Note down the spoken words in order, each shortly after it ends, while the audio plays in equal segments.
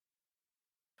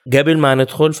قبل ما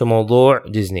ندخل في موضوع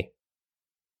ديزني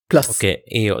بلس. اوكي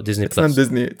ايوه ديزني بلس.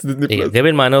 ديزني إيه. بلس.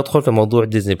 قبل ما ندخل في موضوع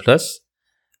ديزني بلس،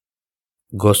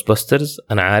 غوست باسترز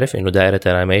انا عارف انه دائرة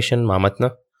انيميشن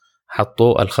مامتنا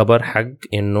حطوا الخبر حق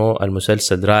انه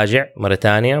المسلسل راجع مرة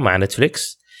تانية مع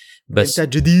نتفليكس، بس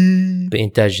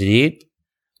بإنتاج جديد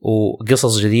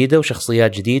وقصص جديدة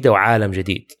وشخصيات جديدة وعالم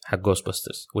جديد حق غوست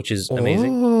باسترز which is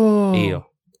amazing.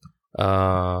 ايوه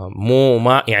مو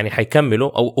ما يعني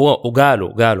حيكملوا او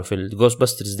وقالوا في الغوست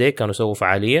باسترز دي كانوا سووا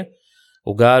فعالية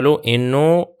وقالوا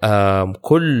انه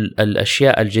كل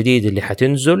الاشياء الجديده اللي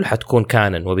حتنزل حتكون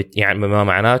كانن، يعني ما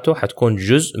معناته حتكون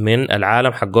جزء من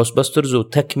العالم حق غوست باسترز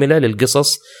وتكمله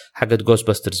للقصص حقت غوست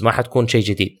باسترز، ما حتكون شيء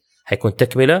جديد، حيكون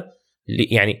تكمله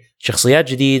يعني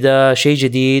شخصيات جديده شيء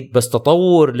جديد بس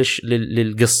تطور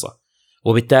للقصه.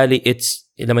 وبالتالي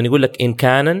لما يقول لك ان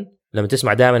كانن، لما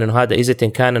تسمع دائما انه هذا اذا ان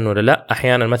كانن ولا لا،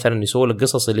 احيانا مثلا يسووا لك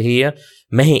قصص اللي هي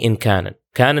ما هي ان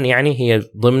كانن يعني هي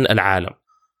ضمن العالم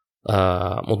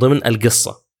ضمن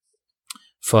القصة.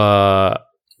 ف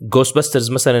Ghost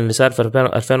Busters مثلا اللي صار في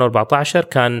 2014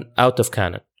 كان out of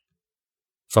canon،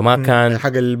 فما كان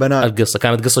حق البنات، القصة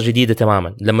كانت قصة جديدة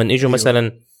تماما. لما يجوا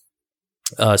مثلا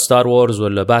ستار وورز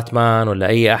ولا باتمان ولا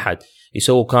أي أحد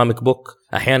يسووا كوميك بوك،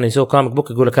 أحيانا يسووا كوميك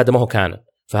بوك يقول لك هذا ما هو كانن،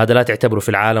 فهذا لا تعتبره في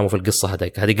العالم وفي القصة.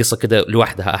 هذه قصة كده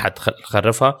لوحدها أحد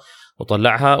خرفها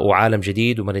وطلعها وعالم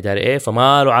جديد وما ندري إيه،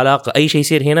 فما له علاقة أي شيء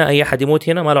يصير هنا، أي أحد يموت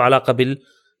هنا ما له علاقة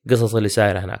بالقصص اللي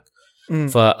سايرة هناك.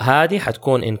 فهذه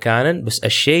حتكون إن كانن. بس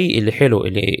الشيء اللي حلو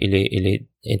اللي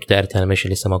أنتوا دايرة أنيميشن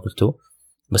لسه ما قلتوه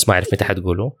بس ما أعرف متى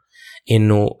حتقولوا،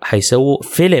 إنه حيسووا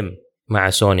فيلم مع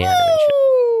سوني أنيميشن.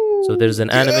 So there's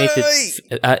an animated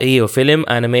ايوه فيلم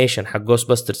انيميشن حق غوست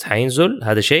باسترز حينزل،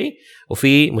 هذا شيء،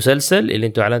 وفي مسلسل اللي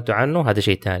انتوا اعلنتوا عنه هذا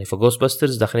شيء تاني. فغوست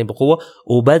باسترز داخلين بقوه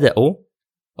وبداوا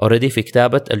اوريدي في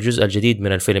كتابه الجزء الجديد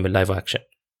من الفيلم اللايف اكشن.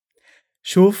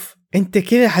 شوف انت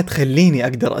كذا حتخليني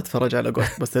اقدر اتفرج على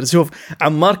غوست باسترز. شوف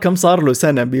عمار كم صار له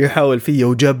سنه بيحاول فيه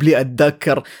وجاب لي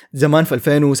اتذكر زمان في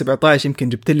 2017 يمكن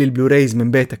جبت لي البلورايز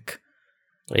من بيتك.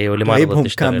 ايوه اللي ما رضيت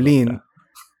تشتغل كاملين.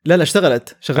 لا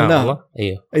شغلناها.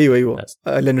 ايوه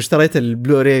لانه اشتريت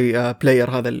البلوراي بلاير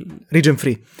هذا الريجن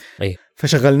فري. ايوه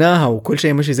فشغلناها وكل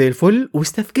شيء ماشي زي الفل،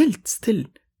 واستثقلت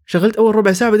شغلت اول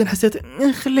ربع ساعه بعدين حسيت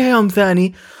خليها يوم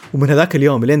ثاني. ومن هذاك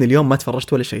اليوم لين اليوم ما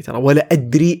تفرجت ولا شيء ترى، ولا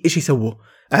ادري ايش يسووا.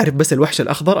 اعرف بس الوحش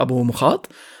الاخضر ابو مخاط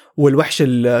والوحش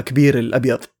الكبير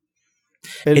الابيض.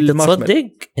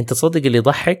 انت تصدق اللي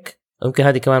يضحك، ممكن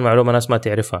هذه كمان معلومه ناس ما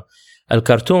تعرفها،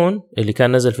 الكرتون اللي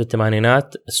كان نزل في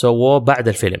الثمانينات سووه بعد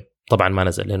الفيلم. طبعا ما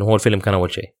نزل لانه هو الفيلم كان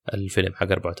اول شيء، الفيلم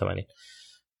حق 84.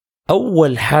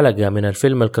 اول حلقه من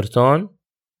الفيلم الكرتون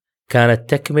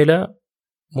كانت تكمله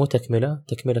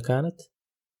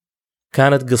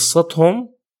كانت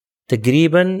قصتهم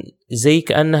تقريبا زي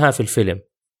كأنها في الفيلم.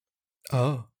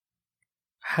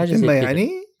 حاجة زي يعني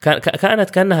كانت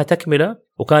كأنها تكملة،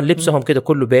 وكان لبسهم كده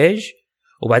كله بيج،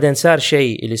 وبعدين صار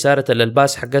شيء اللي صارت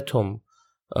الألباس حقتهم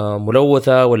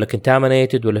ملوثة ولا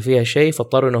كنتامينيتد ولا فيها شيء،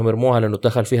 فاضطروا انهم يرموها لانه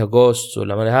دخل فيها جوست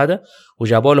ولا ما هذا،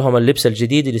 وجابوا لهم اللبس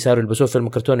الجديد اللي صاروا يلبسوه في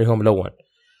الكرتون اللي هو ملون.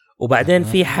 وبعدين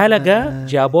في حلقة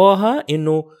جابوها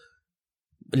انه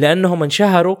لانهم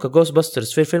انشهروا كغوست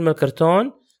باسترز في فيلم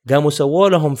الكرتون، قاموا سووا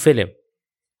لهم فيلم،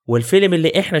 والفيلم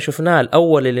اللي احنا شفناه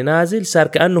الاول اللي نازل صار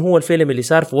كأنه هو الفيلم اللي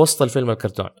صار في وسط الفيلم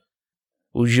الكرتون.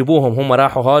 ويجيبوهم هم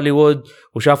راحوا هوليوود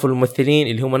وشافوا الممثلين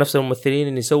اللي هم نفس الممثلين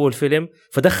اللي يسووا الفيلم،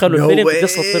 فدخلوا الفيلم في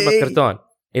قصة فيلم الكرتون،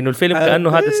 انه الفيلم كأنه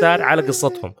هذا صار على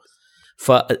قصتهم.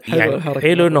 يعني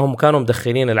حلو انهم كانوا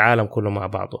مدخلين العالم كله مع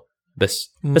بعضه.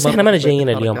 بس احنا ما جايين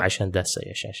اليوم عشان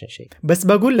عشان شيء. بس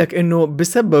بقول لك انه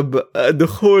بسبب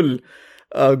دخول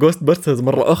غوست باسترز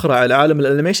مرة أخرى على عالم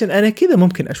الأنيميشن أنا كذا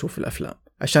ممكن أشوف الأفلام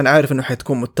عشان عارف إنه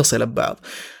حتكون متصلة ببعض.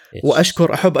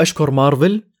 أحب أشكر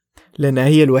مارفل لأنها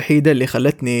هي الوحيدة اللي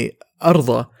خلتني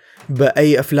أرضى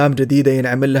بأي أفلام جديدة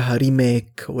ينعمل لها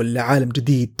ريميك ولا عالم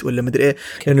جديد ولا مدري إيه،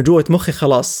 لأنه جوة مخي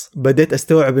خلاص بديت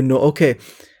أستوعب إنه أوكي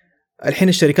الحين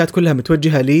الشركات كلها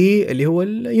متوجهة لي اللي هو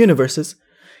اليونيفرسز.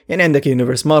 يعني عندك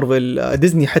يونيفرس مارفل،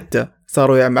 ديزني حتى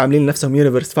صاروا يعني عاملين نفسهم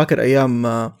يونيفرس. فاكر أيام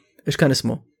إيش كان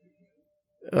اسمه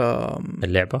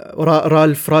اللعبة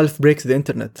رالف بريكس ذا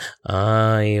انترنت.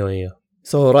 ايوه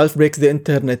رالف بريكس ذا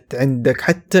انترنت. عندك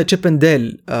حتى تشيب اند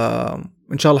ديل،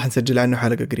 ان شاء الله حنسجل عنه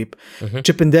حلقة قريب.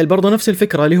 تشيب اند ديل برضه نفس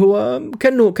الفكرة، اللي هو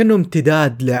كأنه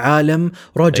امتداد لعالم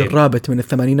روجر رابت من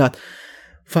الثمانينات.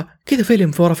 فكذا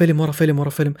فيلم ورا فيلم ورا فيلم ورا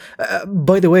فيلم.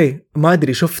 باي ذا واي ما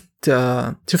ادري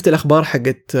شفت الاخبار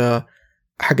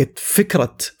حقت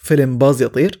فكرة فيلم باز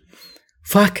يطير.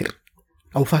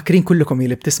 فاكرين كلكم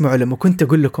اللي بتسمعوا لما كنت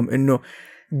أقول لكم إنه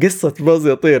قصة باز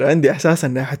يطير عندي إحساس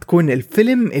أنها حتكون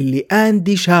الفيلم اللي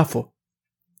أندي شافه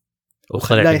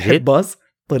وخلاه يحب باز.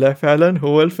 طلع فعلا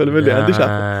هو الفيلم اللي عندي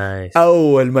شافه.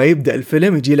 أول ما يبدأ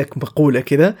الفيلم يجي لك مقولة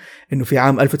كذا إنه في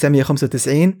عام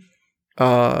 1995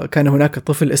 كان هناك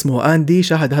طفل اسمه آندي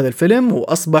شاهد هذا الفيلم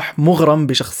وأصبح مغرم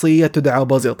بشخصية تدعى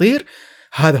باز يطير.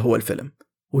 هذا هو الفيلم.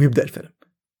 ويبدأ الفيلم.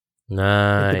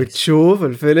 نايس. بتشوف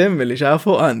الفيلم اللي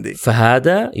شافه آندي.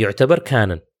 فهذا يعتبر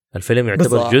كانن. الفيلم يعتبر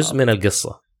بالضبط. جزء من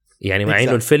القصة. يعني مع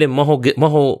إنه الفيلم ما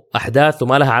هو أحداثه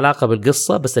ما لها علاقة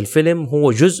بالقصة، بس الفيلم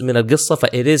هو جزء من القصة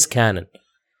فإيريز كانن.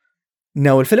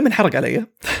 ناو الفيلم انحرق علي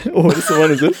وهو لسه ما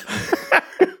نزل.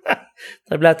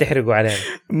 طيب لا تحرقوا علينا.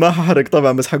 ما ححرق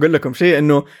طبعا، بس حقول لكم شيء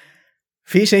إنه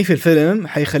في شيء في الفيلم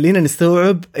حيخلينا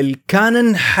نستوعب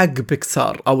الكانن حق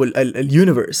بيكسار أو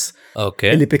اليونيفرس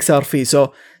اللي بيكسار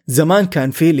فيه. زمان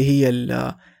كان فيه اللي هي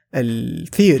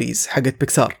الثيوريز حقت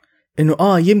بيكسار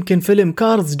إنه يمكن فيلم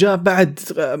كارز جاء بعد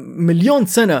 1,000,000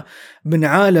 سنة من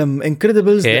عالم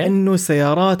انكريدبلز لأنه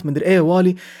سيارات مدري إيه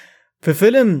والي. في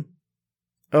فيلم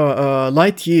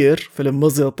لايت يير فيلم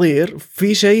باز يطير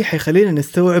في شيء حيخلينا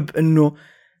نستوعب إنه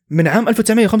من عام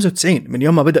 1995 من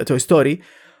يوم ما بدأ توي ستوري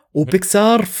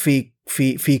وبيكسار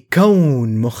في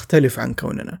كون مختلف عن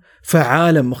كوننا، في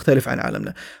عالم مختلف عن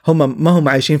عالمنا. هم ما هم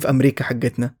عايشين في أمريكا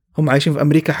حقتنا، هم عايشين في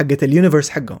أمريكا حقت اليونيفرس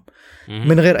حقهم.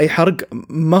 من غير أي حرق،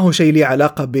 ما هو شيء ليه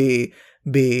علاقة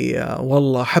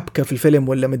والله حبكة في الفيلم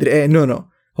ولا مدري إيه. نو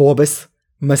هو بس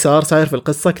مسار صاير في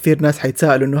القصة. كثير ناس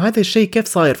حيتساءلوا إنه هذا الشيء كيف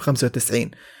صاير في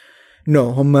 95.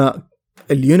 هم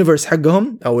اليونيفرس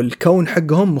حقهم أو الكون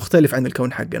حقهم مختلف عن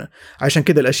الكون حقنا، عشان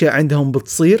كده الأشياء عندهم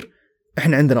بتصير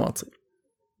إحنا عندنا ما تصير.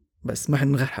 بس ما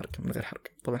من غير حرق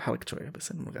طبعا حرقت شوية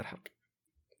بس من غير حرق.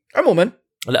 عموما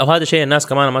لا، وهذا شيء الناس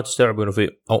كمان ما تستوعب انه فيه،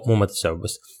 او مو ما تستوعب،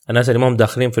 بس الناس اللي ما هم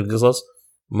داخلين في القصص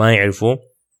ما يعرفوا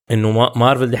انه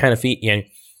مارفل دحين في، يعني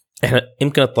احنا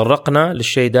يمكن اتطرقنا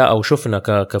للشيء ده او شفنا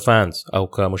كفانز او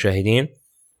كمشاهدين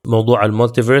موضوع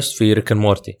المولتيفيرس في ريك اند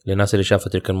مورتي. للناس اللي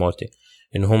شافت ريك اند مورتي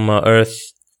ان هم ايرث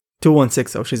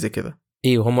 216 او شيء زي كذا.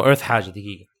 ايوه هم ايرث حاجه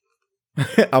دقيقه.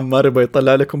 عمار يبغى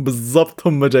يطلع لكم بالضبط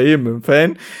هم جايين من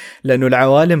فين، لأنه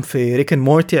العوالم في ريك اند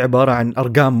مورتي عبارة عن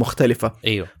أرقام مختلفة.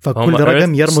 أيوه. فكل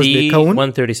رقم يرمز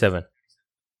لكون. C137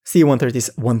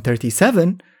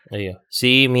 C137 أيوه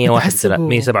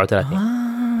C137.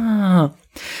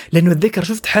 لأنه أتذكر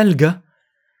شفت حلقة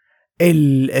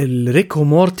الريك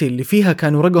ومورتي اللي فيها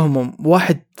كانوا رقمهم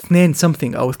 1-2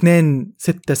 something أو 2-6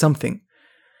 something.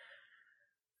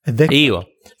 ايوه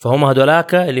فهم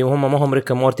هذولاك اللي هم ما هم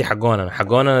ريك مورتي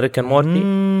حقونا ريك مورتي.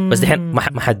 بس دحين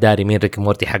ما حد داري مين ريك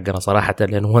مورتي حقنا صراحه،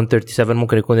 لانه 137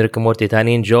 ممكن يكون ريك مورتي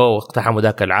ثانيين جو واقتحموا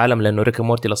ذاك العالم، لانه ريك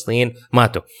مورتي الاصليين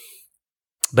ماتوا.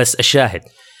 بس الشاهد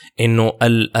انه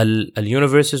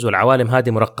اليونيفرسز والعوالم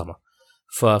هذه مرقمه.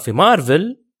 ففي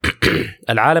مارفل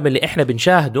العالم اللي احنا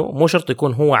بنشاهده مو شرط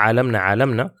يكون هو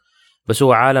عالمنا، بس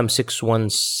هو عالم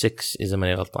 616 اذا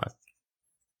ماني غلطان.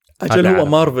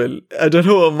 أجل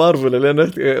هو مارفل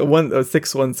لأنه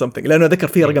 61 something، لأنه ذكر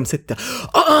فيه رقم 6.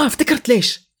 افتكرت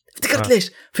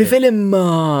ليش في فيلم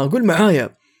قول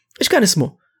معايا إيش كان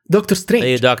اسمه دكتور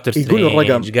سترينج. يقولوا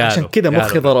الرقم عشان كذا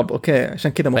مخي ضرب. أوكي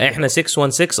عشان كذا فإحنا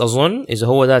 616 أظن إذا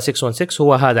هو ده 616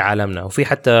 هو هذا عالمنا. وفي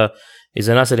حتى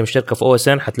إذا ناس اللي مشتركة في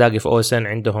OSN حتلاقي في OSN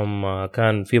عندهم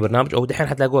كان في برنامج، أو دحين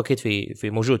حتلاقوه أكيد في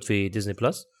موجود في ديزني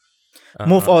بلس.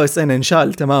 مو في OSN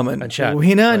انشال تماما.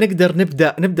 وهنا نقدر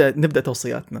نبدأ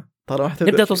توصياتنا.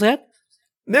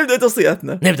 نبدأ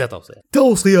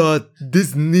توصيات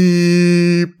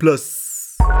ديزني بلس.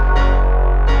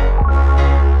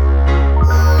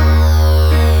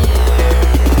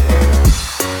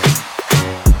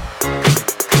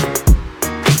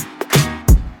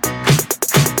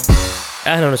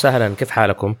 أهلا وسهلا، كيف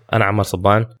حالكم؟ أنا عمار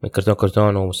صبان من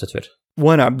كرتون ومستدفر.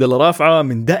 وأنا عبد الله رافعة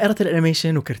من دائرة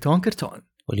الأنيميشن وكرتون.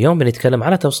 واليوم بنتكلم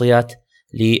على توصيات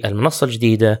للمنصة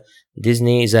الجديدة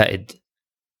ديزني زائد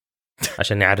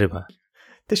عشان نعربها.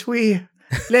 تشويه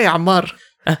ليه يا عمار؟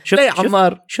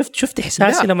 شفت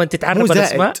إحساسي لما تتعرب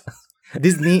الأسماء.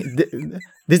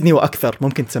 ديزني وأكثر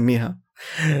ممكن تسميها.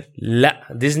 لا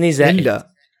ديزني زائد.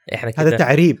 لا إحنا كده. هذا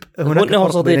تعريب. هنا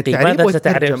صديقي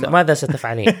ماذا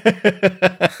ستفعلين؟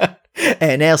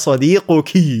 أنا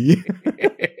صديقك.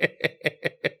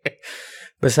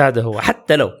 بس هذا هو.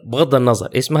 حتى لو بغض النظر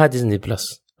اسمها ديزني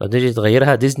بلس، لو تجي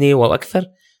تغيرها ديزني وأكثر.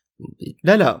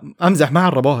 لا أمزح، ما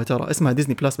عربوها ترى، اسمها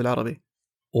ديزني بلس بالعربي.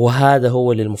 وهذا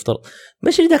هو اللي المفترض.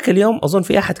 مش ذاك اليوم أظن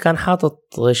في أحد كان حاطط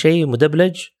شيء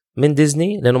مدبلج من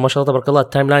ديزني، لأنه ما شاء الله تبارك الله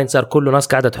التايم لاين صار كله ناس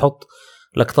قاعدة تحط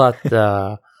لقطات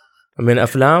من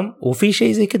أفلام، وفي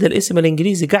شيء زي كده الاسم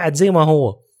الإنجليزي قاعد زي ما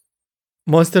هو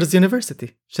مونسترز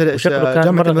يونيفرسيتي. شكله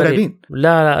كان مرة غريب.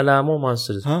 لا مو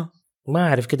مونسترز. ما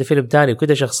أعرف كده فيلم تاني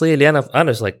وكده شخصية اللي أنا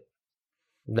like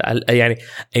يعني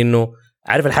انه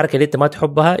عارف الحركه اللي انت ما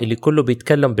تحبها اللي كله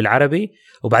بيتكلم بالعربي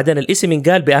وبعدين الاسم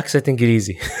ينقال باكسنت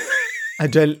انجليزي.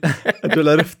 اجل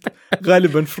عرفت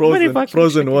غالبا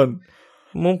فروزن 1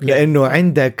 ممكن، لانه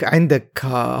عندك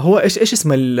هو ايش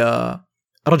اسم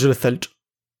رجل الثلج؟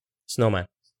 سنومان.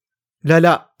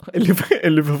 لا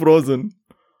اللي في فروزن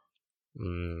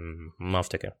ما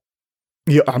افتكر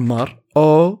يا عمار.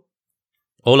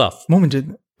 اولاف. مو من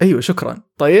جد. ايوه شكرا.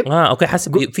 طيب اوكي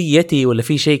حسب في يتي ولا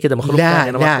في شيء كده مخلوق ثاني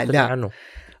انا ما أتذكر عنه.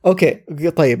 اوكي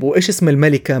طيب وايش اسم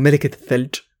ملكة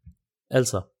الثلج؟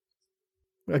 إلسا.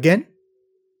 again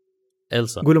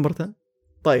إلسا. قولوا مرة.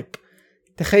 طيب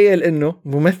تخيل انه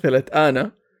ممثلة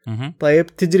انا طيب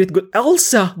تجري تقول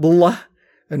إلسا بالله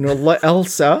انه والله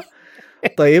إلسا.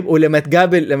 طيب ولما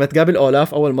تقابل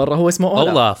اولاف اول مرة هو اسمه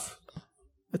اولاف.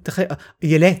 تخيل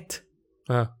يا ليت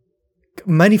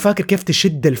ماني فاكر كيف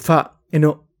تشد الفاء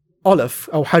انه أولف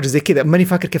او حاجة زي كذا، ماني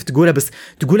فاكر كيف تقولها، بس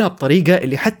تقولها بطريقة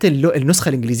اللي حتى النسخة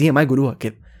الانجليزية ما يقولوها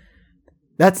كذا.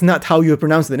 That's not how you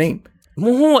pronounce the name.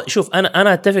 مو هو شوف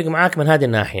انا اتفق معاك من هذه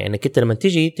الناحية انك انت لما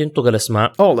تيجي تنطق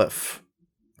الاسماء أولف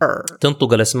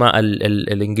تنطق الاسماء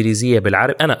الانجليزية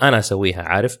بالعربي انا اسويها،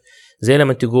 عارف زي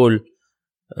لما تقول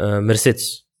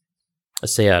مرسيدس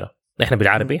السيارة، احنا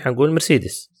بالعربي حنقول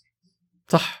مرسيدس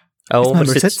صح او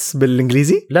مرسيدس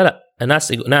بالانجليزي. لا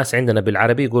ناس عندنا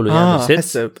بالعربي يقولوا يا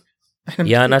مرسيدس،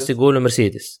 يا ناس يقولوا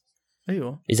مرسيدس.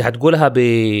 ايوه اذا حتقولها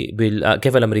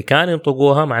كيف الامريكان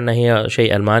ينطقوها مع انها هي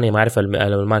شيء الماني، ما اعرف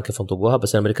الالمان كيف ينطقوها،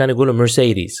 بس الامريكان يقولوا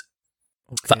مرسيدس.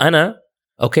 فانا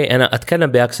انا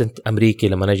اتكلم باكسنت امريكي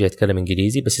لما اجي اتكلم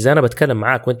انجليزي، بس اذا انا بتكلم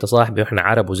معاك وانت صاحبي واحنا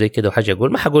عرب وزي كده وحاجه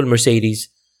اقول ما حقول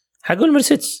مرسيدس، حقول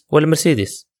مرسيدس ولا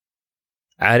مرسيدس،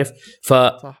 عارف.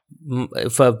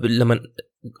 فلما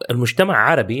المجتمع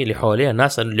عربي اللي حولي،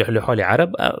 الناس اللي حولي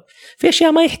عرب، في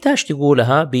اشياء ما يحتاج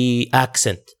تقولها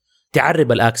باكسنت،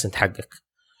 تعرب الاكسنت حقك،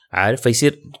 عارف،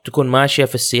 فيصير تكون ماشيه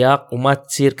في السياق وما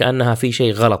تصير كانها في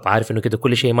شيء غلط، عارف انه كده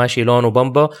كل شيء ماشي لونه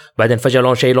بامبا، بعدين فجاه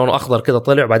لونه اخضر كده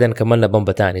طلع، وبعدين كملنا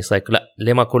بامبا تاني سايك، لا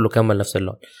ليه ما كله كمل نفس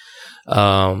اللون.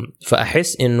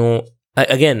 فاحس انه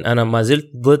again انا ما زلت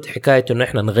ضد حكايه انه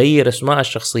احنا نغير اسماء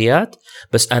الشخصيات،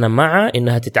 بس انا مع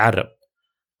انها تتعرب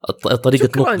طريقه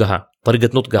نطقها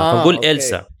فنقول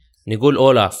إلسا، نقول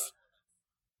أولاف،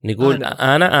 نقول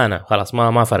أنا خلاص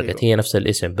ما فرقت، هي نفس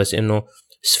الاسم، بس إنه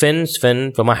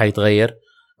سفن فما حيتغير.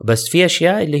 بس في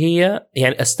أشياء اللي هي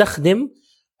يعني أستخدم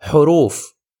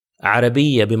حروف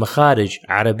عربية بمخارج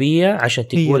عربية عشان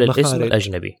تقول الاسم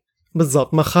الأجنبي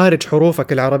بالضبط. مخارج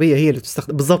حروفك العربية هي اللي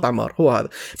تستخدم بالضبط. عمار هو هذا،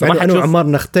 مع أنه عمار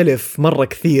نختلف مرة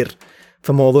كثير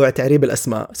في موضوع تعريب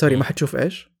الأسماء. سوري ما حتشوف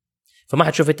إيش، فما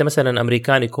حتشوف انت مثلا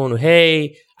امريكان يكونوا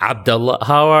هاي عبد الله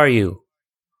هاو ار يو،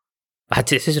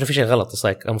 حتحس انه في شيء غلط.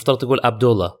 صايك المفترض تقول عبد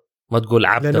الله ما تقول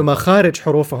عبد الله، لانه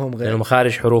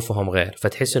مخارج حروفهم غير،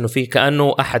 فتحس انه في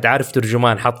كانه احد عارف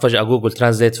ترجمان حط فجاه جوجل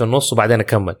ترانزليت في النص وبعدين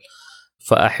اكمل.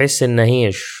 فاحس ان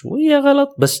هي شويه غلط،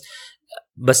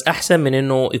 بس احسن من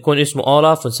انه يكون اسمه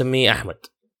اولاف ونسميه احمد.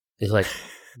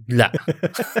 لا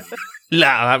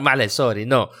لا معلش سوري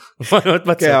نو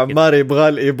يا عمار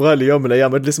يبغالي يوم من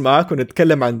الايام اجلس معاك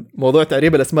ونتكلم عن موضوع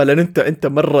تعريب الاسماء، لان انت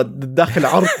مره داخل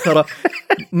عرض ترى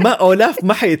ما اولاف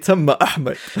ما حيتسمى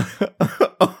احمد.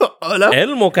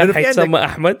 علمه كان حيتسمى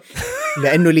احمد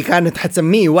لانه اللي كانت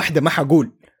حتسميه واحده ما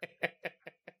حقول.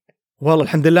 والله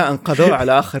الحمد لله انقذوه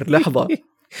على اخر لحظه.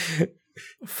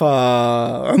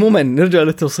 فعموما نرجع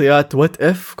للتوصيات. وات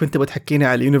اف كنت بتحكينا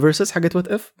على اليونيفرسز حقت وات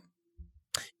اف.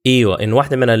 ايوه ان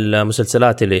واحده من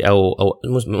المسلسلات اللي او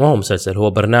ما هو مسلسل،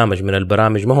 هو برنامج من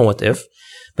البرامج، ما هو وات اف،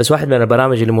 بس واحد من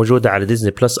البرامج اللي موجوده على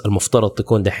ديزني بلس المفترض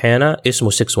تكون دحينه اسمه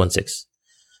 616.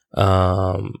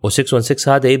 و616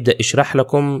 هذا يبدا يشرح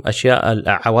لكم اشياء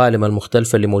العوالم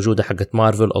المختلفه اللي موجوده حقت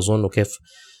مارفل اظن، وكيف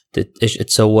ايش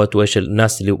اتسوت وايش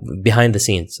الناس اللي behind the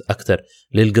scenes اكثر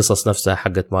للقصص نفسها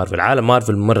حقت مارفل. عالم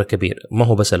مارفل مره كبير، ما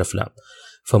هو بس الافلام.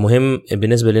 فمهم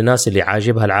بالنسبه للناس اللي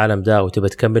عاجبها العالم ده وتبى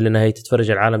تكمل انها هي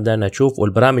تتفرج العالم ده انها تشوف،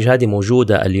 والبرامج هذه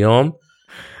موجوده اليوم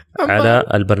على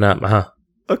البرنامج.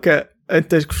 اوكي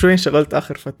انت شوين شغلت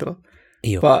اخر فتره؟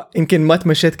 ايوه فيمكن ما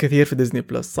تمشيت كثير في ديزني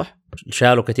بلس صح؟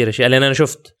 شالوا كثير اشياء لان انا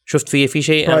شفت في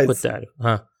شيء انا كنت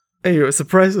اعرف. ايوه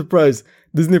سبرايز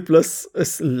ديزني بلس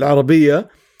العربيه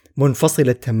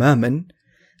منفصله تماما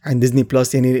عن ديزني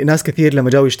بلس. يعني ناس كثير لما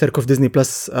جاوا يشتركوا في ديزني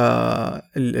بلس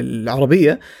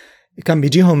العربية كان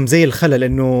بيجيهم زي الخلل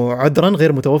انه عذرا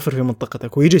غير متوفر في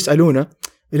منطقتك، ويجي يسالونا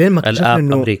لين ما اكتشفنا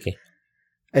انه امريكي.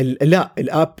 لا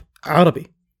الاب عربي.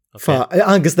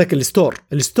 قصدك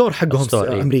الستور حقهم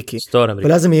امريكي.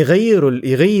 فلازم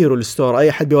يغيروا الستور.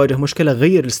 اي حد بيواجه مشكله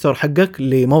غير الستور حقك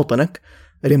لموطنك،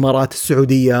 الامارات،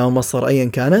 السعوديه، مصر، ايا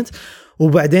كانت،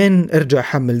 وبعدين ارجع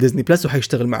حمل ديزني بلس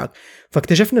وحيشتغل معك.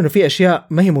 فاكتشفنا انه في اشياء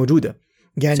ما هي موجوده،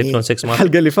 يعني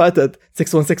الحلقه اللي فاتت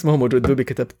 616 ما هو موجود، دوبي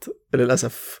كتبت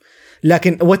للاسف،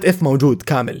 لكن وات اف موجود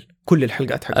كامل كل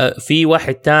الحلقات حقه. في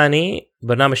واحد تاني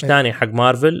برنامج تاني حق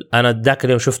مارفل انا ذاك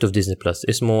اليوم شفته في ديزني بلس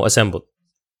اسمه اسمبل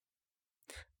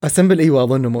ايوه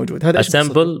اظنه موجود. هذا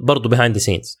اسمبل برضه بيهايند ذا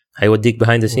سينز، حيوديك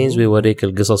بيهايند ذا سينز ويوريك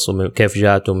القصص وكيف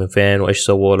جات ومن فين وايش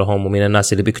سووا لهم ومن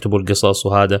الناس اللي بيكتبوا القصص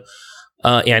وهذا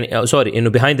يعني سوري انه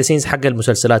بيهايند ذا سينز حق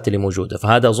المسلسلات اللي موجوده.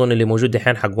 فهذا اظن اللي موجود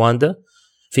الحين حق واندا،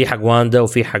 في حق واندا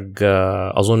وفي حق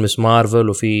اظن مس مارفل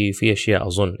وفي اشياء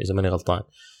اظن اذا ماني غلطان.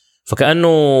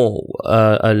 فكانه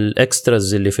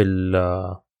الاكستراز اللي في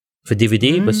الدي في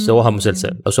دي بس سووها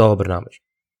مسلسل او سووها برنامج.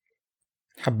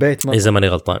 حبيت اذا ماني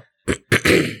غلطان.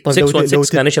 طيب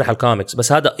 616 كان يشرح الكوميكس،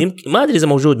 بس هذا يمكن ما ادري اذا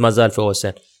موجود ما زال في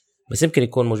OSN، بس يمكن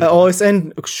يكون موجود.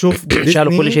 OSN شوف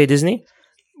شالوا كل شيء ديزني،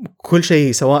 كل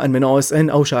شيء سواء من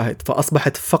OSN او شاهد،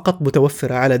 فاصبحت فقط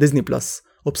متوفره على ديزني بلس.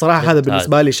 وبصراحه هذا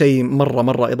بالنسبه لي شيء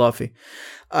مره اضافي.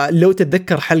 لو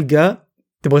تتذكر حلقه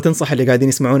تبغى تنصح اللي قاعدين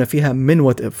يسمعونا فيها من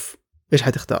وات اف، ايش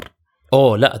حتختار؟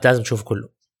 لا لازم تشوف كله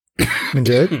من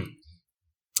جد.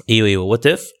 ايوه وات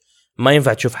اف ما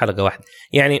ينفع تشوف حلقه واحده،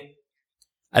 يعني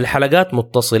الحلقات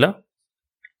متصله،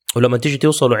 ولما تيجي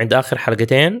توصلوا عند اخر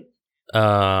حلقتين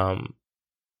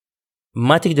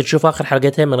ما تقدر تشوف اخر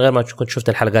حلقتين من غير ما تكون شفت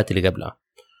الحلقات اللي قبلها.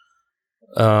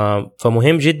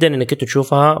 فمهم جدا انك انت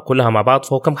تشوفها كلها مع بعض.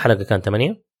 فهو كم حلقه كان؟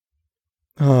 8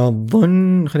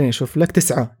 اظن، خليني اشوف لك.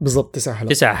 9 بالضبط، 9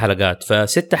 حلقات. 9 حلقات،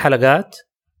 ف6 حلقات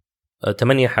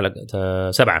 8 حلقات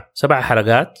 7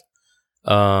 حلقات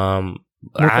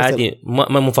عادي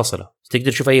منفصله،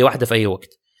 تقدر تشوف اي واحده في اي وقت،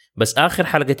 بس اخر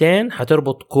حلقتين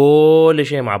حتربط كل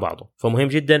شيء مع بعضه. فمهم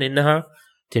جدا انها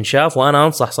تنشاف، وانا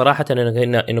انصح صراحه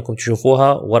انكم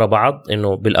تشوفوها ورا بعض،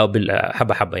 انه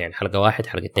بالحبه حبه، يعني حلقه 1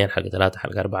 حلقه 2 حلقه 3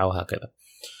 حلقه 4 وهكذا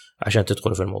عشان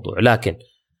تدخلوا في الموضوع. لكن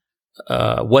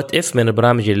وات اف من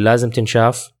البرامج اللي لازم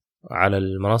تنشاف على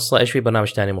المنصه. ايش في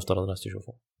برنامج تاني مفترض الناس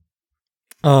تشوفه؟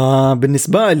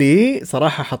 بالنسبه لي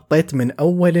صراحه حطيت من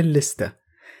اول الليسته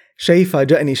شيء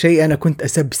فاجأني، شيء انا كنت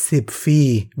اسبسب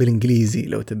فيه بالانجليزي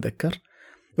لو تتذكر،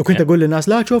 وكنت اقول للناس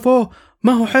لا تشوفوه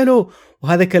ما هو حلو،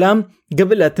 وهذا كلام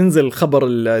قبل لا تنزل خبر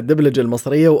الدبلجه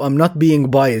المصريه. وام نوت بينج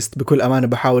بايست، بكل امانه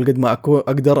بحاول قد ما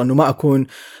اقدر انه ما اكون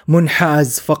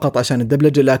منحاز فقط عشان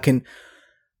الدبلجه، لكن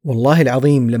والله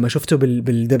العظيم لما شفته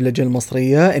بالدبلجه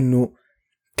المصريه انه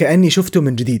كاني شفته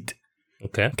من جديد.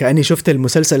 كاني شفت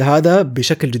المسلسل هذا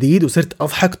بشكل جديد، وصرت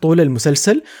اضحك طول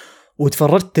المسلسل.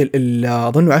 وتفرجت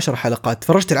اظن 10 حلقات،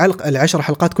 تفرجت ال10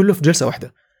 حلقات كله في جلسه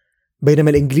واحده، بينما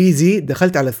الانجليزي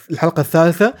دخلت على الحلقه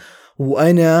الثالثه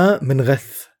وانا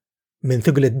منغث من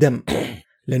ثقل الدم،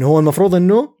 لانه هو المفروض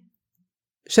انه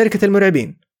شركه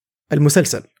المرعبين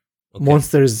المسلسل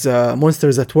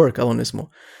مونسترز ات ورك اظن اسمه.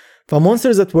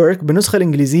 فمونسترز ات ورك بالنسخه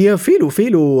الانجليزيه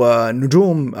فيلو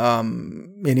نجوم،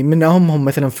 يعني منهم هم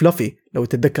مثلا فلافي، لو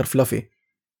تتذكر فلافي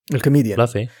الكوميديان.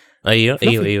 فلافي ايوه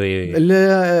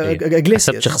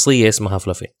إغليسياس شخصيه اسمها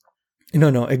فلافي.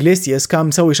 نو إغليسياس كان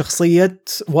مسوي شخصيه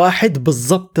واحد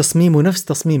بالضبط تصميمه نفس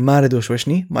تصميم مارد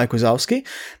وشوشني مايك وزاوسكي،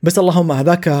 بس اللهم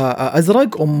هذاك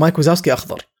ازرق ومايك وزاوسكي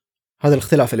اخضر. هذا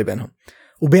الاختلاف اللي بينهم،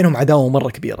 وبينهم عداوه مره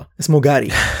كبيره اسمه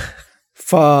جاري.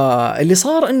 فاللي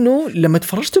صار انه لما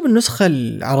تفرجته بالنسخه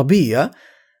العربيه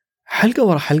حلقه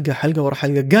ورا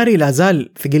حلقه جاري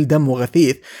لازال ثقيل دم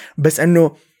وغثيث، بس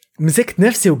انه مسكت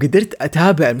نفسي وقدرت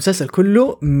أتابع المسلسل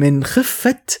كله من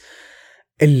خفة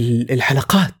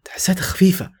الحلقات. حسيتها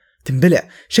خفيفة تنبلع،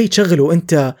 شيء تشغله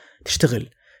وانت تشتغل،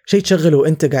 شيء تشغله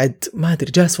وانت قاعد ما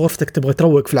أدري جالس في غرفتك تبغى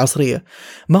تروق في العصرية،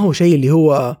 ما هو شيء اللي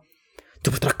هو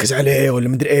تبغى تركز عليه ولا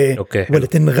مدري ايه ولا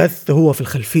تنغث هو في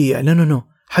الخلفية. لا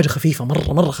حاجة خفيفة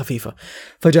مرة خفيفة.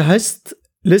 فجهزت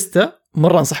لستة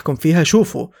مرة أنصحكم فيها.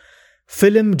 شوفوا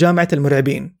فيلم جامعة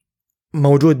المرعبين،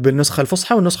 موجود بالنسخة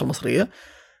الفصحى والنسخة المصرية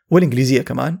والإنجليزية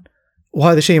كمان،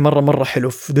 وهذا شيء مرة حلو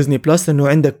في ديزني بلس، لأنه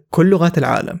عندك كل لغات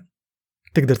العالم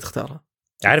تقدر تختارها.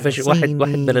 عارف ايش واحد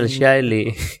من الأشياء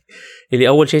اللي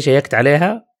أول شيء شيكت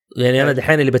عليها، يعني أنا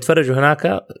دحين اللي بتفرجوا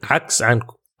هناك عكس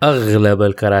عنكم، أغلب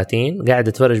الكراتين قاعد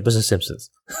أتفرج بس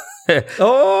السيمبسونز.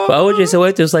 فأول شيء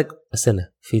سويته يصير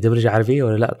استنى في دبلجة عربية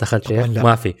ولا لا؟ دخلت شيء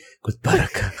ما في، قلت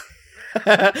بركة.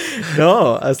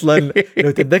 اصلا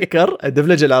لو تتذكر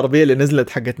الدبلجه العربيه اللي نزلت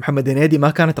حقت محمد هنيدي ما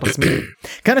كانت رسميه،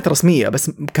 كانت رسميه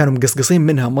بس كانوا مقصقصين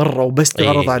منها مره، وبس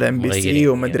تعرض على MBC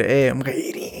ومدري ايه،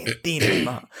 مغيرين الدين.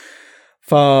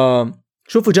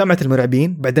 فشوفوا جامعه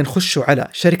المرعبين، بعدين خشوا على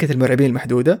شركه المرعبين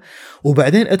المحدوده،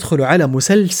 وبعدين ادخلوا على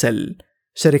مسلسل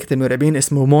شركه المرعبين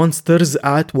اسمه مونسترز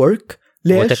ات ورك.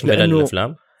 ليش؟ لأنه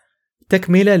الافلام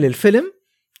تكمله للفيلم،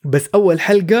 بس اول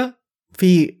حلقه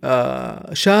في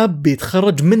شاب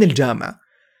بيتخرج من الجامعة،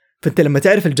 فأنت لما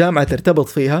تعرف الجامعة ترتبط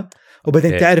فيها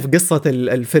وبعدين تعرف قصة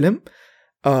الفيلم.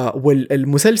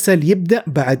 والمسلسل يبدأ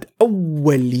بعد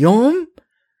أول يوم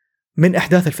من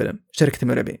أحداث الفيلم شركة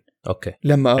المرعبين. أوكي.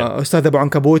 لما أستاذ أبو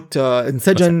عنكبوت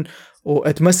انسجن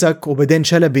واتمسك، وبعدين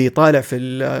شلبي طالع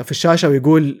في الشاشة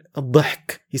ويقول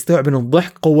الضحك، يستوعب أن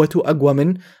الضحك قوته أقوى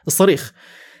من الصريخ.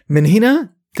 من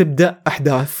هنا تبدأ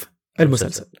أحداث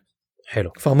المسلسل.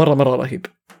 حلو. فمرة مرة رهيب.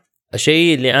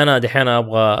 الشيء اللي أنا دحين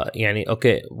أبغى يعني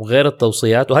أوكي، وغير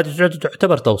التوصيات، وهذه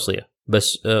تعتبر توصية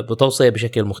بس بتوصية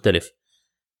بشكل مختلف.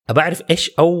 أبعرف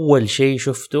إيش أول شيء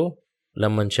شفته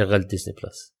لما انشغلت ديزني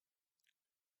بلس.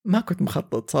 ما كنت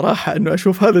مخطط صراحة إنه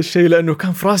أشوف هذا الشيء، لأنه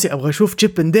كان في راسي أبغى أشوف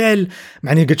تشيب اند ديل،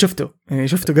 مع إني قد شفته، يعني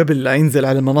شفته قبل لا ينزل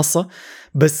على المنصة،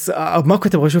 بس ما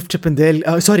كنت أبغى أشوف تشيب اند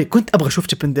ديل. سوري، كنت أبغى أشوف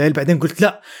تشيب اند ديل، بعدين قلت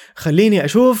لا خليني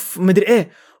أشوف مدري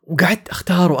إيه، وقعدت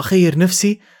أختار وأخير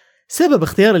نفسي. سبب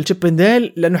اختيار التشيب اند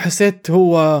ديل لأنه حسيت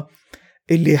هو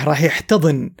اللي راح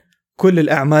يحتضن كل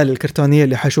الأعمال الكرتونية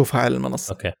اللي حشوفها على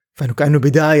المنصة. أوكي. فإنه كأنه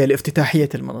بداية لافتتاحية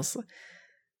المنصة.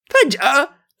 فجأة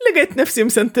لقيت نفسي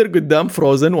مسنتر قدام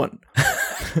فروزن 1.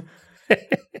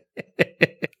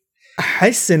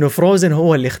 أحس إنه فروزن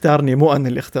هو اللي اختارني، مو أنا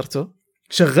اللي اخترته.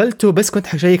 شغلته بس كنت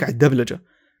حشيك على الدبلجة،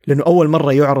 لأنه أول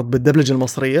مرة يعرض بالدبلجة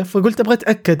المصرية، فقلت أبغى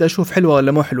أتأكد أشوف حلوة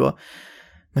ولا مو حلوة.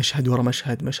 مشهد ورا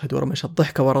مشهد، مشهد ورا مشهد،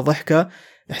 ضحكة ورا ضحكة،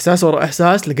 إحساس ورا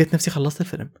إحساس، لقيت نفسي خلصت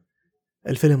الفيلم.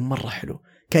 الفيلم مرة حلو،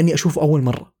 كأني أشوف أول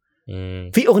مرة.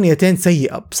 في أغنيتين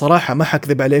سيئة بصراحة، ما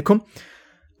حكذب عليكم.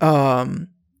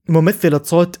 ممثلة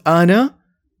صوت أنا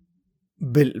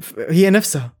هي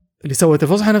نفسها اللي سوت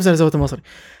الفصحى، نفسها اللي سوت المصري،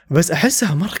 بس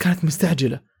أحسها مرة كانت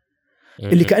مستعجلة.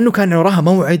 اللي كأنه كان وراها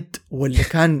موعد ولا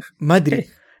كان ما أدري.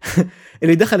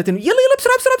 اللي دخلت إنه يلا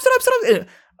بسرعة بسرعة بسرعة بسرعة،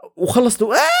 وخلصت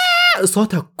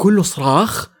صوتها كله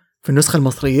صراخ في النسخة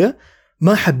المصرية.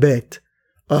 ما حبيت.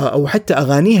 أو حتى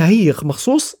أغانيها هي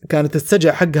مخصوص كانت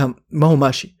السجع حقها ما هو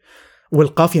ماشي،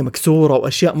 والقافية مكسورة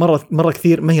وأشياء مرة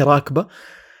كثير ما هي راكبة.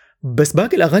 بس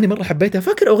باقي الأغاني مرة حبيتها.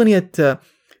 فاكر أغنية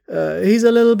he's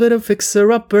a little bit of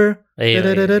fixer upper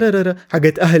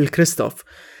حقت أهل كريستوف.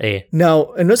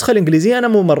 ناو النسخة الإنجليزية أنا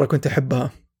مو مرة كنت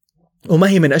أحبها، وما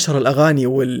هي من أشهر الأغاني.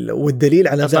 والدليل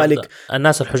على ذلك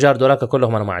الناس الحجار دولاك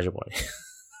كلهم أنا ما عجبوني.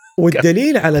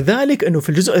 والدليل على ذلك أنه في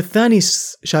الجزء الثاني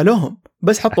شالوهم،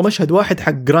 بس حطوا مشهد واحد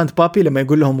حق جراند بابي لما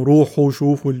يقول لهم روحوا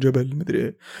شوفوا الجبل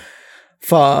مدري.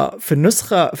 ففي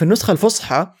النسخة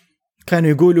الفصحى كانوا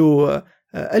يقولوا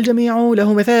الجميع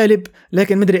له مثالب،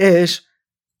 لكن مدري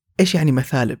إيش يعني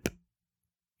مثالب.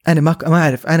 أنا ما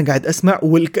أعرف، أنا قاعد أسمع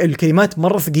والكلمات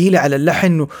مرة ثقيلة على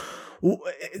اللحن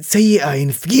سيئة،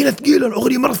 يعني ثقيلة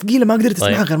الأغنية مرة ثقيلة، ما قدرت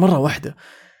أسمعها غير مرة واحدة.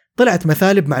 طلعت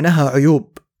مثالب معناها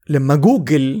عيوب لما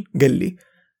جوجل قال لي.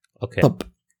 أوكي. طب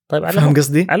فهم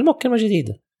قصدي علموك كلمة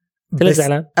جديدة.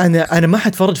 أنا ما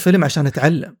حتفرج فيلم عشان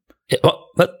أتعلم.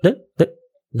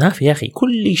 ما في يا أخي،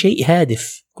 كل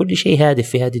شيء هادف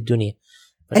في هذه الدنيا.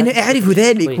 أنا أعرف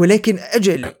ذلك، ولكن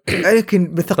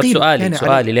لكن بثقيل.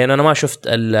 سؤالي لأن أنا ما شفت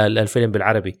الفيلم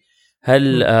بالعربي.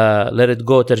 هل Let It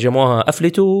Go ترجموها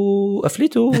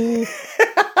أفلتوا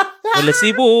ولا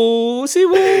سيبوا؟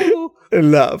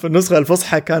 لا، في النسخة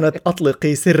الفصحى كانت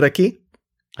أطلقي سرك.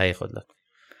 هاي خذ لك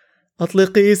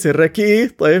أطلقي سرك.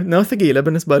 طيب نوع ثقيلة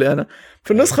بالنسبة لي أنا.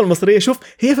 في النسخة المصرية، شوف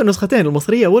هي في النسختين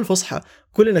المصرية والفصحى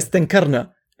كلنا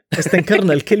استنكرنا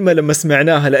الكلمة لما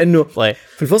سمعناها، لأنه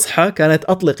في الفصحى كانت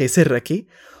أطلقي سرك،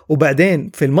 وبعدين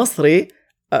في المصري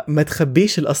ما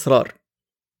تخبيش الأسرار.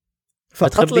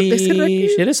 فأطلقي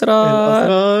سرك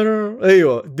الأسرار.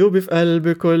 أيوة، دوبي في قلب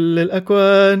كل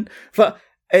الأكوان.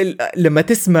 فلما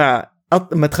تسمع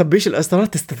ما تخبيش الأسرار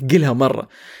تستثقلها مرة،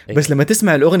 بس لما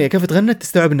تسمع الأغنية كيف تغنت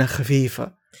تستوعب أنها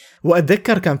خفيفة.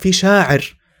 وأتذكر كان في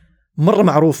شاعر مرة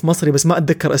معروف مصري، بس ما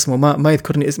أتذكر اسمه، ما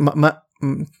يذكرني اسم،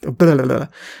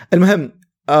 المهم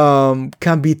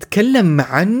كان بيتكلم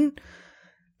عن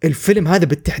الفيلم هذا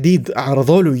بالتحديد.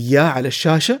 عرضوا له إياه على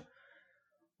الشاشة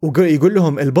ويقول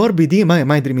لهم الباربي دي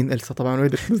ما يدري مين إلسا طبعا،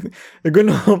 يقول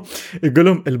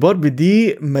لهم الباربي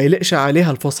دي ما يلقش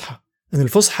عليها الفصحى، إن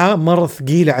الفصحى مرة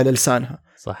ثقيلة على لسانها.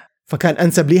 صح. فكان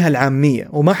أنسب ليها العامية،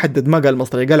 وما حدد، ما قال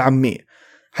مصري، قال عامية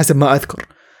حسب ما أذكر.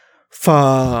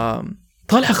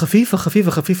 طالعة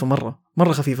خفيفة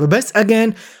مرة خفيفة. بس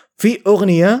أجين في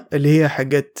أغنية اللي هي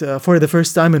حقت For the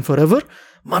First Time in Forever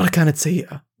مرة كانت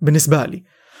سيئة بالنسبة لي.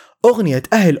 أغنية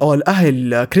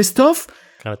أهل كريستوف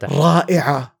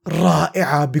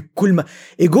رائعة بكل ما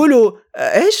يقولوا.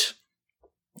 إيش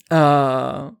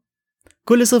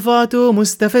كل صفاته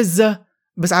مستفزة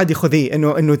بس عادي خذيه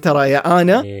انه ترى يا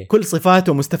انا كل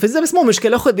صفاته مستفزه بس مو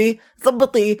مشكله خذيه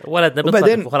ضبطيه ولدنا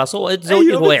بيتصرف وخلاص هو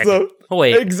زوجي هو يعني هو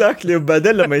اكزاكتلي.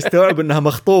 وبعدين لما يستوعب انها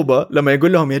مخطوبه لما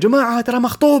يقول لهم يا جماعه ترى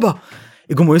مخطوبه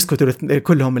يقوموا يسكتوا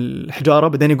كلهم الحجاره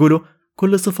بعدين يقولوا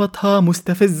كل صفتها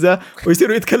مستفزه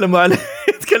ويصيروا يتكلموا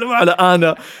على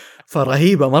انا.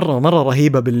 فرهيبه مره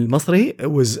رهيبه بالمصري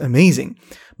was amazing.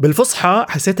 بالفصحى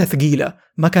حسيتها ثقيله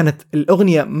ما كانت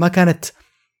الاغنيه ما كانت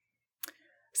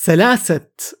سلاسة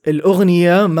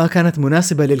الأغنية ما كانت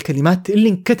مناسبة للكلمات اللي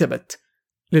انكتبت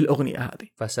للأغنية هذه.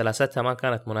 فسلاستها ما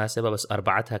كانت مناسبة بس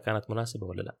أربعتها كانت مناسبة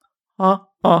ولا لا؟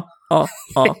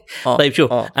 طيب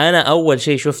شوف أنا أول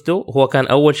شيء شفته هو كان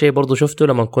أول شيء برضو شفته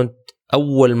لما كنت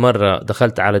أول مرة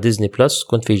دخلت على ديزني بلس.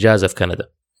 كنت في إجازة في كندا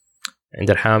عند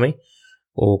الحامي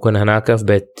وكنا هناك في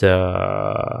بيت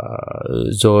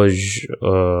زوج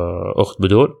أخت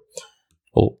بدور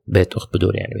وبيت أخت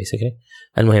بدور يعني بيسكري.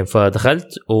 المهم فدخلت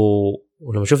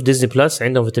ولما شفت ديزني بلس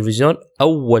عندهم في التلفزيون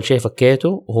أول شيء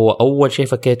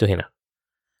فكيته هنا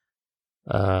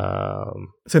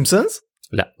سيمبسونز؟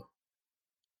 لا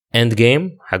اند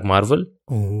جيم حق مارفل.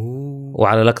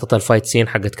 وعلى لقطة الفايت سين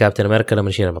حقت كابتن أمريكا لما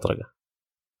يشيل المطرقة.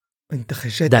 انت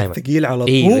خشيت الثقيل على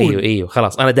طول. ايوه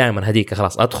خلاص انا دائما هديك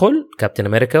خلاص ادخل كابتن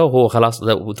امريكا وهو خلاص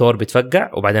ثور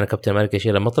بيتفقع وبعدين كابتن امريكا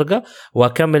يشيل المطرقه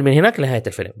واكمل من هناك لنهايه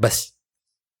الفيلم بس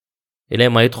الى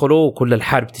ما يدخلوا وكل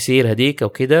الحرب تسير هديك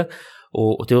وكده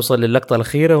وتوصل للقطه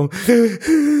الاخيره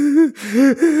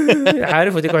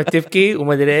عارف وتقعد تبكي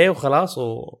وما ادري ايه وخلاص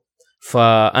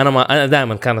انا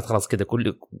دائما كانت خلاص كده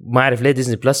كل ما اعرف ليه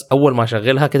ديزني بلس اول ما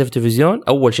اشغلها كده في التلفزيون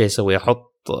اول شيء اسوي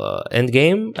احط اند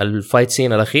جيم الفايت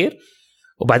سين الاخير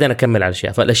وبعدين اكمل على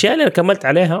الاشياء. فالاشياء اللي انا كملت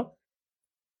عليها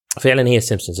فعلا هي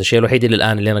السيمبسونز. الشيء الوحيد اللي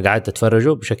الان اللي انا قاعد اتفرجه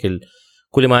بشكل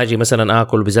كل ما اجي مثلا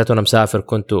اكل بالذات وانا مسافر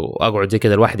كنت اقعد زي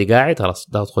كده لوحدي قاعد خلاص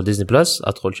ادخل ديزني بلس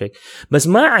ادخل شيء. بس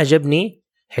ما عجبني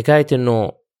حكايه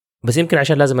انه بس يمكن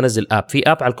عشان لازم انزل اب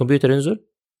في اب على الكمبيوتر ينزل.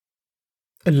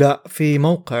 لا في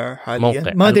موقع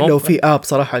حاليا ما ادري لو في اب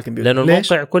صراحه على الكمبيوتر لانه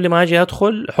الموقع كل ما اجي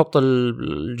ادخل احط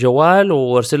الجوال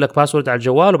وارسل لك باسورد على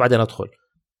الجوال وبعدين ادخل.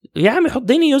 يا عمي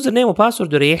حطيني يوزر نيم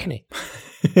وباسورد وريحني.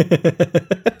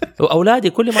 واولادي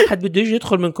كل ما حد بده يجي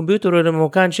يدخل من كمبيوتر ولا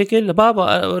مكان شكل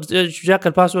بابا جاك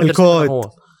الباسورد الكود هو.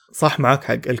 صح معك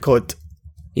حق الكود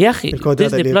يا اخي.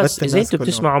 ديزني بلس اذا انتم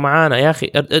بتسمعوا معانا يا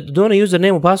اخي ادونا يوزر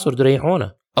نيم وباسورد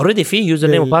وريحونا. اوريدي في يوزر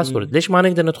نيم وباسورد ليش ما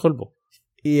نقدر ندخل به؟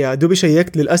 يا دوبي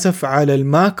شيكت للأسف على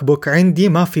الماك بوك عندي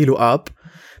ما في له آب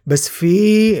بس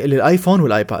في للآيفون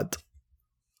والآيباد.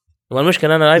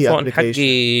 والمشكلة أنا الآيفون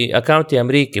حقي أكاونتي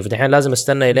أمريكي فدحين لازم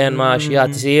استنى إلين ما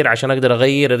أشياء تصير عشان أقدر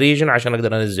أغير الريجن عشان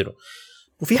أقدر أنزله.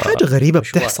 وفي حاجة غريبة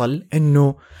بتحصل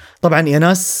إنه طبعا يا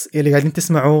ناس اللي قاعدين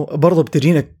تسمعوا برضو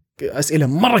بتجينا أسئلة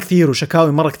مرة كثير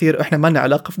وشكاوي مرة كثير. إحنا ما لنا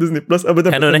علاقة في ديزني بلس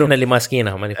أبدا. كانوا نحن اللي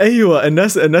ماسكينهم. أيوة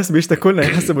الناس بيشتكوا لنا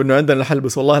يحسبوا إنه عندنا الحل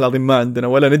بس والله العظيم ما عندنا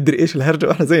ولا ندري إيش الهرجة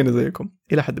وإحنا زينا زيكم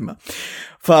إلى حد ما.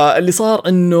 فاللي صار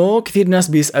إنه كثير ناس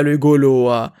بيسألوا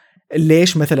يقولوا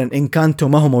ليش مثلا إنكانتو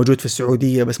ما هو موجود في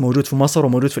السعودية بس موجود في مصر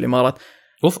وموجود في الإمارات.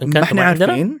 ما إحنا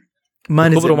عارفين ما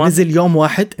نزل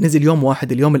يوم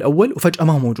واحد اليوم الأول وفجأة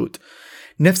ما هو موجود.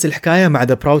 نفس الحكاية مع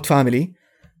The Proud Family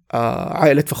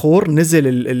عائلة فخور نزل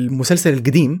المسلسل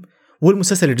القديم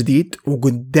والمسلسل الجديد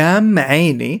وقدام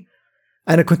عيني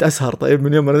أنا كنت أسهر طيب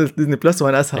من يوم ما نزلت ديزني بلس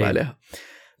وأنا أسهر عليها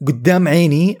قدام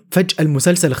عيني فجأة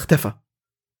المسلسل اختفى.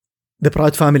 The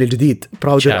Proud Family الجديد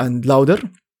Prouder and Louder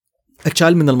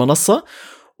اتشال من المنصة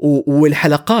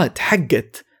والحلقات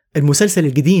حقت المسلسل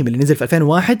القديم اللي نزل في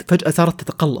 2001 فجأة صارت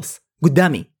تتقلص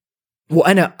قدامي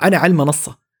وأنا على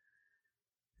المنصة.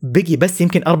 بقي بس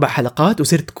يمكن 4 حلقات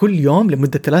وصرت كل يوم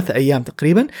لمدة 3 أيام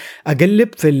تقريبا أقلب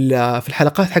في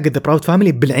الحلقات حق The Proud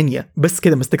Family بالعنية بس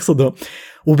كده مستقصدها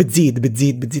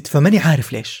وبتزيد فماني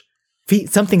عارف ليش. في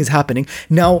something is happening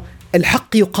now.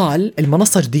 الحق يقال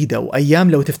المنصة جديدة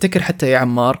وأيام لو تفتكر حتى يا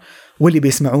عمار واللي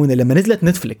بيسمعونا لما نزلت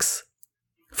نتفليكس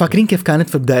فاكرين كيف كانت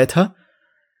في بدايتها؟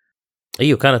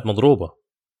 أيوه كانت مضروبة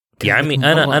يا عمي.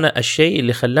 أنا الشيء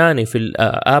اللي خلاني في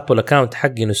الأبل أكاونت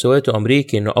حقي إنه سويته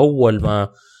أمريكي إنه أول ما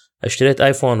اشتريت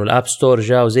آيفون والآب ستور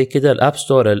جاء وزي كده الآب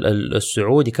ستور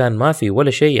السعودي كان ما في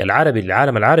ولا شيء.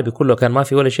 العالم العربي كله كان ما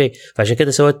في ولا شيء. فعشان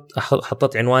كده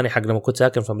حطيت عنواني حق لما كنت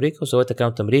ساكن في أمريكا وسويت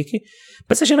أكاونت أمريكي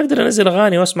بس عشان أقدر أنزل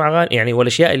أغاني وأسمع أغاني يعني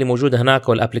والأشياء اللي موجودة هناك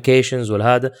والأبليكيشنز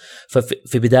والهذا.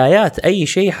 ففي بدايات أي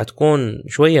شيء حتكون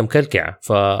شوية مكلكعة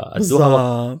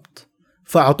بالضبط.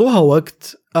 فأعطوها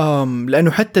وقت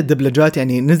لأنه حتى الدبلجات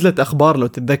يعني نزلت أخبار لو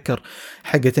تتذكر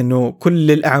حقت إنه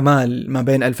كل الأعمال ما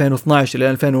بين 2012 إلى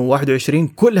 2021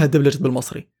 كلها دبلجت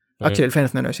بالمصري. أكثر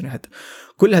 2022 حتى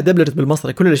كلها دبلجت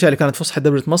بالمصري. كل الأشياء اللي كانت فصحى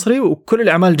دبلجت مصري وكل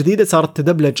الأعمال الجديدة صارت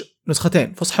تدبلج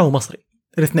نسختين فصحى ومصري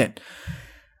الاثنين.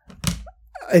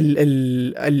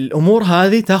 الأمور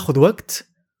هذه تاخذ وقت.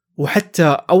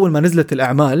 وحتى أول ما نزلت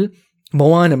الأعمال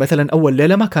موانا مثلا أول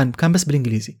ليلة ما كان بس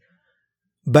بالإنجليزي.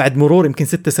 بعد مرور يمكن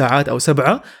 6 ساعات أو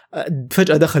 7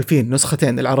 فجأة دخل فيه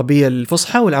نسختين، العربية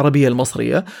الفصحى والعربية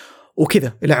المصرية،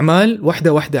 وكذا الأعمال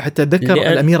واحدة واحدة. حتى أتذكر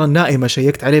الأميرة النائمة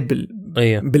شيكت عليه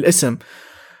بالاسم.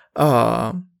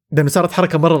 لأنه صارت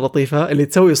حركة مرة لطيفة، اللي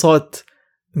تسوي صوت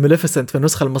مليفيسنت في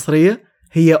النسخة المصرية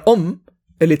هي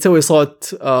اللي تسوي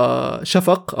صوت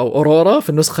شفق أو أورورا في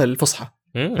النسخة الفصحى.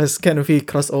 بس كانوا في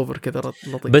كروس اوفر كذا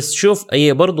لطيف. بس شوف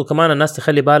اي برضو كمان الناس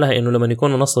تخلي بالها انه لما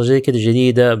يكون منصه زي كده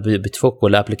جديده بتفك،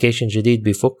 ولا ابلكيشن جديد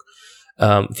بيفك،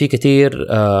 في كتير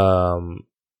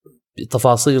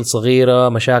تفاصيل صغيره،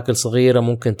 مشاكل صغيره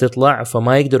ممكن تطلع،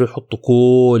 فما يقدروا يحطوا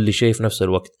كل شيء في نفس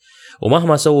الوقت.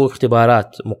 ومهما سووا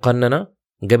اختبارات مقننه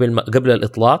قبل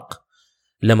الاطلاق،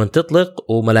 لما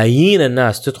تطلق وملايين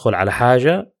الناس تدخل على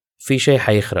حاجه، في شيء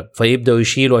حيخرب، فيبدأوا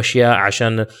يشيلوا أشياء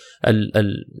عشان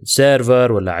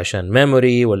السيرفر، ولا عشان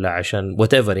ميموري، ولا عشان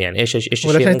whatever، يعني إيش ولا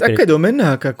الشيء ممكن يتأكدوا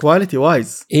منها ككواليتي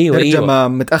وايز. ترجمة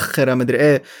متأخرة مدري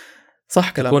إيه،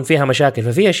 صح كلام، يكون فيها مشاكل.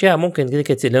 ففي أشياء ممكن كده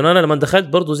تصير. لأنه أنا لما دخلت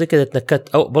برضو زي كده اتنكت،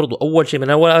 أو برضو أول شيء من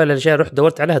أول الأشياء رحت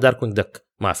دورت عليها داركوينج دك،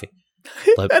 ما في.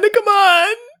 طيب أنا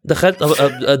كمان دخلت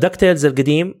دك تيلز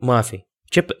القديم، ما في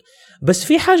شيب. بس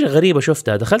في حاجة غريبة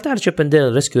شفتها، دخلت على شيب اند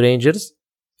ديل ريسكيو رينجرز،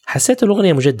 حسيت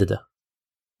الأغنية مجددة،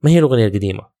 ما هي الأغنية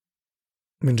القديمة.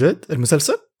 من جد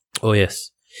المسلسل؟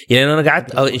 يس. يعني أنا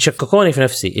قعدت شككوني في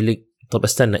نفسي، اللي طب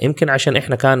استنى، يمكن عشان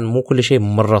إحنا كان مو كل شيء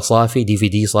مرة صافي،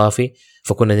 DVD صافي،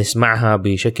 فكنا نسمعها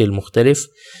بشكل مختلف.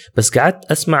 بس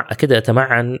قعدت أسمع كده،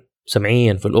 أتمعن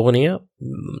سمعيا في الأغنية،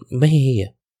 ما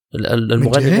هي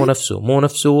المغني مو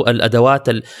نفسه الأدوات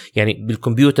يعني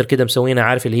بالكمبيوتر كده مسوينها،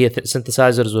 عارف اللي هي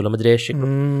سينثسايزرز ولا مدري ايش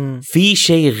شكله. في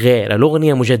شيء غير،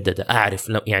 الأغنية مجددة،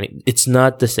 أعرف يعني it's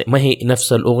not ما هي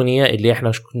نفس الأغنية اللي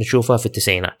احنا نشوفها في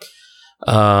التسعينات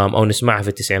أو نسمعها في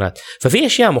التسعينات. ففي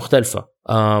أشياء مختلفة،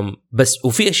 بس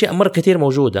وفي أشياء مرة كتير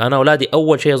موجودة. أنا أولادي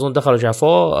أول شيء أظن دخلوا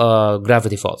شافوه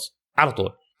جرافيتي فولز، على طول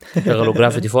شغلوا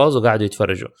جرافيتي فولز وقاعدوا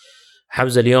يتفرجوا.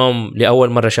 حمزة اليوم لأول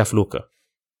مرة شاف لوكا.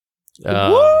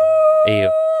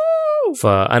 ايوه،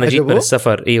 فانا جيت من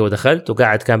السفر ودخلت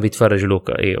وقاعد كان بيتفرج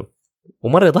لوكا.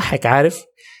 ومره يضحك، عارف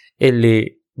اللي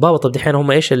بابا طب دحين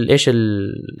هم ايش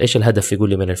الهدف، يقول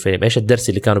لي من الفيلم، ايش الدرس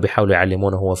اللي كانوا بيحاولوا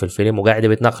يعلمونه هو في الفيلم، وقاعد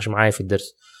بيتناقش معايا في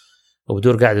الدرس.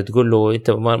 وبدور قاعد تقول له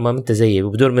انت ما انت زيي،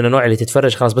 وبدور من النوع اللي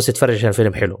تتفرج خلاص بس تتفرج عشان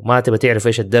الفيلم حلو، ما تبى تعرف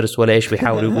ايش الدرس ولا ايش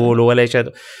بيحاولوا يقولوا ولا ايش.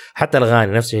 حتى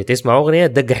الاغاني نفس الشيء، تسمع اغنيه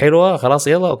دقه حلوه خلاص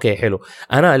يلا اوكي حلو،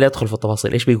 انا اللي ادخل في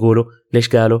التفاصيل، ايش بيقولوا، ليش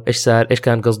قالوا، ايش صار، ايش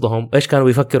كان قصدهم، ايش كانوا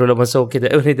بيفكروا لما سووا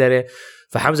كده.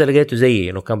 فحمزه لقيته زيي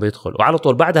انه كان بيدخل، وعلى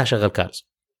طول بعدها شغل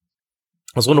كارز،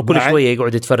 اظن كل شويه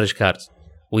يقعد يتفرج كارز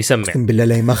ويسمع. اقسم بالله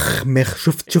لا مخ.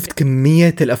 شفت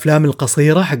كميه الافلام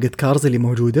القصيره حقت كارز اللي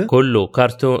موجوده، كله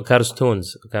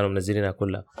كارستونز كانوا منزلينها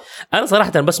كلها. انا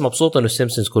صراحه بس مبسوط انه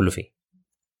السيمبسونز كله فيه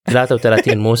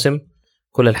 33 موسم،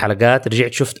 كل الحلقات.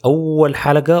 رجعت شفت اول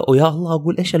حلقه ويا الله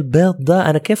اقول ايش البيض ده،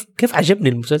 انا كيف عجبني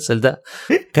المسلسل ده،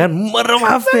 كان مره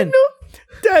معفن.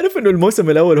 تعرف انه الموسم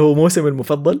الاول هو موسم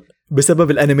المفضل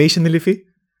بسبب الانيميشن اللي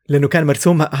فيه، لأنه كان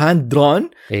مرسوم هاند درون.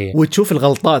 وتشوف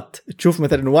الغلطات، تشوف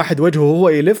مثلا واحد وجهه وهو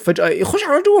يلف فجأة يخش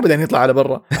على جوا بعدين يطلع على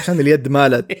برا عشان اليد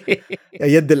مالت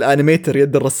يد الانيميتر،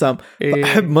 يد الرسام.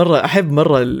 أحب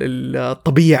مرة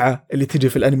الطبيعة اللي تجي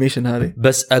في الانيميشن هذه.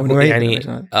 بس يعني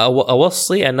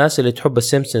أوصي الناس اللي تحب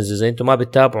السيمبسونز، إذا أنتم ما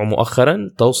بتتابعوا مؤخرا،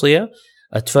 توصية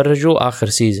اتفرجوا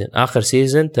آخر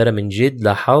سيزن ترى من جد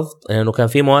لاحظت أنه كان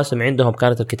في مواسم عندهم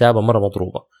كانت الكتابة مرة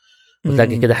مضروبة،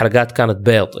 وتلاقي كده حلقات كانت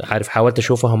بيض، عارف حاولت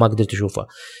أشوفها وما قدرت أشوفها.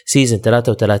 سيزن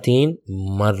 33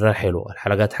 مرة حلو،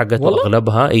 الحلقات حقته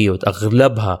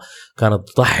أغلبها كانت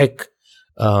تضحك،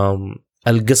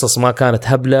 القصص ما كانت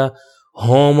هبلة،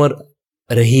 هومر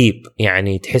رهيب،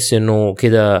 يعني تحس إنه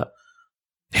كده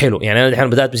حلو. يعني أنا دحين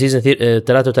بدأت بسيزن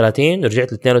 33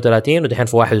 ورجعت ل 32 ودحين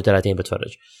في 31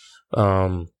 بتفرج.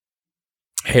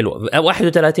 حلو.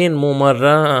 31 مو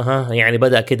مرة يعني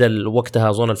بدأ كده وقتها،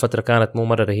 أظن الفترة كانت مو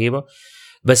مرة رهيبة.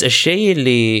 بس الشيء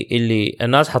اللي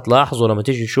الناس حتلاحظوا لما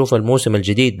تيجي تشوف الموسم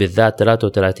الجديد بالذات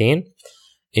 33،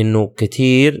 إنه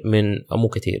كتير مو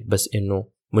كتير بس إنه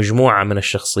مجموعة من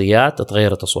الشخصيات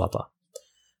اتغيرت أصواتها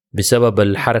بسبب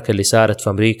الحركة اللي صارت في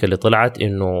أمريكا، اللي طلعت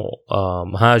إنه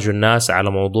هاجوا الناس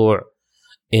على موضوع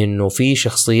إنه في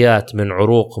شخصيات من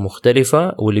عروق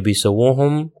مختلفة واللي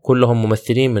بيسووهم كلهم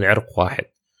ممثلين من عرق واحد.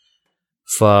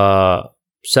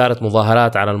 فصارت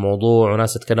مظاهرات على الموضوع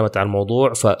وناس اتكلمت عن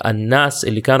الموضوع. فالناس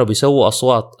اللي كانوا بيسووا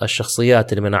أصوات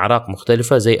الشخصيات اللي من أعراق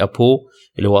مختلفة، زي أبو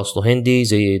اللي هو أصله هندي،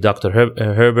 زي دكتور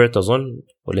هيربرت أظن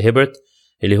ولا هيبرت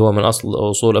اللي هو من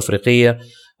أصول أفريقية،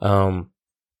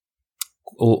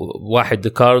 واحد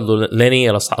كارل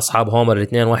وليني اصحاب هومر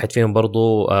الاثنين، واحد فيهم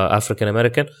برضو افريكان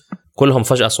امريكان، كلهم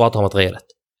فجاه اصواتهم اتغيرت.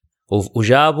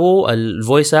 وجابوا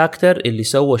الفويس اكتر اللي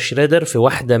سوى شريدر في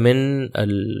واحده من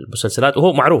المسلسلات،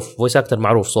 وهو معروف فويس اكتر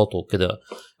معروف صوته كده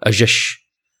اجش.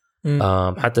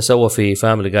 حتى سوى في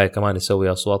فاميلي جاي كمان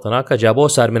يسوي اصوات هناك، جابوه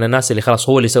صار من الناس اللي خلاص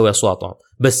هو اللي يسوي اصواتهم،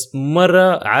 بس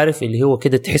مره عارف اللي هو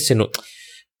كده تحس انه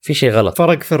في شيء غلط،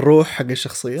 فرق في الروح حق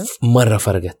الشخصيه، مره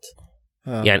فرقت.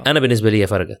 يعني انا بالنسبه لي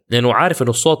فرقت، لانه عارف انه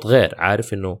الصوت غير،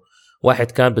 عارف انه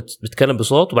واحد كان بتكلم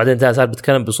بصوت وبعدين صار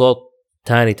بتكلم بصوت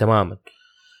تاني تماما.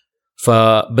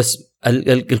 فبس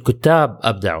الكتاب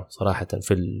ابدعوا صراحه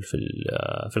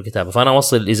في الكتابه. فانا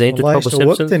اوصل اذا انتوا تحبوا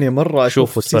سيمبسونز مره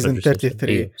اشوف سيزون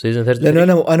 33. سيزون 33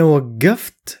 لانه انا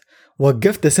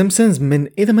وقفت سيمبسونز من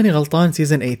اذا ماني غلطان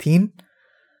سيزون 18.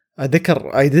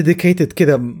 اذكر اي ديديكيتد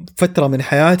كذا فتره من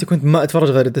حياتي كنت ما اتفرج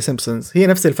غير ذا سيمبسونز. هي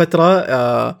نفس الفتره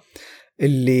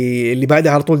اللي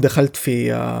بعدها على طول دخلت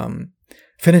في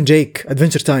فين جيك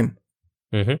ادفنتشر تايم.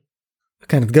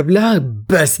 كانت قبلها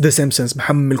بس ذا سيمبسونز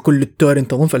محمل كل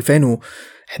التورنت اظن في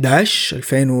 2011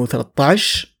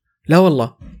 2013. لا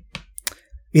والله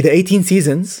اذا 18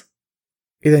 سيزونز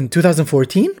اذا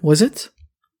 2014 was it.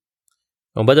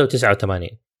 وبدأوا 89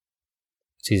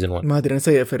 سيزون 1. ما ادري انا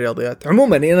سيء في الرياضيات.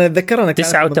 عموما انا اتذكر انا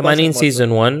 89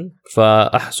 سيزون 1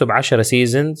 فاحسب 10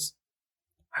 سيزونز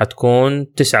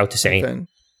حتكون 99.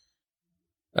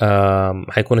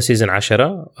 حيكون سيزون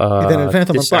 10 اذا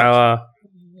 2018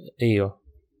 ايوه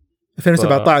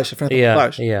 2017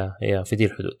 2018 يا في دي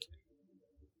الحدود.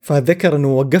 فاتذكر انه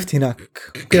وقفت هناك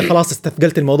كده خلاص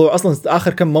استثقلت الموضوع اصلا.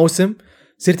 اخر كم موسم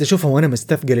صرت اشوفه وانا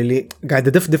مستثقل اللي قاعد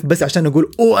ادفدف بس عشان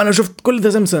اقول انا شفت كل ذا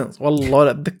سيمبسونز. والله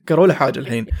لا اتذكر ولا حاجه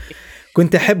الحين.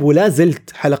 كنت احب ولا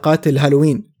زلت حلقات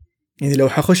الهالوين. يعني لو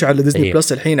حخش على ديزني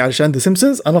بلس الحين علشان ذا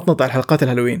سيمبسونز انا اطنط على حلقات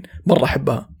الهالوين مره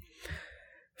احبها.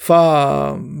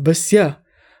 بس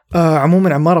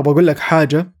عموما عمار بقول لك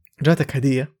حاجه جاتك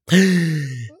هديه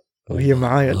وهي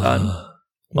معايا الان.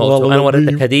 انا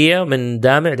وريتك هديه من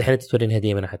دامع دحين توريني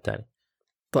هديه من احد ثاني.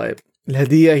 طيب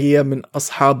الهديه هي من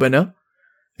اصحابنا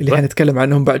اللي حنتكلم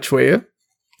عنهم بعد شويه.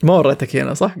 ما وريتك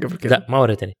انا صح قبل كده؟ لا ما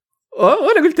وريتني.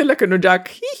 وانا قلت لك انه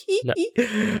جاك. لا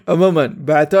عموما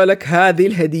بعتوا لك هذه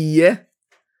الهديه.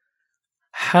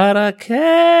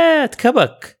 حركات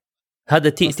كبك. هذا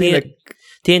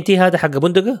تي هذا حق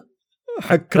بندقه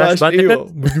حق كراش. ايوه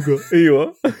بندقه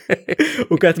ايوه.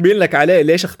 وكاتبين لك عليه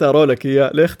ليش اختاروا لك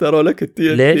اياه. ليه اختاروا لك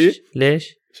التي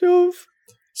ليش شوف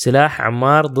سلاح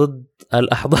عمار ضد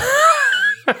الاحضان.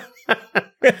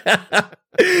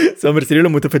 سو مرسلين له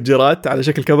متفجرات على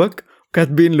شكل كبك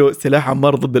وكاتبين له سلاح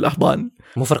عمار ضد الاحضان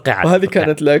مفرقعات. وهذه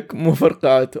كانت لك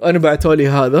مفرقعات. وانا بعتوا لي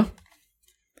هذا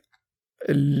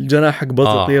الجناح حق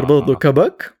بطل يطير ضده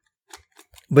كبك.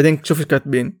 وبعدين شوف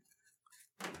كاتبين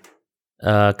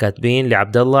كاتبين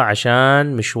لعبد الله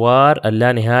عشان مشوار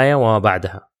اللا نهايه وما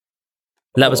بعدها.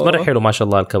 لا بس مره حلو ما شاء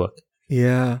الله الكبك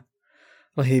يا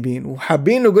رهيبين.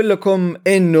 وحابين نقول لكم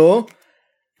انه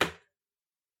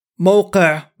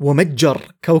موقع ومتجر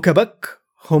كوكبك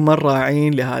هم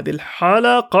الراعين لهذه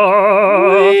الحلقة.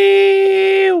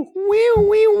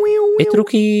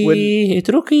 اتركي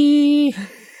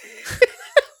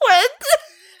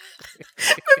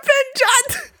من فين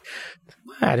جاد؟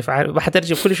 ما أعرف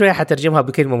حترجم كل شوية حترجمها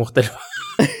بكلمة مختلفة.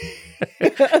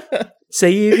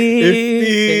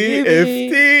 سيدي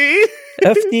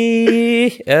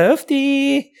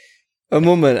افتي.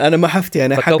 عموما انا ما حفتي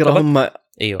انا حقرا هم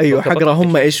ايوه حقرا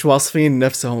هم ايش واصفين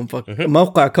نفسهم.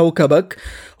 موقع كوكبك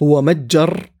هو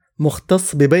متجر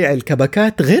مختص ببيع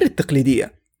الكبكات غير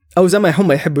التقليدية او زي ما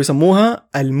هم يحبوا يسموها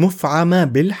المفعمة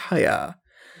بالحياة.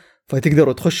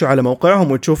 فتقدروا تخشوا على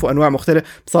موقعهم وتشوفوا انواع مختلفة.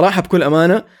 بصراحة بكل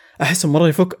امانة احسهم مرة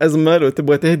يفك ازمة لو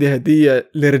تبغى تهدي هدية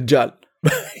لرجال.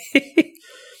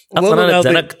 اصلا انا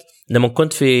اتزنقت لما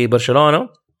كنت في برشلونة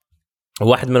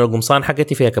وواحد من القمصان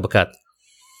حقتي فيها كبكات.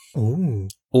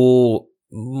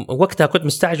 ووقتها كنت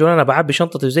مستعجل وانا بعبي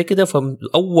شنطتي وزي كده.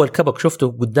 فاول كبك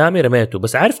شفته قدامي رميته.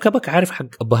 بس عارف كبك عارف حق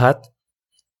ابهات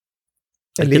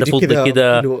اللي فضي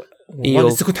كده. ايوه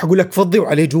لسه كنت حقول لك فضي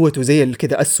وعليه جوته زي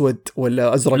كده اسود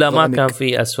ولا ازرق. لا ما كان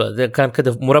في اسود كان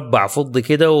كده مربع فضي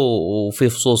كده وفي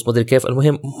فصوص ما ادري كيف.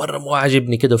 المهم مره مو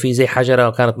عاجبني كده وفي زي حجره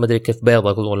وكانت ما ادري كيف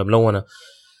بيضه ولا ملونه.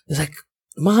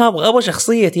 ما ابغى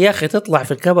شخصيتي يا اخي تطلع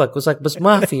في الكبك بس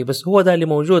ما في. بس هو ده اللي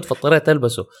موجود فاضطريت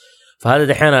البسه. فهذا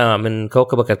دحين من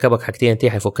كوكبك الكبك حقتين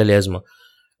تي حيفك لي ازمه.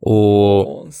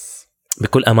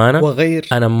 بكل امانه وغير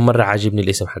انا مره عاجبني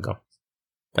الاسم حقه.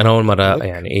 انا اول مره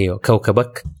يعني ايوه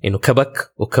كوكبك انه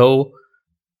كبك وكو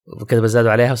وكذا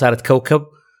بزادوا عليها وصارت كوكب.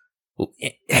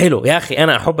 حلو يا اخي.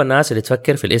 انا احب الناس اللي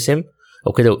تفكر في الاسم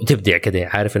وكده تبدع كده،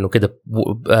 عارف انه كده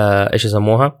ايش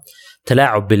يسموها،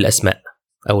 تلاعب بالاسماء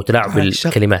او تلاعب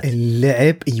بالكلمات.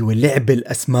 اللعب ايوه، لعب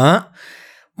الاسماء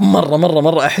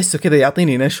مره احسه كده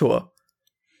يعطيني نشوه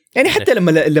يعني. حتى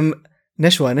لما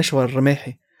نشوه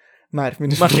الرميحي، ما اعرف مين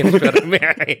ما في نشوه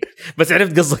الرميحي بس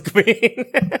عرفت قصدك مين.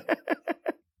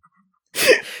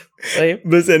 طيب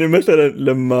بس يعني مثلا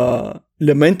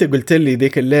لما انت قلت لي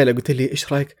ذيك الليله، قلت لي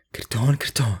ايش رايك كرتون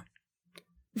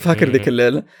فاكر ذيك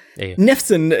الليله؟ أيوه.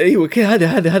 نفس ايوه كده،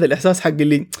 هذا الاحساس حق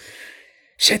اللي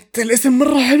شت الاسم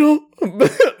مره حلو.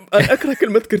 اكره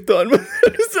كلمه كرتون.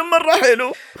 الاسم مره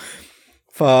حلو.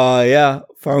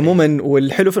 فعموما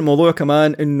والحلو في الموضوع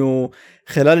كمان انه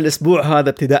خلال الاسبوع هذا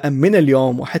ابتداء من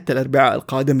اليوم وحتى الاربعاء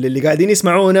القادم للي قاعدين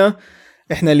يسمعونا،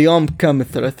 احنا اليوم كم؟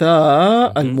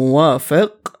 الثلاثاء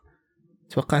الموافق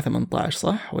اتوقع 18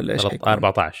 صح ولا ايش؟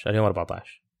 14 اليوم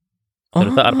 14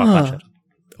 ثلاثاء 14.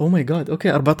 او ماي جاد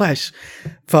اوكي 14.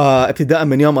 فابتداء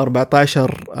من يوم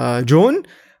 14 جون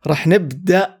راح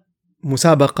نبدا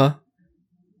مسابقه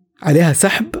عليها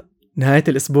سحب نهايه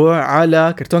الاسبوع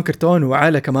على كرتون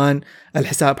وعلى كمان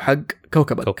الحساب حق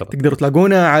كوكبك. تقدروا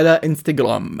تلاقونا على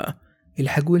انستغرام.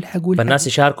 الحقوا فالناس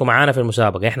يشاركوا معانا في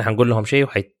المسابقه، احنا حنقول لهم شيء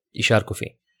وحيشاركوا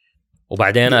فيه،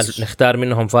 وبعدين نختار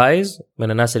منهم فايز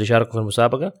من الناس اللي شاركوا في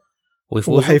المسابقه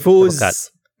وحيفوز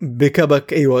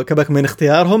بكبك. ايوه كبك من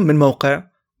اختيارهم من موقع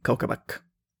كوكبك.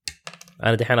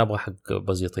 انا دحين ابغى حق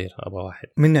بز يطير، ابغى واحد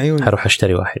من عيوني. حروح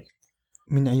اشتري واحد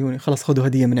من عيوني. خلاص خذوا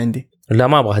هديه من عندي. لا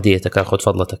ما ابغى هديتك، اخذ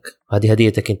فضلتك، هذه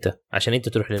هديتك انت عشان انت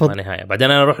تروح للما نهايه،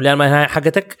 بعدين انا اروح للما نهايه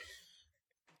حقتك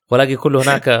ولاقي كله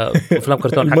هناك افلام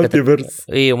كرتون حقتك. مالتيفيرس.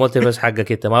 ايوه مالتيفيرس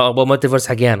حقك انت، ما ابغى مالتيفيرس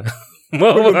حقي انا. ما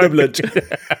ابغى دبلج.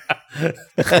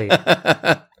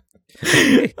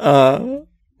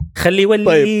 خلي ولي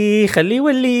طيب. خلي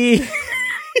ولي.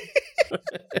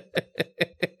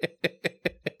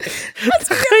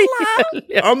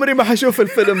 عمري ما حشوف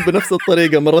الفيلم بنفس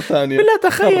الطريقة مرة ثانية.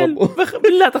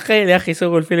 بالله تخيل يا أخي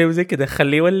سووا الفيلم زي كده،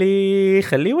 خلي ولي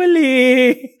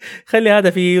خلي هذا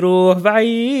فيه روح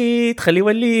بعيد، خلي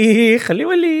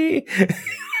ولي.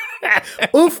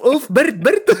 اوف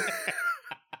برد.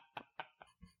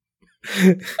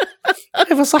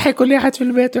 فصحي كل أحد في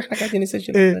البيت وإحنا قاعدين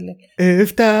نسجل.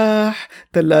 افتح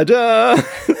ثلاجة.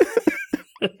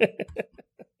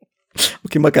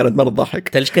 اوكي ما كانت مرة ضحك.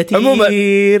 تلج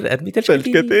كثير ارمي تلج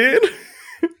كثير.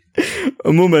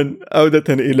 عموما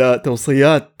عودة الى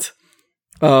توصيات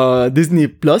ديزني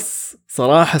بلس.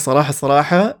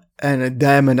 صراحة انا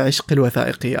دائما عشق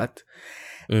الوثائقيات.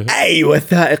 اي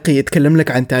وثائقي يتكلم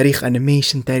لك عن تاريخ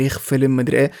انيميشن، تاريخ فيلم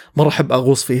مدري ايه، مرة احب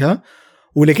اغوص فيها.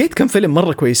 ولقيت كم فيلم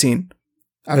مرة كويسين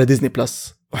على ديزني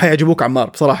بلس وحيعجبوك عمار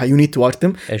بصراحة. يو نيد تو واتش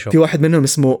ذم. في واحد منهم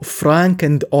اسمه فرانك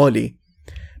اند اولي.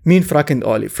 مين فرانك اند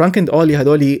اولي؟ فرانك اند اولي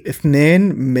هذولي اثنين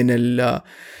من اللي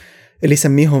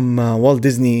يسميهم والت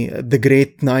ديزني ذا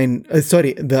جريت ناين،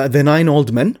 سوري ذا ناين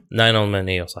اولد مان. ناين اولد مان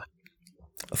ايوه صح.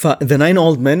 فذا ناين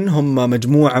اولد مان هم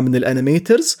مجموعة من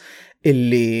الانيميترز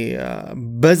اللي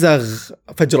بزغ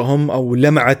فجرهم او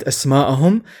لمعت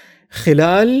اسماءهم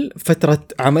خلال فترة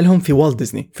عملهم في والت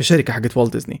ديزني، في الشركة حقت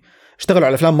والت ديزني. اشتغلوا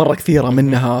على أفلام مرة كثيرة،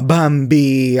 منها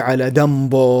بامبي، على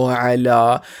دامبو،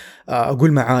 على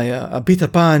أقول معايا بيتر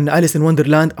بان، أليس إن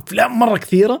وندرلاند، أفلام مرة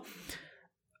كثيرة.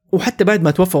 وحتى بعد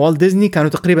ما توفى والت ديزني كانوا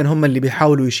تقريبا هم اللي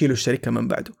بيحاولوا يشيلوا الشركة من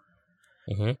بعده.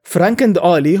 فرانك اند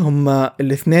أولي هم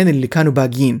الاثنين اللي كانوا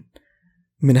باقيين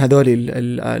من هذول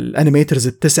الانيميترز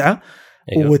التسعة.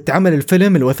 أيوه. واتعمل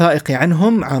الفيلم الوثائقي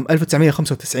عنهم عام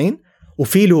 1995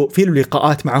 وفي له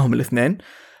لقاءات معهم الاثنين.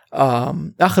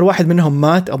 آخر واحد منهم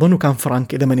مات أظنه كان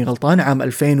فرانك إذا ماني غلطان عام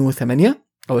 2008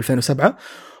 أو 2007.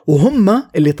 وهم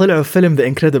اللي طلعوا في فيلم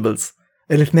The Incredibles،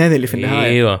 الاثنين اللي في النهاية.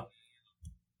 أيوة.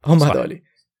 هم هذولي.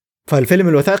 فالفيلم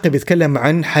الوثائقي بيتكلم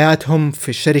عن حياتهم في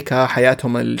الشركة،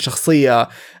 حياتهم الشخصية،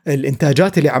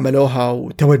 الإنتاجات اللي عملوها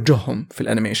وتوجههم في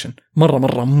الأنيميشن.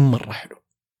 مرة حلو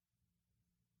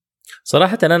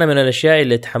صراحة. أنا من الأشياء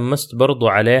اللي تحمست برضو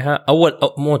عليها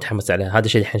مو تحمست عليها، هذا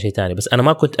شيء تاني، بس أنا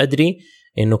ما كنت أدري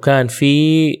إنه كان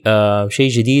في شيء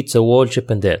جديد سووه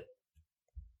تشيب اند ديل.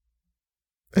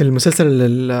 المسلسل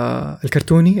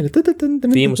الكرتوني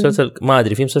في مسلسل ما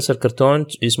أدري، في مسلسل كرتون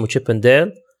اسمه تشيب اند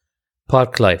ديل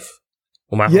بارك لايف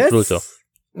ومعهم بلوتو.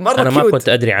 أنا ما كنت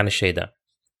أدري عن الشيء ده،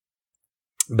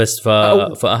 بس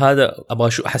فهذا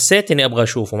حسيت إني أبغى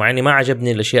أشوفه، مع إني ما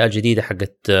عجبني الأشياء الجديدة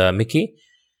حقت ميكي.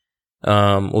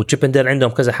 وتشيب اند ديل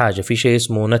عندهم كذا حاجة، في شيء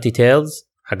اسمه ناتي تيلز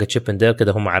حق تشيب اند ديل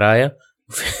كده هم عرايا،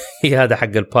 في هذا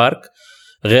حق البارك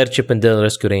غير تشيب اند ديل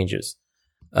ريسكيو رينجرز.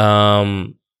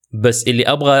 بس اللي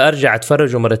أبغى أرجع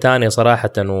أتفرجه مرة تانية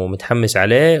صراحة ومتحمس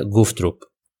عليه جوف تروب.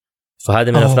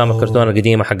 فهذا من أفلام الكرتون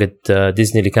القديمة حقت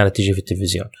ديزني اللي كانت تيجي في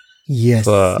التلفزيون.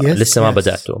 لسه ما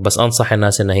بدأته، بس أنصح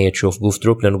الناس إن هي تشوف جوف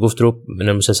تروب، لأنه جوف تروب من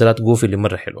المسلسلات جوفي اللي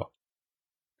مرة حلوة.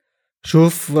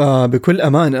 شوف بكل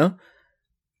أمانة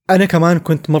أنا كمان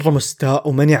كنت مرة مستاء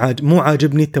وماني مو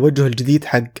عاجبني التوجه الجديد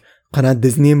حق قناة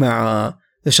ديزني مع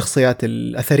الشخصيات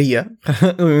الأثرية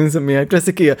نسميها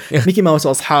كلاسيكية، ميكي ماوس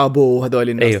وأصحابه وهذول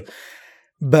الناس. أيوه.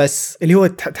 بس اللي هو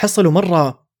تحصلوا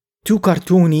مرة تو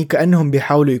كارتوني، كأنهم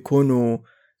بيحاولوا يكونوا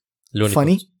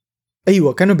فاني.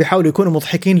 أيوة كانوا بيحاولوا يكونوا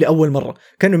مضحكين لأول مرة،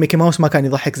 كانوا ميكي ماوس ما كان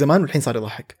يضحك زمان والحين صار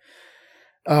يضحك.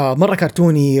 مرة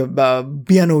كرتوني،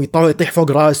 بيانو يطيح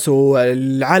فوق راسه،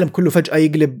 العالم كله فجأة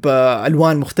يقلب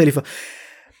ألوان مختلفة.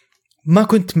 ما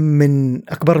كنت من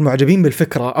أكبر المعجبين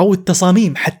بالفكرة أو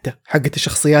التصاميم حتى حقت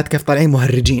الشخصيات، كيف طالعين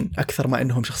مهرجين أكثر ما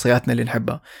إنهم شخصياتنا اللي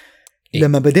نحبها.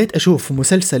 لما بديت أشوف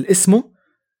مسلسل اسمه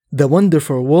The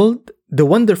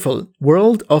Wonderful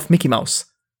World of Mickey Mouse،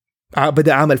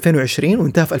 بدأ عام 2020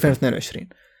 وانتهى في 2022.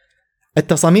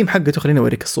 التصاميم حقته، خليني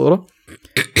أوريك الصورة،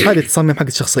 هذه التصاميم حقت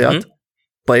الشخصيات.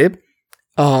 طيب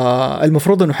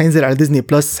المفروض أنه حينزل على ديزني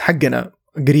بلس حقنا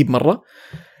قريب مرة.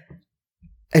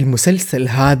 المسلسل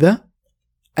هذا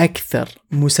أكثر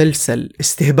مسلسل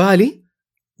استهبالي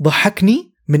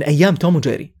ضحكني من أيام توم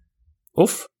وجيري.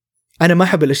 أوف، أنا ما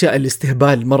أحب الأشياء اللي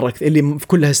استهبال مرة، اللي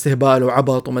كلها استهبال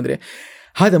وعبط وما أدري.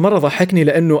 هذا مرة ضحكني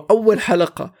لأنه أول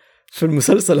حلقة في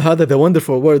المسلسل هذا The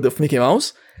Wonderful World of Mickey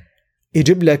Mouse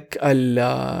يجيب لك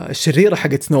الشريرة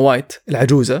حقت سنو وايت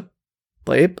العجوزة.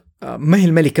 طيب ما هي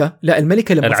الملكة، لا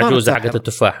الملكة لما العجوزة حقت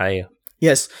التفاحة. أيوه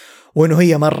يس. وإنه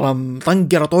هي مرة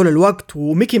مطنقرة طول الوقت،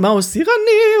 وميكي ماوس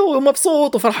يغني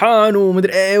ومبسوط وفرحان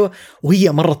ومدري إيه،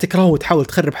 وهي مرة تكرهه وتحاول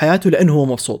تخرب حياته لأنه هو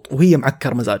مبسوط وهي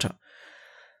معكر مزاجها.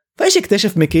 فإيش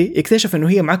يكتشف ميكي؟ يكتشف إنه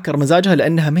هي معكر مزاجها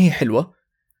لأنها ما هي حلوة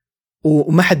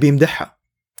وما حد بيمدحها.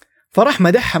 فراح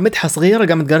مدحها مدحة صغيرة،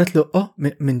 قامت قالت له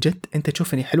من جد أنت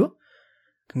تشوفني حلوة؟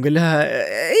 قال لها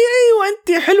أيوة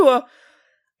أنت حلوة.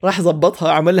 راح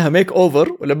زبطها، عمل لها ميك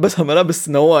أوفر ولبسها ملابس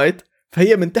سنو وايت،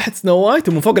 فهي من تحت سنو وايت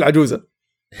ومن فوق العجوزة.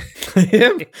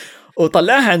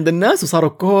 وطلعها عند الناس، وصاروا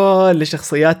كل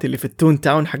الشخصيات اللي في التون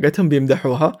تاون حقتهم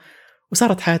بيمدحوها،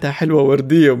 وصارت حياتها حلوة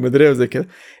وردية ومدري وزي كذا.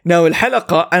 ناو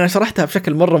الحلقة أنا شرحتها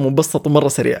بشكل مرة مبسط ومرة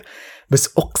سريع،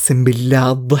 بس أقسم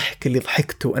بالله الضحك اللي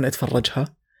ضحكته وأنا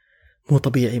أتفرجها مو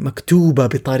طبيعي، مكتوبة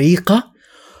بطريقة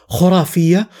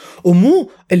خرافية.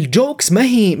 ومو الجوكس ما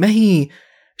هي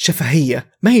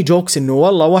شفهية، ما هي جوكس إنه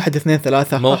والله 1 2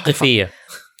 3،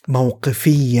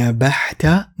 موقفية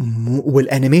بحتة.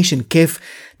 والأنيميشن كيف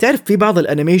تعرف في بعض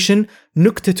الأنيميشن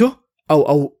نكتته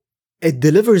أو it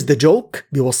delivers the joke،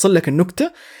 بيوصل لك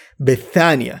النكتة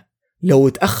بالثانية، لو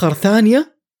تأخر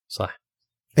ثانية صح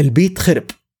البيت خرب.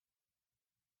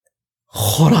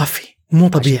 خرافي مو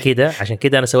طبيعي. عشان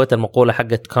كده أنا سويت المقولة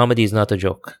حقت comedy is not a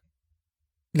joke.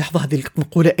 لحظة، هذه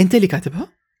المقولة أنت اللي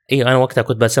كاتبها؟ ايوه انا وقتها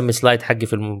كنت بسمي سلايد حقي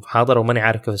في المحاضره وماني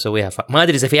عارف كيف اسويها، فما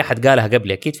ادري اذا في احد قالها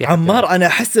قبلي. اكيد في عمار، انا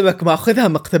احسبك ماخذها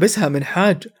مقتبسها من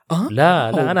حاج. لا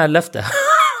انا الفتها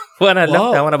وانا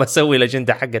الفتها وانا بسوي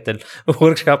الاجنده حقت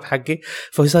الورك شوب حقي.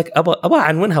 فيساك ابغى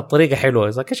عنونها بطريقه حلوه.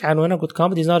 يساك ايش عنونها؟ قلت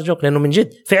كوميدي زار جوك، لانه من جد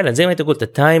فعلا زي ما انت قلت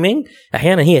التايمينج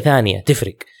احيانا هي ثانيه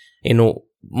تفرق، انه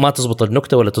ما تزبط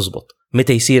النكته ولا تزبط،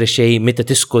 متى يصير الشيء، متى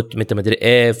تسكت، متى مدري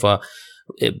ايه. ف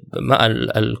ما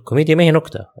الكوميديا ما هي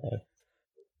نكته.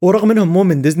 ورغم انهم مو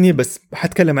من ديزني، بس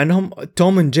حتكلم عنهم.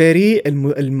 توم اند جيري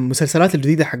المسلسلات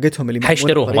الجديده حقتهم اللي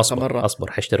حيشتروهم.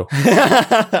 اصبر حيشتروه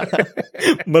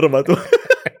مره ما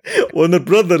ونر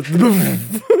براذرز.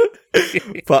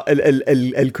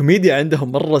 فالكوميديا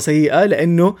عندهم مره سيئه،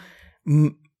 لانه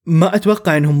ما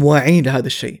اتوقع انهم واعين لهذا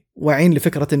الشيء، واعين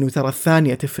لفكره انه ترى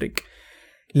الثانيه تفرق.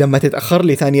 لما تتاخر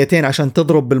لي ثانيتين عشان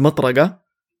تضرب بالمطرقه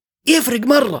يفرق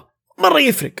مره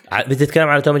يفرق. بتتكلم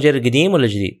على توم جيري القديم ولا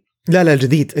الجديد؟ لا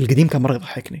القديم كان مرة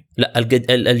يضحكني. لا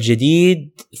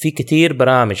الجديد في كتير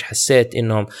برامج حسيت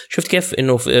انهم، شفت كيف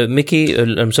انه في ميكي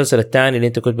المسلسل الثاني اللي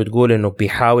انت كنت بتقول انه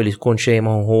بيحاول يكون شيء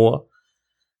ما هو.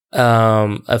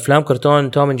 افلام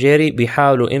كرتون توم جيري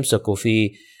بيحاولوا يمسكوا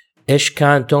في ايش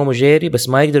كان توم وجيري، بس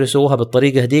ما يقدروا يسووها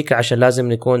بالطريقه هذيك، عشان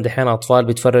لازم نكون دحين اطفال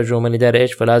بيتفرجوا من داري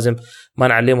ايش، فلازم ما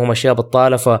نعلمهم اشياء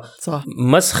بطاله،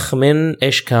 فمسخ من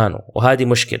ايش كانوا، وهذه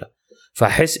مشكله.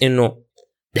 فاحس انه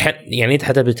يعني انت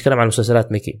حتى بتتكلم عن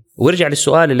مسلسلات ميكي، وارجع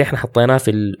للسؤال اللي احنا حطيناه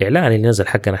في الاعلان اللي نزل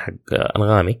حقنا حق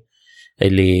انغامي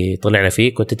اللي طلعنا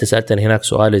فيه. كنت انت سالتني هناك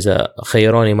سؤال اذا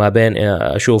خيروني ما بين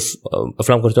اشوف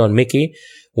افلام كرتون ميكي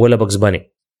ولا باكس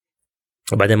باني،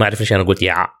 وبعدين ما اعرف ليش انا قلت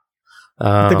يا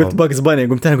انت قلت باكس باني،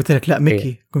 قمت انا قلت لك لا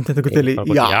ميكي، قمت انت قلت لي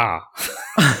يا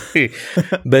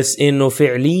بس انه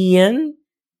فعليا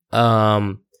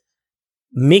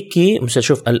ميكي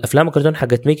شوف الافلام الكرتون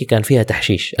حقت ميكي كان فيها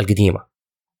تحشيش القديمه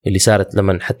اللي صارت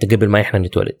لما حتى قبل ما احنا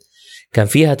نتولد، كان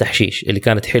فيها تحشيش اللي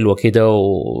كانت حلوه كده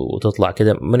وتطلع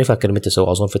كده. ماني فاكر متى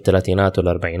سووا، اظن في الثلاثينات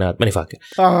ولا الاربعينات، ماني فاكر.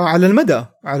 على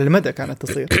المدى كانت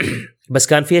تصير. بس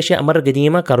كان في اشياء مره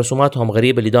قديمه كان رسوماتهم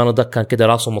غريبه، اللي دونالد دك كان كده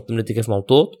راسه مطمئن كيف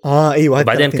ممطوط. ايوه.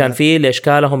 وبعدين كان في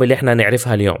الاشكالهم اللي احنا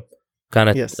نعرفها اليوم،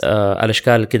 كانت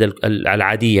الاشكال كده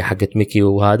العاديه حقت ميكي،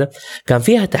 وهذا كان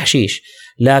فيها تحشيش،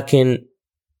 لكن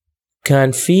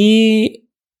كان في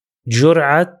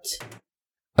جرعه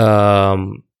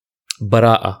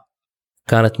براءه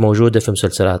كانت موجوده في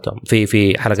مسلسلاتهم،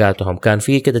 في حلقاتهم. كان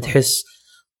في كده تحس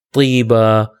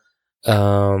طيبه،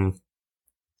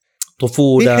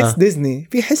 طفوله، في حس ديزني،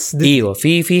 ايوه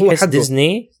في حس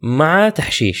ديزني مع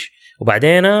تحشيش.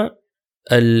 وبعدين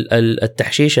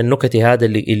التحشيش النكتي هذا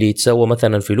اللي يتسوى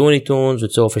مثلا في لوني تونز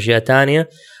وتسوى في اشياء تانية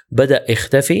بدا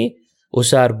يختفي،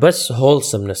 وصار بس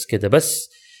هولسمنس كده، بس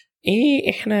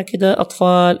احنا كده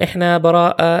اطفال، احنا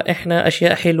براءه، احنا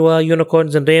اشياء حلوه،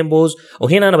 يونيكورنز اند رينبوز.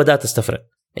 وهنا انا بدات استفرق،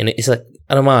 يعني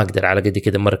انا ما اقدر على قد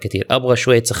كده مره كتير، ابغى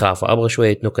شويه سخافه، ابغى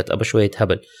شويه نكت، ابغى شويه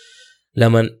هبل.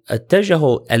 لما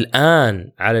اتجهوا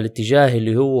الان على الاتجاه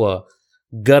اللي هو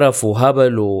قرف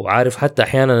وهبل، وعارف حتى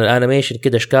احيانا الانيميشن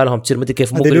كده اشكالهم تصير مدري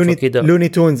كيف مقرفه كده. لوني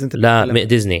تونز انت لا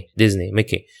ديزني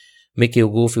ميكي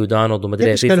وغوفي ودونالد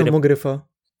ومدري ايش اشكالهم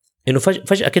مقرفه، انه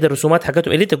فجاه كده الرسومات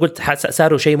حقتهم اللي انت قلت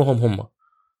صاروا شيء هم.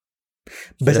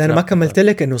 بس انا ما كملت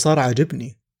لك انه صار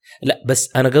عاجبني. لا بس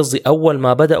انا قصدي اول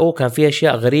ما بداوا كان في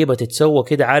اشياء غريبه تتسوى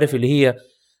كده، عارف اللي هي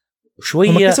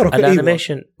شويه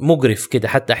الانيميشن مقرف كده،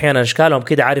 حتى احيانا اشكالهم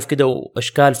كده عارف كده،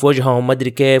 واشكال في وجههم ما ادري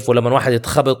كيف، ولا من واحد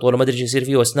يتخبط ولا ما ادري ايش يصير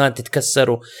فيه، واسنان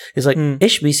تتكسر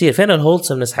ايش بيصير، فين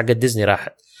الهولسمنس حق ديزني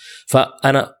راحت.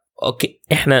 فانا اوكي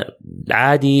احنا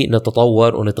عادي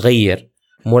نتطور ونتغير،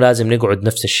 مو لازم نقعد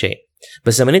نفس الشيء.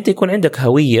 بس لما انت يكون عندك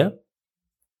هويه،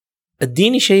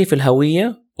 اديني شيء في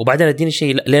الهويه وبعدين اديني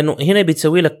شيء، لانه هنا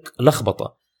بتسوي لك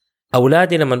لخبطه.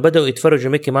 اولادي لما بداوا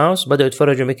يتفرجوا ميكي ماوس بداوا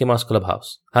يتفرجوا ميكي ماوس كلب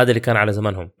هاوس، هذا اللي كان على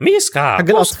زمانهم ميسكا حق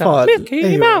الاطفال ميكي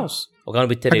أيوة. ماوس، وكانوا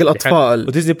بالتريق حق الاطفال.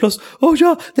 وديزني بلس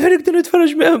جا ده نقدر نتفرج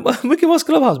ميكي ماوس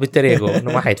كلب هاوس، بالتريق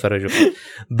انه ما حيتفرجوا.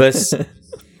 بس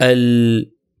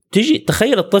تيجي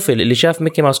تخيل الطفل اللي شاف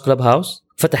ميكي ماوس كلب هاوس،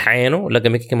 فتح عينه لقى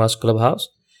ميكي ماوس كلب هاوس،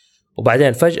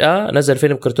 وبعدين فجأة نزل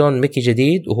فيلم كرتون ميكي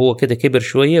جديد، وهو كده كبر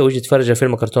شوية ويجي يتفرج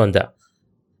الفيلم كرتون ده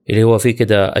اللي هو فيه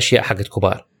كده أشياء حقت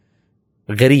كبار،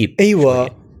 غريب.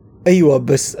 أيوة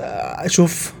بس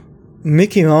أشوف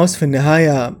ميكي ماوس في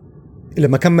النهاية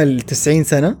لما كمل 90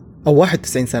 سنة أو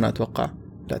 91 سنة أتوقع،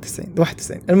 لا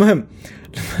 91 المهم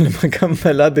لما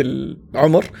كمل هذا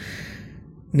العمر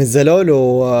نزلوا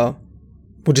له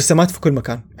مجسمات في كل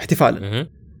مكان احتفالا،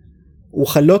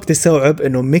 وخلوك تستوعب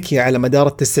انه ميكي على مدار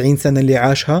 90 سنة اللي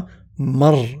عاشها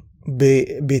مر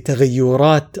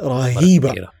بتغيرات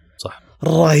رهيبة، صح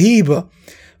رهيبة.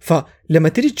 فلما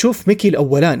تيجي تشوف ميكي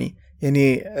الأولاني،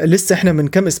 يعني لسه احنا من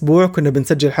كم اسبوع كنا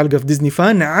بنسجل حلقة في ديزني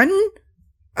فان عن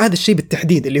هذا الشيء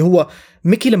بالتحديد، اللي هو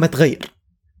ميكي لما تغير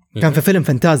كان في فيلم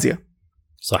فانتازيا،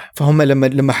 صح. فهم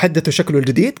لما حدثوا شكله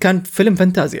الجديد كان فيلم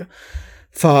فانتازيا.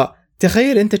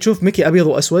 فتخيل انت تشوف ميكي أبيض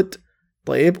وأسود،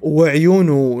 طيب،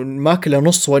 وعيونه ماكلة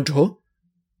نص وجهه،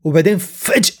 وبعدين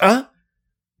فجأة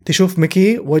تشوف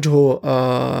ميكي وجهه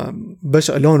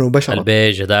لونه بشرة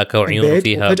البيج ذاك وعيونه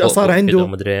فيها، فجأة صار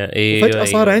عنده فجأة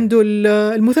صار عنده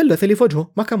المثلث اللي في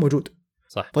وجهه ما كان موجود،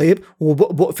 صح. طيب،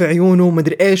 وبؤ في عيونه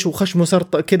ومدري ايش، وخشمه صار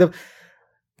كده،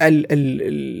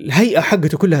 الهيئة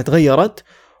حقته كلها تغيرت،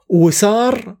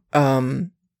 وصار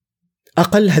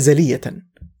أقل هزلية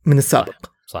من السابق،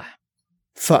 صح.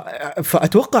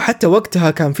 فأتوقع حتى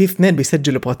وقتها كان في 2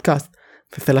 بيسجلوا بودكاست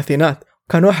في الثلاثينات،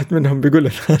 كان واحد منهم بيقول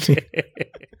الثاني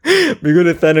بيقول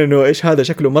الثاني انه ايش هذا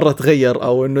شكله مرة تغير،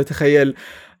 او انه تخيل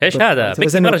ايش هذا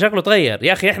ميكي مرة شكله تغير،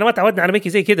 يا اخي احنا ما تعودنا على ميكي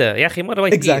زي كده يا اخي، مرة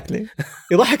اكزاكتلي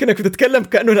يضحك انك بتتكلم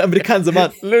كأنه الامريكان زمان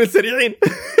لانه سريعين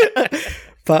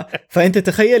فانت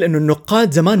تخيل انه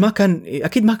النقاد زمان ما كان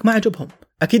اكيد ما عجبهم،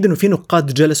 اكيد انه في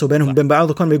نقاد جلسوا بينهم بين بعض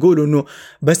وكانوا بيقولوا انه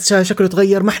بس شكله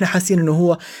تغير، ما احنا حاسين انه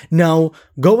هو now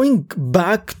going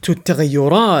back to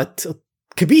التغيرات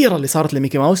كبيرة اللي صارت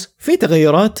لميكي ماوس. في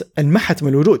تغيرات انمحت من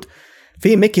الوجود.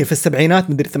 في ميكي في السبعينات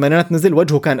مدري الثمانينات نزل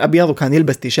وجهه كان أبيض، وكان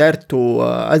يلبس تيشيرت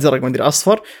وأزرق مدري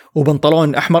أصفر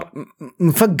وبنطلون أحمر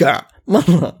مفقع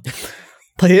مرة.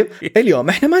 طيب اليوم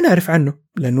إحنا ما نعرف عنه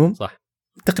لأنه صح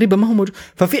تقريبا ما هو موجود.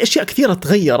 ففي أشياء كثيرة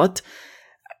تغيرت.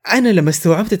 أنا لما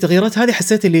استوعبت التغييرات هذه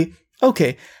حسيت لي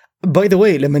أوكي باي ذا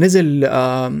واي لما نزل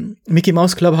ميكي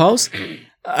ماوس كلاب هاوس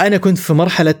أنا كنت في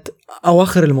مرحلة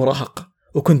أواخر المراهقة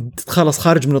وكنت خلاص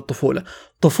خارج من الطفولة.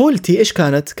 طفولتي إيش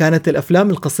كانت الأفلام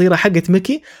القصيرة حقت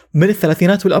ميكي من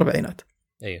الثلاثينات والأربعينات.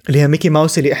 أيوه. اللي هي ميكي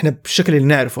ماوس اللي إحنا بالشكل اللي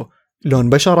نعرفه، لون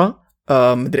بشرة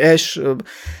مدري إيش.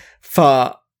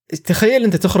 تخيل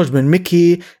أنت تخرج من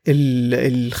ميكي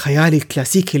الخيالي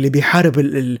الكلاسيكي اللي بيحارب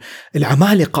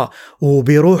العمالقة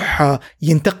وبيروح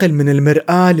ينتقل من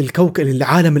المرآة للكوكب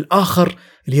للعالم الآخر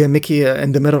اللي هي ميكي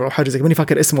عند ميرور أو حاجة زي ماني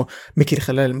فاكر اسمه. ميكي اللي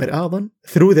خلال المرآة أظن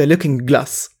Through the Looking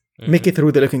Glass. ميكي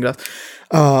Through the Looking Glass.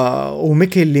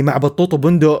 وميكي اللي مع بطوط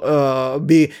وبندق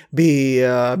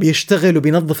بيشتغل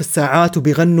وبينظف الساعات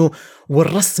وبيغنوا،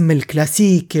 والرسم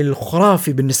الكلاسيكي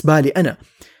الخرافي بالنسبة لي أنا.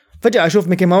 فجأة أشوف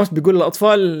ميكي ماوس بيقول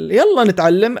للأطفال يلا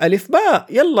نتعلم ألف باء،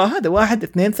 يلا هذا 1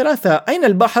 2 3 أين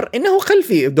البحر إنه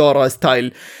خلفي دورة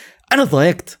ستايل. أنا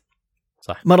ضايقت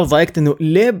صح، مرة ضايقت إنه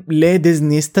ليه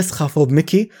ديزني استسخفوا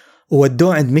بميكي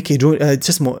وودوه عند ميكي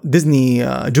اسمه ديزني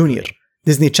جونيور،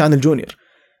 ديزني تشانل جونيور.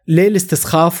 ليه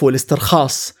الاستسخاف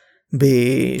والاسترخاص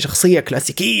بشخصية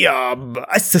كلاسيكية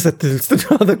أسست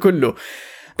الاستوديو هذا كله؟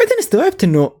 بعدين استوعبت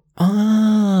إنه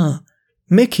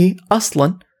ميكي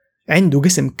أصلاً عنده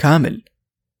قسم كامل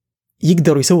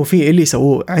يقدروا يسووا فيه اللي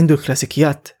يسووه. عنده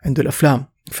الكلاسيكيات، عنده الأفلام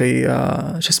في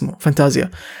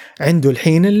فانتازيا، عنده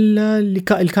الحين اللي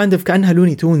كأنها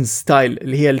لوني تونز ستايل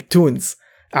اللي هي التونز،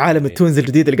 عالم التونز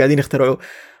الجديد اللي قاعدين يخترعوه.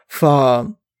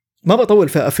 فما بطول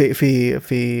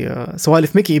في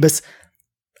سوالف ميكي، بس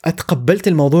أتقبلت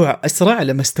الموضوع أسرع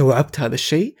لما استوعبت هذا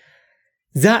الشيء.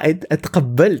 زائد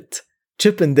أتقبلت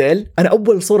تشيبنديل. أنا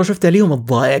أول صورة شفتها ليهم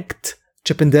اتضايقت.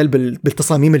 تشيبنديل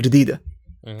بالتصاميم الجديدة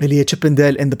اللي هي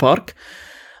تشيبنديل إن ذا بارك.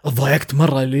 ضايقت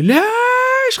مرة اللي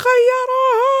ليش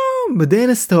خيرهم. بعدين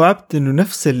استوعبت إنه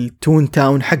نفس التون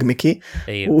تاون حق ميكي.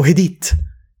 أيوه. وهديت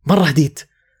مرة، هديت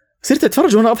صرت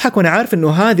أتفرج وأنا أضحك وأنا عارف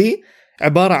إنه هذه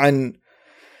عبارة عن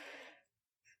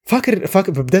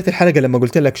فاكر ببداية الحلقة لما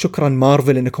قلت لك شكرا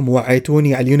مارفل إنكم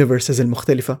وعيتوني على اليونيفرسز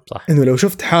المختلفة. صح. إنه لو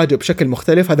شفت حاجة بشكل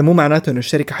مختلف هذا مو معناته إنه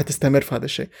الشركة حتستمر في هذا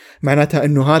الشيء، معناتها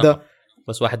إنه هذا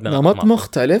بس واحد نمط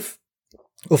مختلف.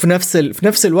 وفي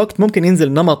نفس الوقت ممكن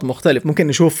ينزل نمط مختلف. ممكن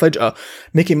نشوف فجأة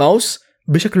ميكي ماوس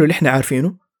بشكله اللي احنا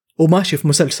عارفينه وماشي في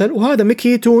مسلسل، وهذا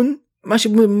ميكي تون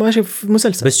ماشي في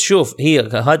مسلسل. بس شوف، هي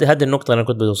هذه النقطة أنا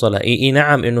كنت بوصلها.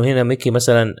 نعم إنه هنا ميكي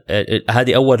مثلا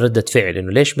هذه أول ردة فعل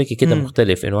إنه ليش ميكي كده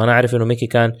مختلف. إنه أنا أعرف إنه ميكي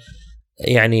كان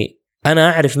يعني أنا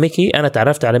أعرف ميكي، أنا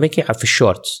تعرفت على ميكي في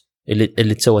الشورتس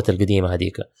اللي تسوت القديمة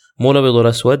هذيك، مو الأبيض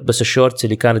والأسود بس الشورتس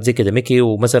اللي كانت زي كده ميكي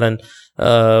ومثلا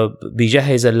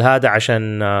بيجهز هذا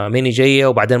عشان ميني جاية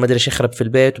وبعدين ما أدري إيش يخرب في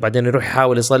البيت وبعدين يروح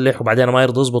يحاول يصلح وبعدين ما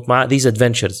يرضى يضبط معه. these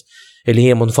adventures اللي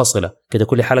هي منفصلة كده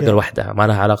كل حلقة لوحدها ما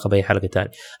لها علاقة بأي حلقة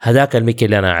تانية. هذاك الميكي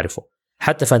اللي أنا أعرفه.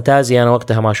 حتى فانتازيا أنا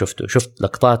وقتها ما شفته، شفت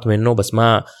لقطات منه بس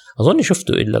ما أظن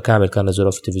شفته إلا كامل، كان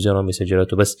نزله في التلفزيون ومي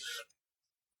سجلته. بس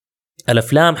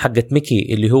الأفلام حقت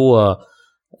ميكي اللي هو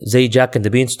زي جاك اند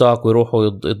بين ستوك ويروحوا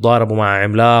يتضاربوا مع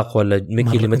عملاق ولا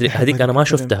ميكي اللي مدري، هذيك أنا ما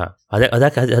شفتها.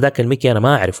 هذاك الميكي أنا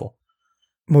ما أعرفه.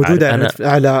 موجودة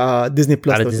على ديزني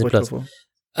بلس. على ديزني بلس.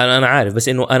 أنا عارف، بس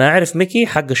إنه أنا أعرف ميكي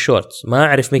حق الشورتس، ما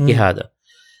أعرف ميكي هذا.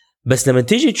 بس لما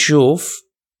تيجي تشوف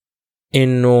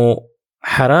إنه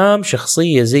حرام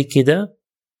شخصية زي كده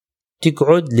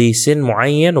تقعد لسن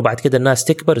معين وبعد كده الناس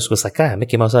تكبر وسكاها.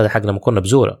 ميكي ما صار حق لما كنا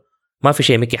بزورة، ما في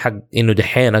شيء ميكي حق إنه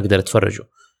دحين أقدر أتفرجه،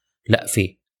 لا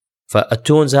فيه.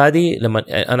 فالتونز هذه لما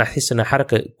أنا أحس إنها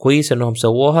حركة كويسة إنهم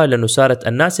سووها، لأنه صارت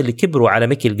الناس اللي كبروا على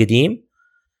ميكي القديم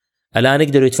الآن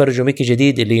يقدروا يتفرجوا ميكي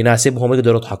جديد اللي يناسبهم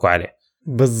يقدروا يضحكوا عليه.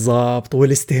 بالضبط.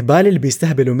 والاستهبال اللي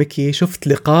بيستهبلوا ميكي، شفت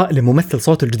لقاء لممثل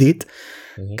صوته الجديد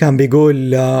كان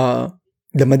بيقول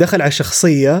لما دخل على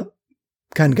الشخصية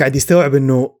كان قاعد يستوعب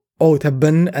إنه أوه تبا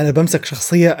أنا بمسك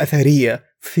شخصية أثرية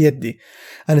في يدي،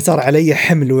 أنا صار علي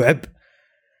حمل وعب.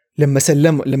 لما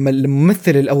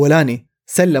الممثل الأولاني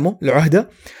سلمه العهدة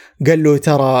قال له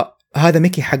ترى هذا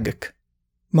ميكي حقك،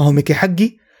 ما هو ميكي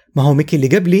حقي، ما هو ميكي اللي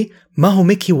قبلي، ما هو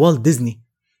ميكي والت ديزني.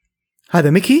 هذا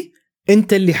ميكي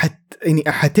انت اللي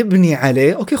حتبني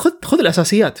عليه. اوكي خذ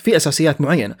الاساسيات، في اساسيات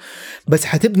معينة بس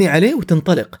حتبني عليه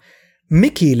وتنطلق.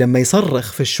 ميكي لما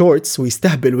يصرخ في الشورتس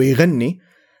ويستهبل ويغني،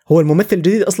 هو الممثل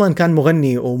الجديد اصلا كان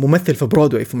مغني وممثل في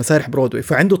برودواي، في مسارح برودواي،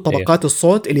 فعنده طبقات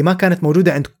الصوت اللي ما كانت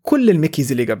موجودة عند كل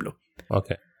الميكيز اللي قبله.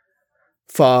 اوكي.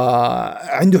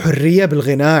 فعنده حرية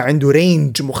بالغناء، عنده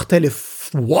رينج مختلف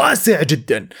واسع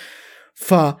جدا.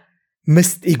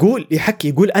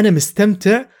 يقول أنا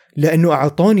مستمتع لأنه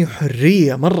أعطوني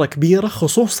حرية مرة كبيرة،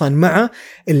 خصوصا مع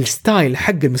الستايل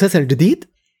حق المسلسل الجديد.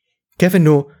 كيف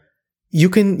إنه you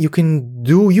can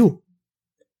do you.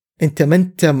 أنت ما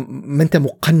أنت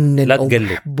مقنن أو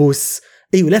محبوس.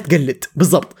 أيوة لا تقلد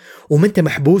بالضبط. وما أنت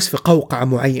محبوس في قوقعة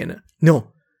معينة.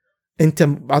 أنت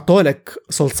عطولك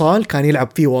صلصال كان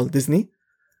يلعب فيه والت ديزني،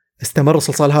 استمر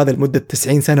الصلصال هذا لمدة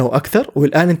 90 سنة وأكثر،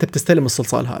 والآن أنت بتستلم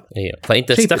الصلصال هذا.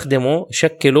 فأنت استخدمه،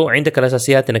 شكله، عندك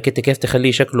الأساسيات إنك أنت كيف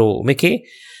تخليه شكله ميكي،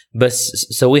 بس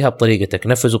سويها بطريقتك،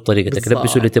 نفذه بطريقتك،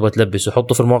 لبسه اللي تبغى تلبسه،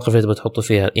 حطه في المواقف اللي تبغى تحطه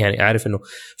فيها. يعني عارف انه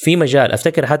في مجال.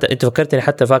 افتكر حتى انت فكرتني،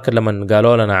 حتى فاكر لما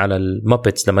قالوا لنا على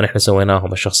المابتس لما نحن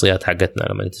سويناهم الشخصيات حقتنا،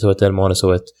 لما انت سويت المو انا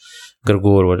سويت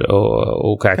قرقور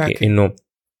وكعكي، انه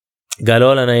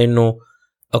قالوا لنا انه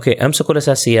اوكي امسكوا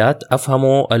الاساسيات،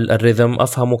 افهموا الرhythm،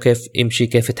 افهموا كيف يمشي،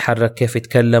 كيف يتحرك، كيف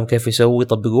يتكلم، كيف يسوي،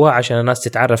 طبقوها عشان الناس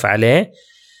تتعرف عليه.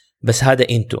 بس هذا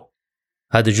انتو،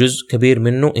 هذا جزء كبير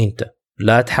منه انت،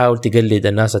 لا تحاول تقلد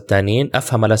الناس التانيين،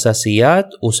 افهم الاساسيات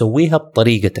وسويها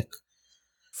بطريقتك.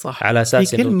 صح. على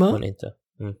اساس انه تكون انت.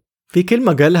 في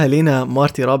كلمه قالها لنا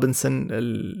مارتي روبنسون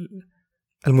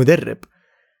المدرب،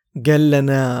 قال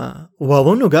لنا،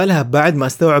 واظنه قالها بعد ما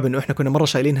استوعب انه احنا كنا مره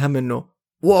شايلين هم انه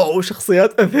واو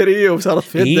شخصيات اثريه وصارت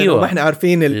في يدنا، أيوة. وما احنا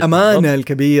عارفين الامانه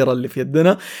الكبيره اللي في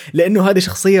يدنا، لانه هذه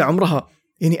شخصيه عمرها،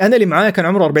 يعني انا اللي معايا كان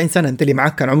عمره 40 سنه، انت اللي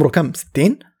معاك كان عمره كم؟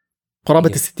 60 قرابه.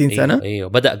 أيوة. 60 سنه. ايوه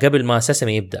بدا قبل ما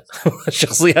سيسمي يبدا.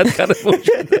 الشخصيات كانت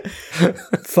موجوده.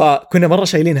 فكنا مره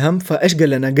شايلين هم. فايش قال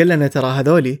لنا؟ قال لنا ترى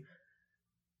هذولي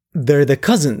they're the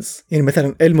cousins. يعني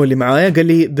مثلا إلمو اللي معايا قال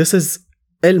لي this is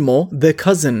إلمو the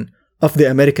cousin of the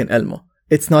American إلمو,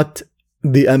 it's not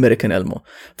the American إلمو.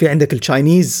 في عندك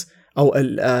التشاينيز أو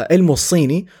إلمو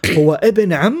الصيني هو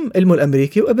ابن عم إلمو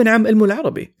الأمريكي وابن عم إلمو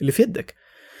العربي اللي في يدك.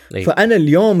 فأنا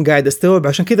اليوم قاعد أستوعب.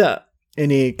 عشان كذا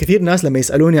يعني كثير ناس لما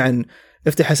يسألوني عن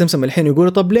افتح سمسم الحين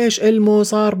يقولوا طب ليش إلمو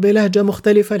صار بلهجة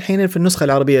مختلفة الحين في النسخة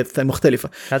العربية المختلفة؟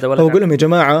 فأقول لهم يا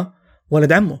جماعة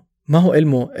ولد عمه ما هو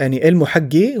إلمو، يعني إلمو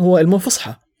حقي هو إلمو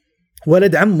فصحى،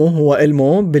 ولد عمه هو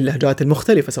إلمو باللهجات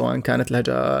المختلفة سواء كانت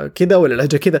لهجة كذا ولا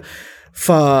لهجة كذا.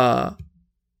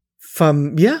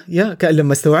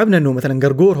 لما استوعبنا إنه مثلا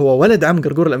قرقور هو ولد عم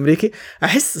قرقور الأمريكي،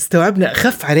 أحس استوعبنا،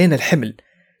 خف علينا الحمل.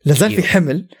 لازال في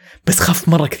حمل بس خف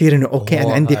مرة كثير إنه أوكي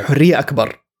أنا عندي حرية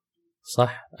أكبر.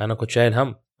 صح. أنا كنت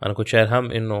شايل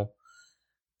هم إنه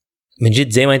من جد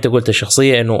زي ما أنت قلت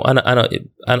الشخصية، إنه أنا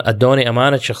أدوني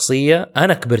أمانة شخصية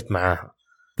أنا كبرت معاها.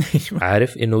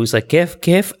 عارف إنه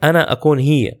كيف أنا أكون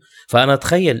هي. فأنا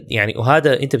أتخيل يعني،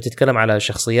 وهذا أنت بتتكلم على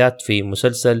شخصيات في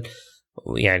مسلسل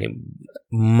يعني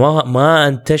ما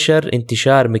انتشر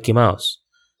انتشار ميكي ماوس،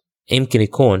 يمكن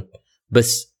يكون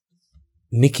بس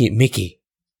ميكي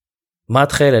ما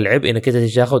تخيل العب انك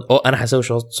انت تاخذ انا حسوي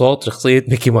صوت شخصيه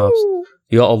ميكي ماوس.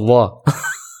 يا الله.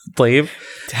 طيب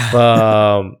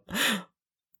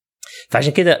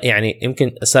فعشان كده يعني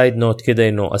يمكن سايد نوت كده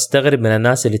انه استغرب من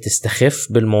الناس اللي تستخف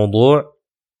بالموضوع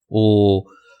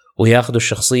وياخذوا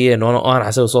الشخصيه انه انا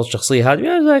حسوي صوت شخصيه هذه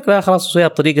زيك، لا خلاص سويها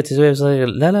بطريقه تسويها.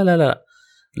 لا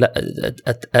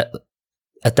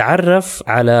اتعرف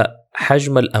على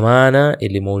حجم الامانه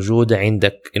اللي موجوده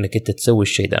عندك انك انت تسوي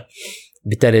الشيء ده.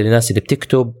 بالتالي الناس اللي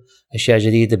بتكتب اشياء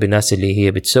جديده بالناس اللي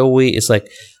هي بتسوي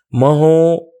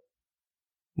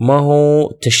ما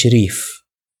هو تشريف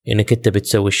انك انت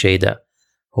بتسوي الشيء ده،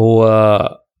 هو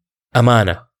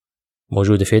امانه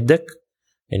موجوده في يدك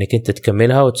انك انت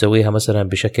تكملها وتسويها مثلا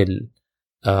بشكل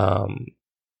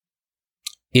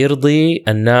يرضي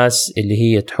الناس اللي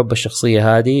هي تحب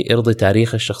الشخصيه هذه، يرضي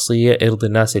تاريخ الشخصيه، يرضي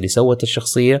الناس اللي سوت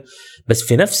الشخصيه. بس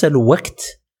في نفس الوقت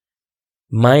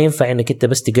ما ينفع انك انت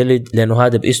بس تقلد، لانه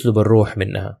هذا بيسلب الروح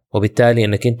منها، وبالتالي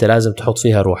انك انت لازم تحط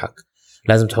فيها روحك،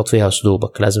 لازم تحط فيها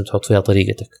اسلوبك، لازم تحط فيها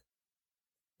طريقتك.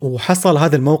 وحصل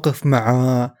هذا الموقف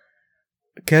مع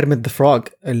كيرمت ذا فروغ،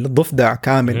 الضفدع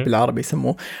كامل بالعربي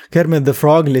يسموه كيرمت ذا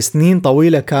فروغ. لسنين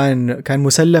طويله كان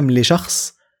مسلم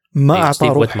لشخص ما اعطى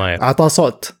روح،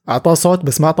 اعطى صوت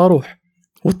بس ما اعطى روح،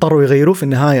 واضطروا يغيروه في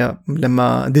النهايه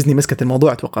لما ديزني مسكت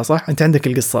الموضوع. اتوقع صح؟ انت عندك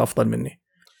القصه افضل مني.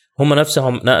 هم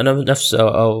نفسهم نفس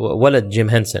ولد جيم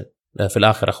هنسن في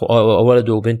الآخر،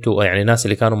 ولده وبنته، يعني الناس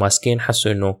اللي كانوا ماسكين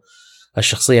حسوا إنه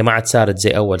الشخصية ما عاد صارت زي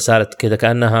أول، صارت كده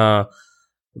كأنها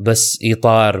بس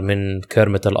إطار من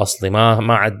كيرمت الأصلي،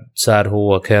 ما عاد صار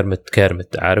هو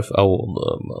كيرمت عارف، أو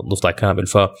ضفدع كامل.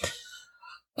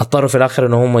 اضطروا في الآخر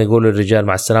إنه هم يقولوا الرجال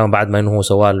مع السلامة بعد ما إنه هو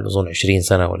سوال أظن 20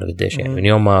 سنة ولا قديش يعني من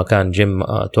يوم ما كان جيم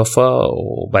توفى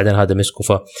وبعدين هذا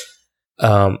مسكه.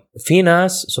 في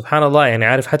ناس سبحان الله يعني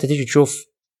عارف، حتى تيجي تشوف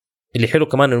اللي حلو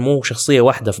كمان انه مو شخصيه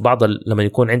واحده في بعض لما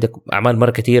يكون عندك اعمال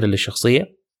مره كثيره للشخصيه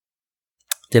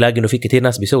تلاقي انه في كثير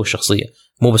ناس بيسووا الشخصيه،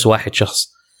 مو بس واحد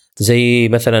شخص. زي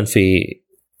مثلا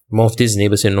مو في ديزني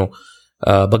بس انه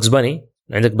باكس باني،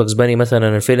 عندك باكس باني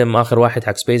مثلا الفيلم اخر واحد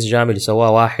حق سبيس جام اللي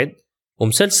سواه واحد،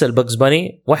 ومسلسل باكس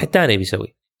باني واحد تاني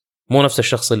بيسوي، مو نفس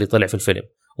الشخص اللي طلع في الفيلم.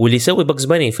 واللي يسوي باكس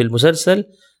باني في المسلسل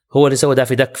هو اللي سوى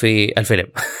دافي دك في الفيلم.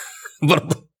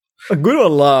 برضه أقول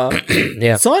والله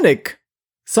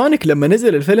سونيك لما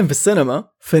نزل الفيلم في السينما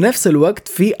في نفس الوقت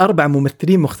في 4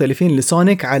 ممثلين مختلفين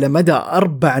لسونيك على مدى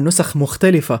 4 نسخ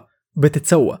مختلفة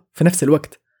بتتسوى في نفس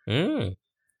الوقت.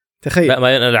 تخيل. لا،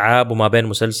 ما بين العاب وما بين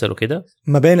مسلسل وكده.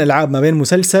 ما بين العاب، ما بين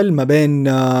مسلسل، ما بين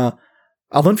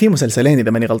اظن في مسلسلين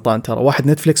اذا ماني غلطان، ترى واحد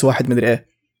نتفليكس وواحد مدري ايه،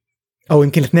 او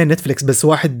يمكن 2 نتفليكس بس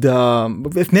واحد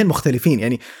 2 مختلفين،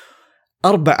 يعني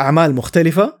 4 اعمال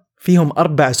مختلفه فيهم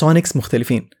 4 سونيكس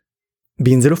مختلفين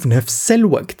بينزلوا في نفس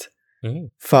الوقت.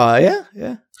 فيا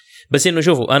بس انه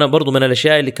شوفوا، انا برضو من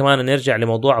الاشياء اللي كمان نرجع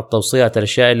لموضوع التوصيات،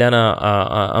 الاشياء اللي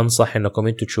انا انصح انكم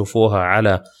انتم تشوفوها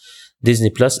على ديزني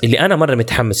بلس، اللي انا مره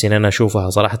متحمس ان انا اشوفها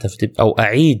صراحه او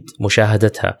اعيد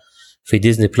مشاهدتها في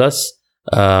ديزني بلس.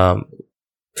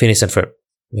 فينيس اند فيرب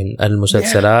من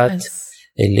المسلسلات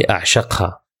اللي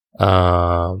اعشقها،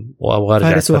 وابغى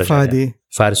ارجع اتفرج.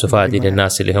 فارس وفادي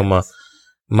للناس اللي هم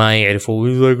ما يعرفوا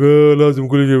لازم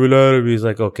كل شيء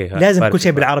بالعربي. اوكي، لازم كل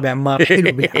شيء بالعربي عمار.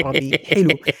 حلو بالعربي حلو.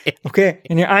 اوكي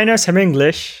يعني I know some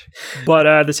English but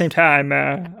at the same time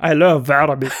I love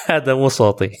عربي. هذا مو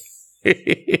صوتي.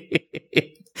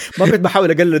 ما كنت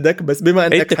بحاول اقلدك، بس بما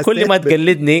انك انت كل ما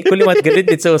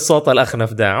تقلدني تسوي الصوت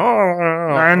الاخنف ده.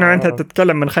 انا انت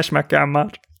تتكلم من خشمك يا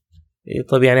عمار.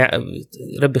 طب يعني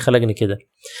ربي خلقني كده.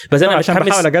 بس انا عشان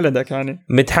بحاول اقلدك، يعني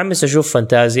متحمس اشوف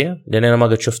فانتازيا لان انا ما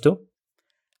قد شفته.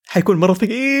 حيكون مرة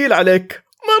ثقيل عليك.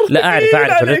 لا اعرف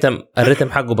الرتم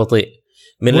حقه بطيء.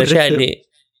 من الاشياء اللي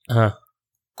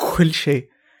كل شيء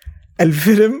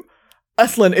الفيلم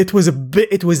اصلا it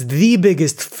was the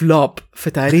biggest flop في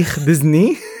تاريخ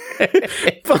ديزني.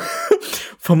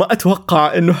 فما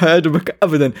اتوقع انه حيعجبك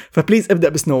ابدا. فبليز ابدا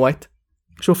بسنو وايت.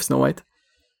 شوف سنو وايت.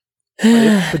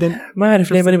 بعدين ما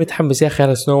اعرف ليه ماني متحمس يا اخي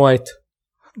على سنو وايت.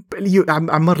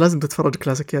 عمار لازم تتفرج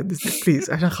كلاسيكيات ديزني بليز،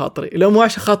 عشان خاطري. لو مو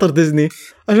عشان خاطر ديزني،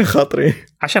 عشان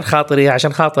خاطري،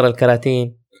 عشان خاطر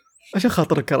الكراتين، عشان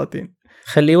خاطر الكراتين.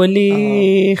 خليه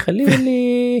يولي.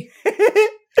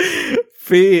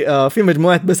 في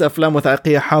مجموعة بس أفلام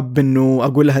وثائقية حاب إنه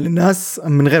أقولها للناس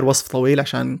من غير وصف طويل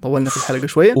عشان طولنا في الحلقة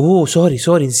شوية.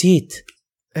 سوري نسيت.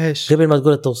 إيش؟ قبل ما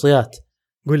تقول التوصيات،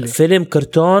 قل لي. فيلم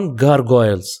كرتون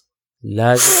غارغويلز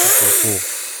لازم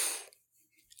تشوفوه.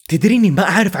 تدريني ما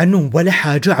أعرف عنه ولا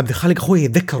حاجة. عبد الخالق أخوي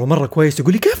يتذكره مرة كويس،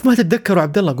 يقول لي كيف ما تتذكره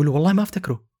عبد الله؟ أقول له والله ما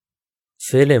أفتكره.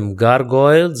 فيلم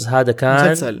غارغويلز هذا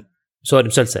كان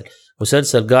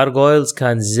مسلسل غارغويلز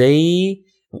كان زي،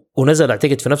 ونزل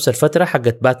اعتقد في نفس الفترة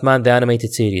حقت باتمان ذا انيميتد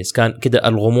سيريز. كان كده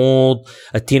الغموض،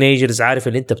 التينيجرز، عارف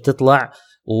اللي انت بتطلع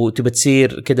وتبى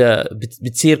تصير كده،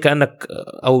 بتصير كأنك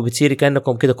او بتصيري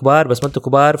كأنكم كده كبار بس ما انتوا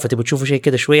كبار، فتبى تشوفوا شيء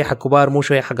كده شوية حق كبار مو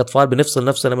شوية حق اطفال، بنفصل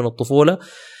نفسنا من الطفولة.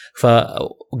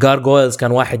 فغارغويلز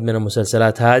كان واحد من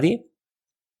المسلسلات هذه.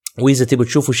 وإذا تبى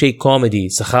تشوفوا شيء كوميدي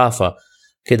سخافة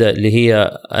كده، اللي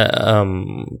هي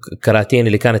كراتين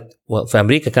اللي كانت في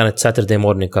أمريكا كانت ساتردي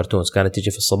مورنينج كارتونز، كانت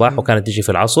تيجي في الصباح وكانت تيجي في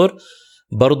العصر.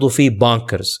 برضو في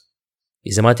بانكرز،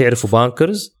 إذا ما تعرفوا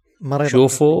بانكرز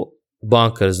شوفوا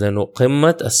بانكرز لأنه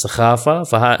قمة السخافة.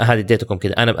 فهذه اديتكم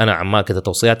كده أنا عمار كده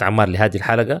توصيات عمار لهذه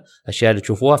الحلقة، أشياء اللي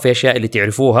تشوفوها، في أشياء اللي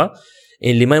تعرفوها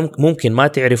اللي ممكن ما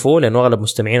تعرفوه، لأنه أغلب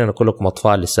مستمعينا كلكم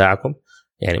أطفال لساعكم،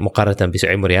 يعني مقارنة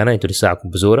بعمري أنا، أنتوا لساعكم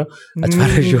بزورة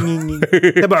أتفرجوا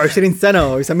 27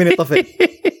 سنة ويسميني طفل.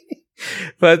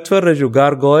 فأتفرجوا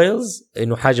غارغويلز،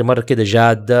 إنه حاجة مرة كده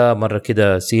جادة، مرة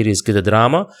كده سيريز كده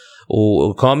دراما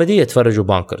وكوميدي. أتفرجوا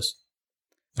بانكرز.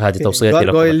 هذه توصيتي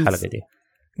لكم الحلقة دي.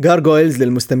 غارغويلز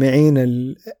للمستمعين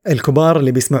الكبار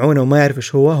اللي بيسمعونه وما يعرف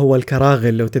إيش هو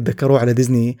الكراغل. لو تتذكروه على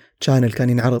ديزني شانل كان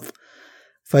ينعرض،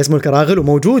 فاسمه الكراغل،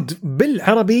 وموجود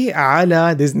بالعربي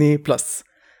على ديزني بلس.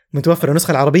 متوفرة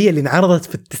النسخة العربية اللي انعرضت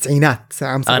في التسعينات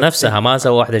نفسها، ما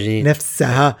سوى واحدة جديدة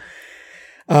نفسها.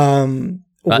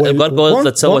 غارغويلز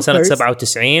تسوى سنة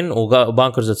 97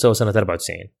 وبانكرز تسوى سنة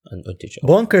 94.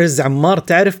 بونكرز عمار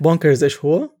تعرف بونكرز إيش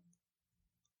هو؟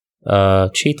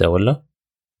 تشيتا ولا؟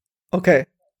 أوكي،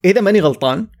 إذا ماني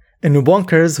غلطان إنه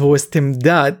بونكرز هو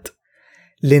استمداد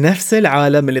لنفس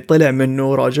العالم اللي طلع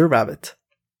منه روجر رابت.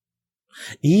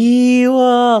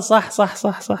 ايوه صح.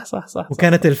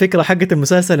 وكانت الفكره حقت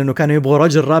المسلسل انه كانوا يبغوا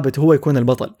روجر رابت هو يكون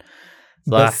البطل،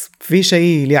 صح. بس في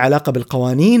شيء له علاقه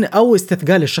بالقوانين او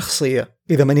استثقال الشخصيه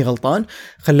اذا ماني غلطان،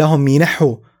 خلاهم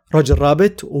ينحوا روجر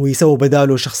رابت ويسووا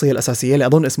بداله الشخصيه الاساسيه اللي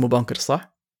اظن اسمه بانكرز،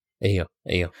 صح. ايوه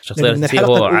الشخصيه الاساسيه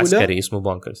هو عسكري اسمه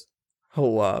بانكرز.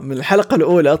 هو من الحلقه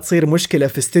الاولى تصير مشكله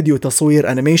في استوديو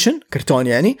تصوير انيميشن كرتون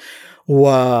يعني،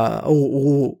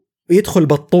 ويدخل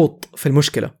بطوط في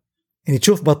المشكله. يعني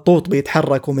تشوف بطوط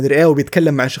بيتحرك ومدري ايه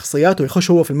وبيتكلم مع شخصيات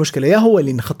ويخش هو في المشكلة، يا هو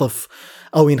اللي ينخطف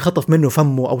او ينخطف منه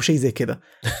فمه او شيء زي كذا.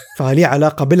 فليه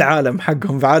علاقة بالعالم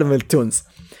حقهم في عالم التونز.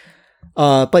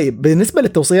 طيب بالنسبة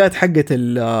للتوصيات حقت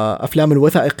الافلام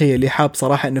الوثائقية اللي حاب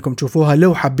صراحة انكم تشوفوها،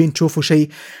 لو حابين تشوفوا شيء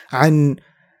عن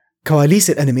كواليس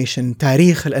الانيميشن،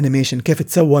 تاريخ الانيميشن، كيف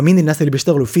تسوى، مين الناس اللي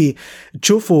بيشتغلوا فيه،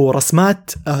 تشوفوا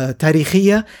رسمات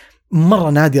تاريخية مرة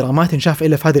نادرة ما تنشاف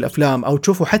إلا في هذه الأفلام، أو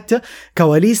تشوفوا حتى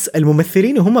كواليس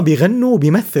الممثلين وهم بيغنوا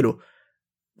وبيمثلوا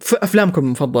في أفلامكم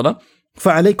المفضلة.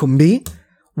 فعليكم ب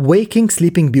Waking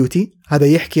Sleeping Beauty. هذا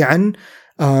يحكي عن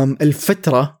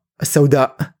الفترة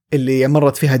السوداء اللي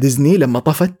مرت فيها ديزني لما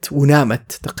طفت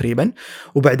ونامت تقريبا،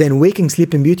 وبعدين Waking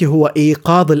Sleeping Beauty هو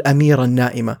إيقاظ الأميرة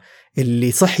النائمة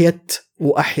اللي صحيت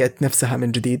وأحيت نفسها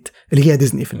من جديد، اللي هي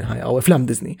ديزني في النهاية أو أفلام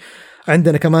ديزني.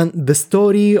 عندنا كمان The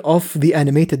Story of the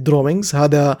Animated Drawings،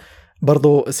 هذا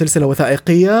برضو سلسلة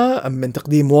وثائقية من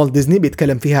تقديم والت ديزني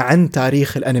بيتكلم فيها عن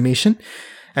تاريخ الأنيميشن.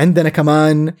 عندنا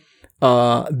كمان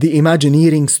The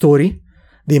Imagineering Story.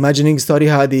 The Imagineering Story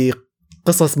هذه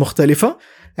قصص مختلفة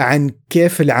عن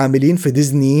كيف العاملين في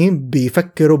ديزني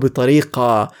بيفكروا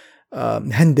بطريقة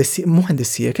هندسية، مو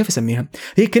هندسية، كيف اسميها؟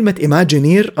 هي كلمة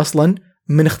Imagineer أصلا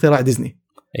من اختراع ديزني.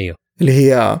 أيوه، اللي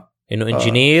هي إنه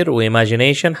إنجينير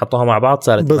وإيماجينيشن حطوها مع بعض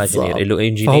صارت إيماجينير، اللي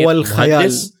إنجينير فهو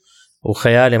الخيال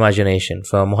وخيال إيماجينيشن،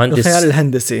 فمهندس الخيال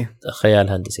الهندسي، خيال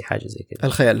هندسي حاجة زي كده،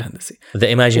 الخيال الهندسي. The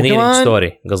Imagineering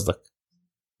Story قصدك؟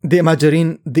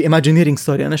 The Imagineering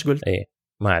Story. أنا إيش قلت؟ إيه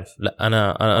ما أعرف، لا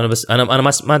أنا بس أنا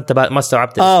ما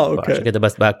استوعبت أوكي. عشان كده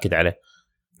بس بأكد عليه.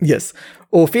 يس.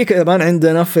 وفي كمان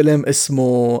عندنا فيلم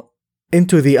اسمه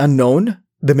Into the Unknown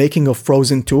The Making of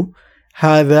Frozen 2.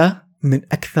 هذا من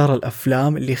أكثر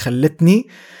الأفلام اللي خلتني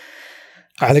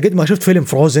على قد ما شفت فيلم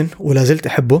فروزن ولا زلت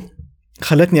أحبه،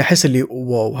 خلتني أحس اللي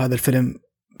واو هذا الفيلم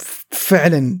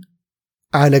فعلا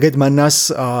على قد ما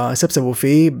الناس سبسبوا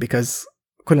فيه because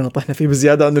كلنا طحنا فيه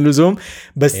بزيادة عن اللزوم،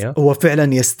 بس هو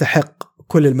فعلا يستحق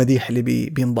كل المديح اللي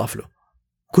بينضاف له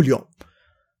كل يوم،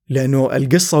 لأنه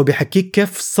القصة وبيحكيك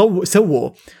كيف سووا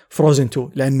فروزن 2،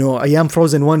 لأنه أيام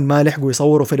فروزن 1 ما لحقوا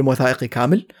يصوروا فيلم وثائقي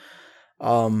كامل،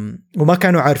 وما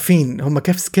كانوا عارفين هم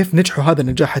كيف نجحوا هذا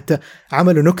النجاح. حتى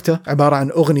عملوا نكتة عبارة عن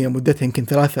أغنية مدتها يمكن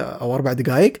 3 أو 4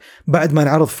 دقائق بعد ما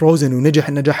نعرض فروزن ونجح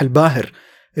النجاح الباهر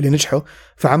اللي نجحوا،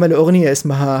 فعملوا أغنية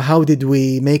اسمها How did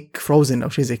we make Frozen أو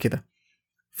شيء زي كده.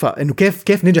 فإنه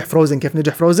كيف نجح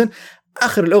فروزن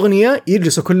آخر الأغنية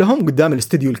يجلسوا كلهم قدام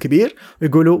الاستوديو الكبير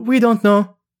ويقولوا we don't know،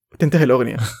 وتنتهي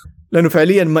الأغنية لأنه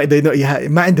فعليا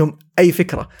ما عندهم أي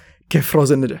فكرة كيف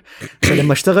فروزن نجح.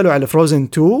 فلما اشتغلوا على فروزن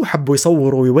 2 حبوا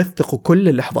يصوروا ويوثقوا كل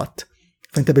اللحظات،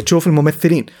 فأنت بتشوف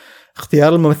الممثلين،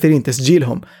 اختيار الممثلين،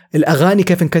 تسجيلهم، الأغاني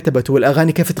كيف انكتبت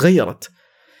والأغاني كيف تغيرت.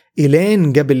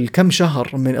 إلين قبل كم شهر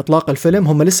من إطلاق الفيلم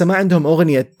هم لسه ما عندهم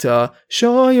أغنية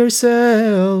show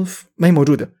yourself، ما هي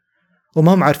موجودة،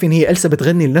 وما هم عارفين هي ألسا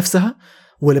بتغني لنفسها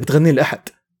ولا بتغني لأحد.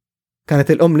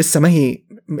 كانت الأم لسه ما هي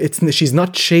she's not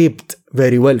shaped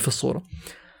very well في الصورة.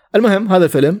 المهم هذا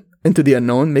الفيلم Into the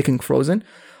Unknown Making Frozen.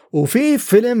 وفي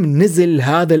فيلم نزل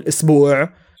هذا الأسبوع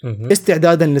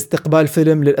استعدادا لاستقبال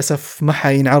فيلم للأسف ما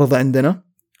حينعرض عندنا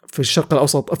في الشرق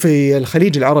الأوسط، في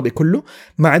الخليج العربي كله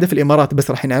ما عدا في الإمارات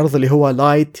بس راح ينعرض، اللي هو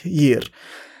لايت يير.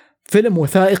 فيلم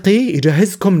وثائقي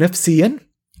يجهزكم نفسيا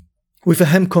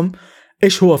ويفهمكم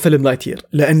إيش هو فيلم لايت يير،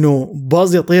 لأنه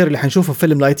باز يطير اللي حنشوفه في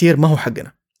فيلم لايت يير ما هو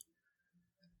حقنا،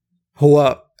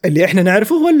 هو اللي إحنا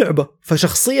نعرفه هو اللعبة،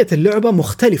 فشخصية اللعبة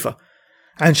مختلفة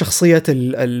عن شخصية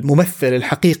الممثل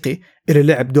الحقيقي اللي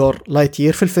لعب دور لايت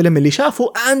يير في الفيلم اللي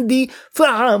شافه أندي في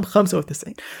عام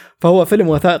 95. فهو فيلم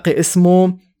وثائقي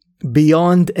اسمه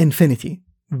Beyond Infinity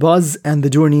Buzz and the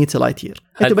Journey to Lightyear.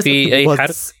 هل في أي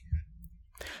حرق؟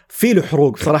 في له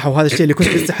حروق بصراحة، وهذا الشيء اللي كنت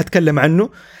لسه حتكلم عنه.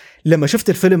 لما شفت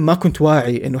الفيلم ما كنت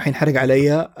واعي إنه حينحرق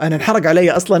علي، أنا انحرق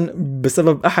علي أصلا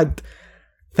بسبب أحد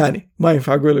ثاني، ما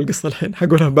ينفع أقول القصة الحين،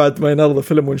 حقولها بعد ما ينعرض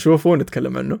الفيلم ونشوفه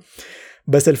ونتكلم عنه.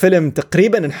 بس الفيلم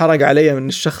تقريبا انحرق علي من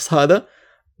الشخص هذا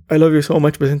I love you so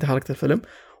much، بس انت حرقت الفيلم،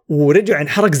 ورجع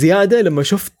انحرق زيادة لما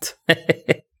شفت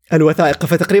الوثائق،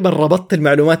 فتقريبا ربطت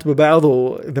المعلومات ببعض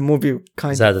the movie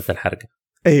زادت الحرقة.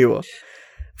 أيوة،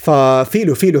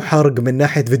 ففي له حرق من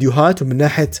ناحية فيديوهات ومن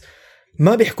ناحية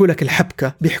ما بيحكوا لك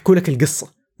الحبكة، بيحكوا لك القصة،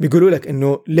 بيقولوا لك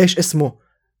إنه ليش اسمه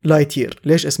لايتير،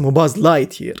 ليش اسمه باز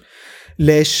لايتير،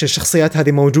 ليش الشخصيات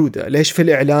هذه موجودة، ليش في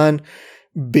الإعلان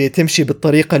بتمشي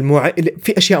بالطريقة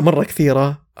في أشياء مرة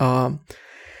كثيرة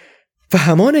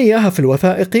فهمونا إياها في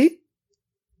الوثائقي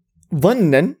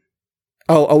ظناً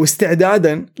أو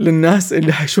استعداداً للناس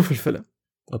اللي هيشوف الفيلم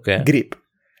قريب.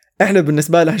 إحنا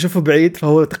بالنسبة له هنشوفه بعيد،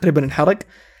 فهو تقريباً انحرق،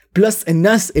 بلس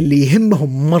الناس اللي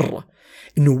يهمهم مرة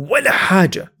إنه ولا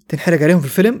حاجة تنحرق عليهم في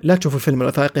الفيلم لا تشوفوا الفيلم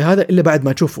الوثائقي هذا إلا بعد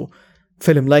ما تشوفوا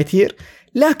فيلم لايتير.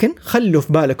 لكن خلوا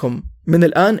في بالكم من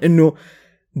الآن إنه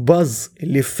باز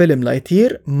اللي في فيلم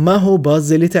لايتير ما هو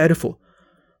باز اللي تعرفه،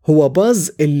 هو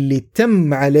باز اللي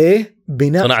تم عليه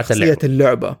بناء شخصية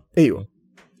اللعبة. أيوة،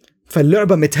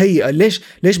 فاللعبة متهيئة.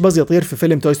 ليش باز يطير في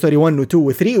فيلم توي ستوري 1 و 2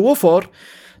 و 3 و 4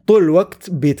 طول الوقت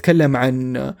بيتكلم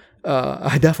عن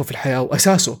أهدافه في الحياة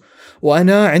وأساسه،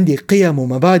 وأنا عندي قيم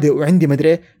ومبادئ وعندي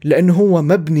مدري، لأنه هو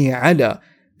مبني على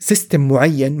سيستم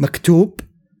معين مكتوب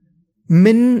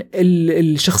من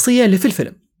الشخصية اللي في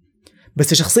الفيلم.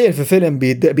 بس الشخصية اللي في الفيلم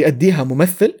بيأديها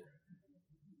ممثل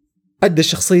أدى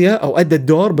الشخصية أو أدى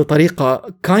الدور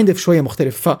بطريقة شوية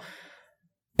مختلفة.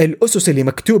 فالأسس اللي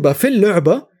مكتوبة في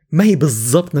اللعبة ما هي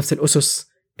بالضبط نفس الأسس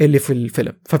اللي في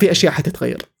الفيلم، ففي أشياء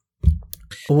حتتغير.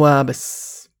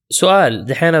 وبس سؤال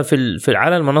دحين في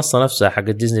على المنصة نفسها حق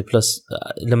ديزني بلس،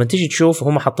 لما تيجي تشوف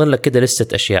هم حاطين لك كده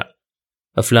لستة أشياء،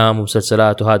 أفلام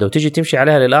ومسلسلات وهذا، وتيجي تمشي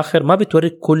عليها للآخر ما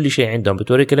بتوريك كل شيء عندهم،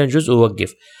 بتوريك لين جزء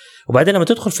ويوقف. وبعدين لما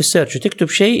تدخل في السيرش وتكتب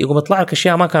شيء يقوم يطلع لك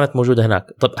أشياء ما كانت موجودة هناك.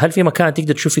 طب هل في مكان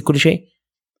تقدر تشوف فيه كل شيء؟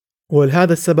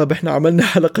 ولهذا السبب احنا عملنا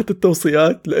حلقة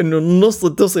التوصيات، لأنه نص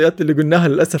التوصيات اللي قلناها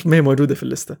للأسف ما هي موجودة في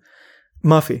الليستة.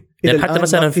 ما في يعني حتى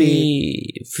مثلا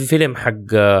في فيلم حق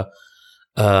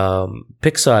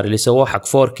بيكسار اللي سووه حق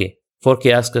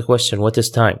 4K ask a question what is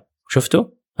time،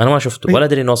 شفته؟ أنا ما شفته ولا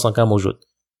أدري إنه أصلا كان موجود.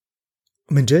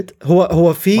 من جد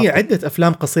هو في عدة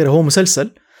أفلام قصيرة، هو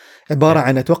مسلسل عبارة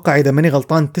عن أتوقع إذا ماني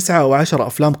غلطان 9 أو 10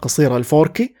 أفلام قصيرة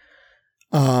ال4K،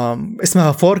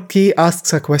 اسمها 4K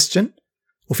asks a question،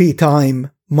 وفي time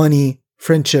money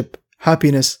friendship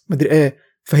happiness مدري إيه،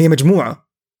 فهي مجموعة.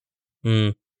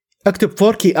 اكتب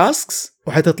 4K asks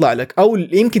وحتطلع لك، أو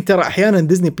يمكن ترى أحيانا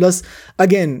ديزني بلس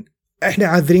again إحنا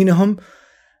عاذرينهم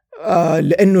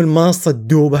لأنه المنصة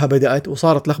دوبها بدأت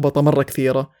وصارت لخبطة مرة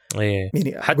كثيرة.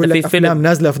 يعني حتى في فيلم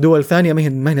نازلة في دول ثانية ما هي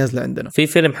نازلة عندنا. في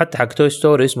فيلم حتى حق توي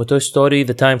ستوري اسمه توي ستوري The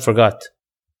Time Forgot،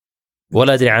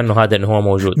 ولا أدري عنه هذا إنه هو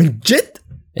موجود. من جد؟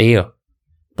 أيوه.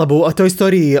 طب هو توي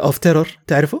ستوري أوف تيرور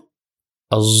تعرفه؟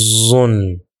 أظن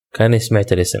كان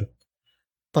سمعت الاسم.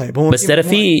 طيب هو بس ترى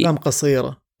في أفلام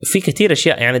قصيرة، في كثير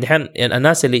أشياء يعني دحين يعني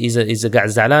الناس اللي إذا قاعد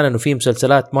زعلان إنه في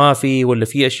مسلسلات ما في ولا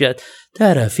في أشياء،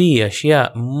 ترى في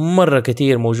أشياء مرة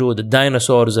كثير موجودة.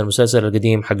 الديناصورز المسلسل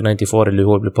القديم حق 94 اللي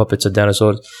هو بالبوبيتس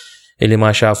الديناصورز اللي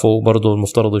ما شافوا برضو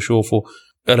المفترض يشوفوا.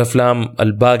 الأفلام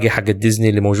الباقي حق ديزني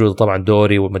اللي موجودة طبعا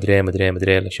دوري ومدري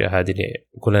الأشياء هذه اللي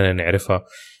كلنا نعرفها.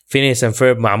 فينيس اند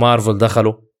فيرب مع مارفل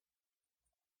دخلوا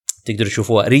تقدروا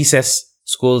تشوفوها. ريسس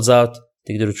سكولز اوت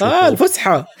تقدروا تشوفوها.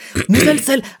 الفسحة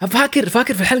مسلسل فاكر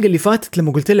في الحلقة اللي فاتت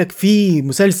لما قلت لك في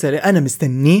مسلسل أنا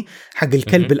مستنيه حق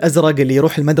الكلب الأزرق اللي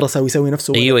يروح المدرسة ويسوي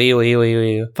نفسه.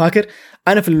 أيوة. فاكر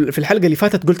أنا في الحلقة اللي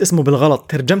فاتت قلت اسمه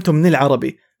بالغلط، ترجمته من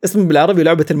العربي اسمه بالعربي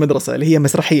لعبة المدرسة اللي هي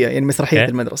مسرحية، يعني مسرحية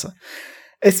المدرسة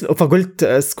فقلت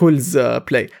سكولز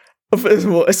بلاي.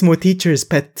 اسمه تيتشرز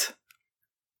بيت.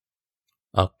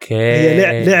 اوكي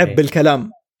هي لعب بالكلام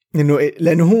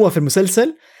لانه هو في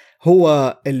المسلسل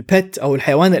هو البيت او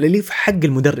الحيوان الاليف حق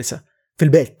المدرسه في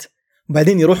البيت،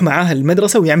 وبعدين يروح معاها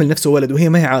المدرسه ويعمل نفسه ولد وهي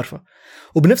ما هي عارفه.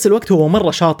 وبنفس الوقت هو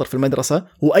مره شاطر في المدرسه،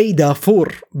 واي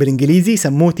دافور بالانجليزي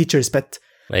سموه تيتشرز بيت.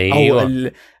 أيوة. او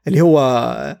اللي هو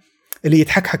اللي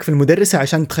يتحكحك في المدرسه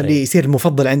عشان تخليه يصير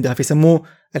المفضل عندها، فيسموه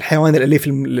الحيوان الاليف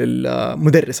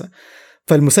للمدرسه.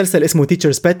 فالمسلسل اسمه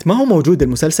تيتشرز بيت، ما هو موجود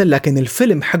المسلسل لكن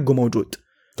الفيلم حقه موجود.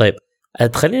 طيب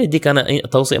خليني اديك انا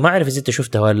توصيه، ما اعرف اذا انت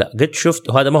شفته ولا لا. قد شفت،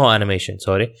 وهذا ما هو انيميشن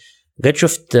سوري، قد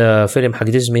شفت فيلم حق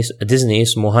ديزني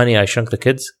اسمه هاني اي شرانك ذا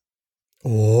كيدز.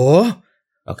 اوه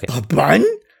اوكي طبعا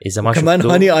اذا ما شفته كمان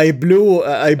هاني اي بلو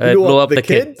اب ذا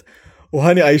كيد،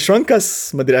 وهاني اي شرانك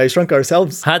اس ما ادري اي شرانك اور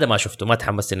سيلفز. هذا ما شفته، ما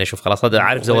تحمست اني اشوف، خلاص هذا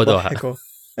عارف زودوها.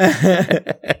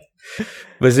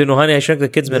 بس انه هاني اي شرانك ذا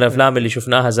كيدز من الافلام اللي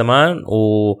شفناها زمان،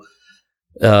 و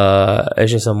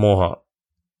ايش يسموها،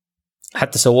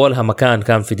 حتى سووا لها مكان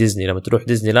كان في ديزني. لما تروح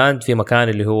ديزني لاند في مكان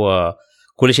اللي هو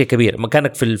كل شيء كبير،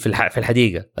 مكانك في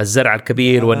الحديقه، الزرع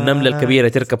الكبير والنمله الكبيره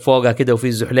تركب فوقها كده، وفي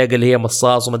الزحليقه اللي هي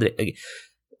مصاص وما ادري،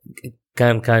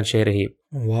 كان شيء رهيب.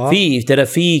 في ترى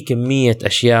في كميه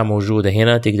اشياء موجوده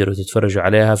هنا تقدروا تتفرجوا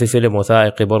عليها. في فيلم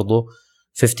وثائقي برضو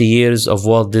 50 years of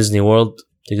Walt Disney World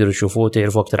تقدروا تشوفوه،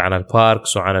 تعرفوا اكثر عن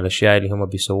الباركس وعن الاشياء اللي هم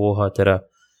بيسووها. ترى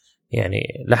يعني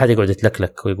لا حد يقعد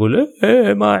يتلكلك ويقول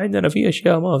إيه ما عندنا في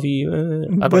اشياء ما في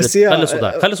بس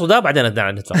خلصوا ده بعدين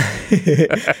ندفع.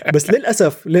 بس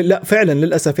للاسف لا فعلا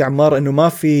للاسف يا عمار انه ما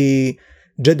في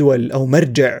جدول او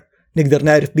مرجع نقدر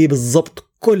نعرف بيه بالضبط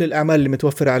كل الاعمال اللي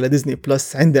متوفره على ديزني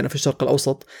بلس عندنا في الشرق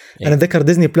الاوسط. انا ذكر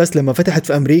ديزني بلس لما فتحت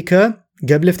في امريكا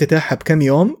قبل افتتاحها بكم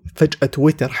يوم، فجاه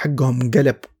تويتر حقهم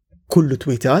قلب كله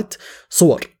تويتات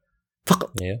صور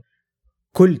فقط.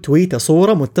 كل تويته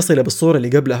صورة متصلة بالصورة اللي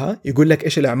قبلها، يقول لك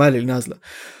إيش الأعمال اللي نازلة.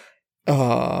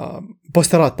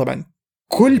 بوسترات طبعا،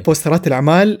 كل بوسترات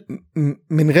الأعمال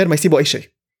من غير ما يسيبوا أي شيء،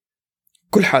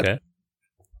 كل حاجة.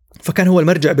 فكان هو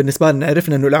المرجع بالنسبة لنا،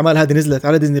 عرفنا إنه الأعمال هذه نزلت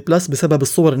على ديزني بلس بسبب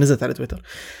الصور اللي نزلت على تويتر.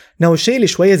 الشيء اللي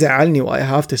شوية زعلني و I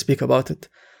have to speak about it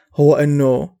هو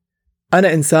إنه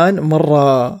انا انسان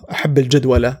مره احب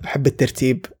الجدوله، احب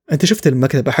الترتيب. انت شفت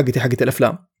المكتبه حقتي حقت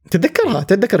الافلام،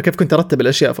 تتذكر كيف كنت ارتب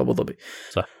الاشياء في ابو ظبي؟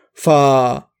 صح.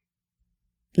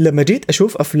 لما جيت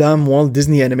اشوف افلام والت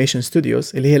ديزني انيميشن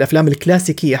ستوديوز اللي هي الافلام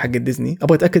الكلاسيكيه حق ديزني،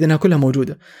 ابغى اتاكد انها كلها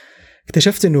موجوده.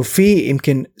 اكتشفت انه في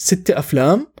يمكن 6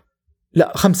 افلام،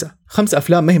 لا 5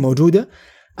 افلام ما هي موجوده.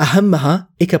 اهمها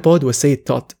إيكابود والسيد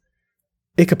تود.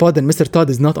 إيكابود and Mr. Todd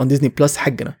is not on Disney Plus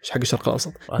حقنا، مش حق الشرق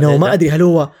الأوسط. ما أدري هل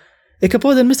هو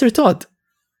إيكابود and Mr. Todd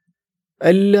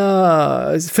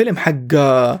الفيلم حق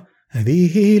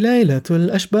هذه ليلة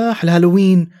الأشباح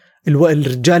الهالوين،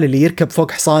 الرجال اللي يركب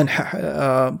فوق حصان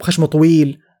خشمه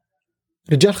طويل،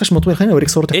 رجال خشمه طويل. خليني أوريك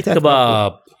صورته.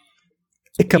 إيكاباب.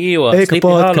 أيوة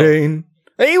إيكابود كرين.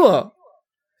 أيوة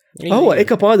هو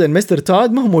إيكابود and Mr.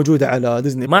 Todd ما هو موجودة على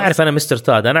ديزني. ما أعرف أنا مستر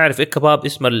تاد، أنا أعرف إيكاباب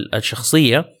اسم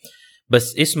الشخصية،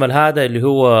 بس اسم هذا اللي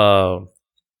هو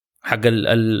حق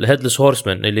الهيدلس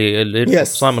هورسمان اللي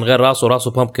صار من غير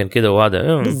راسه بامبكن كده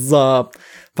وهذا. بالضبط.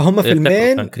 فهم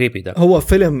فيلمين. هو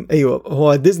فيلم أيوة،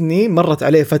 هو ديزني مرت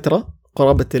عليه فترة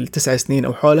قرابة 9 سنين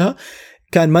أو حولها،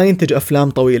 كان ما ينتج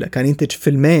أفلام طويلة، كان ينتج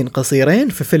فيلمين قصيرين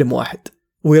في فيلم واحد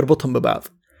ويربطهم ببعض.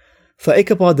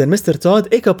 فإيكابود مستر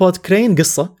تود، إيكابود كرين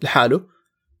قصة لحاله.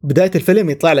 بداية الفيلم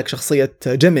يطلع لك شخصية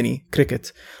جيميني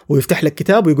كريكت ويفتح لك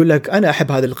كتاب ويقول لك أنا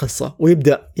أحب هذه القصة،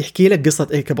 ويبدأ يحكي لك قصة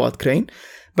إيكابود كرين.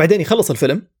 بعدين يخلص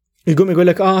الفيلم يقوم يقول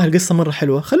لك القصة مرة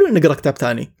حلوة، خلونا نقرأ كتاب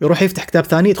تاني. يروح يفتح كتاب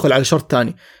تاني، يدخل على شرط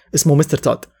تاني اسمه مستر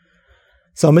تود.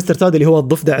 مستر تود اللي هو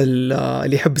الضفدع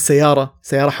اللي يحب السيارة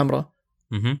حمراء،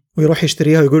 ويروح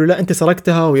يشتريها ويقول له لا أنت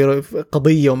سرقتها،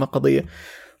 قضية وما قضية.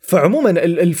 فعموما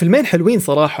الفيلمين حلوين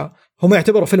صراحة. هم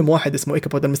يعتبروا فيلم واحد اسمه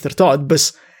إيكابود مستر تود،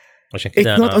 بس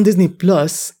It's not on Disney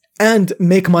Plus. and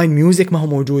Make Mine Music ما هو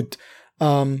موجود.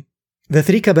 The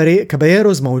Three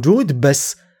Caballeros موجود،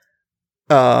 بس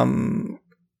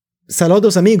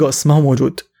Saludos Amigos ما هو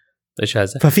موجود. إيش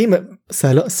هذا؟ ففي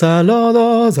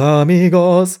Saludos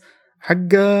Amigos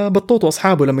حق بطوط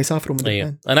وأصحابه لما يسافروا من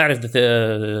أيوة. أنا أعرف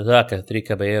ذاك Three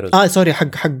Caballeros. سوري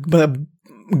حق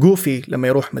جوفي لما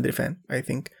يروح مدري فين I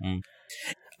think.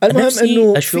 المهم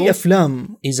انه في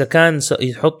افلام اذا كان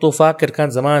يحطوا، فاكر كان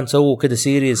زمان سووا كده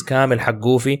سيريز كامل حق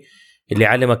جوفي اللي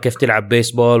يعلمك كيف تلعب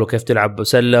بيسبول وكيف تلعب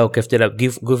سله وكيف تلعب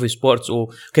جوفي سبورتس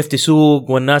وكيف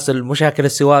تسوق والناس المشاكل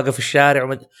السواقه في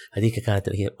الشارع هذيك كانت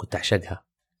كنت اعشقها.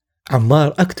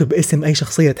 عمار اكتب اسم اي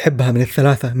شخصيه تحبها من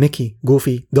الثلاثه، ميكي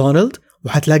جوفي دونالد،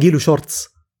 وحتلاقي له شورتس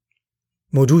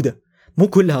موجوده، مو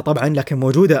كلها طبعا لكن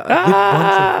موجوده.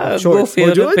 جوفي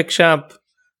اولمبيك شامب،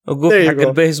 وقوفي حق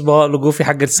البيسبول، وقوفي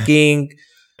حق السكينج.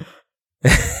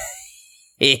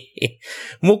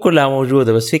 مو كلها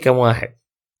موجودة بس في كم واحد.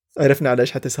 عرفنا على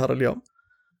ايش حتسهر اليوم؟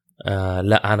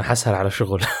 لا أنا حسهر على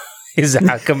شغل.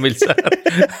 إذا حكمل سهر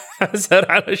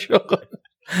حسهر على شغل.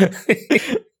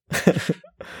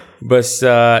 بس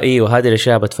ايوه هذه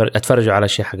الاشياء اتفرجوا على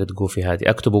اشياء حقت جوفي هذه.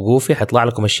 اكتبوا جوفي حيطلع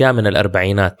لكم اشياء من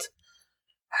الاربعينات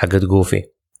حقت جوفي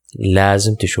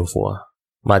لازم تشوفوها.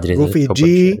 ما ادري جوفي GOOFY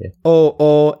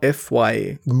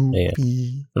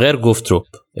جوفي. غير جوف تروب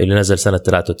اللي نزل سنه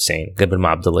 93 قبل ما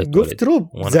عبد الله يتولد. جوف تروب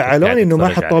زعلوني انه ما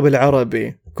حطوه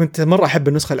بالعربي، كنت مره احب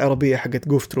النسخه العربيه حقت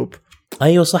جوف تروب.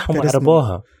 ايوه صح هم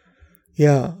عربوها.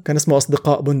 كان اسمه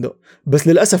اصدقاء بندق، بس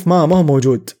للاسف ما هو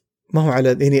موجود، ما هو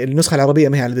على يعني النسخه العربيه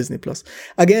ما هي على ديزني بلس.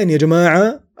 اجين يا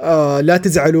جماعه لا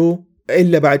تزعلوا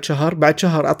الا بعد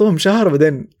شهر اعطوهم شهر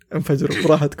بعدين انفجروا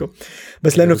براحتكم.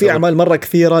 بس لانه في اعمال مره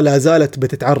كثيره لا زالت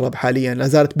بتتعرب حاليا، لا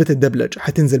زالت بتدبلج،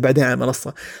 حتنزل بعدين على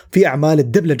المنصه. في اعمال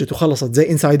اتدبلجت وخلصت زي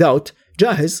انسايد اوت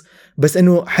جاهز، بس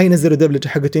انه حينزلوا دبلجه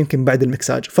حقته يمكن بعد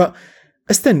المكساج،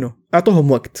 فاستنوا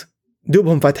اعطوهم وقت.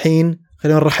 دوبهم فاتحين،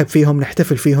 خلينا نرحب فيهم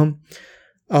نحتفل فيهم.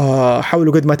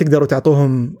 حاولوا قد ما تقدروا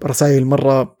تعطوهم رسائل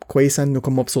مرة كويسة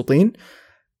انكم مبسوطين،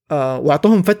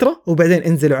 واعطوهم فترة وبعدين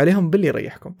انزلوا عليهم باللي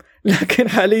يريحكم. لكن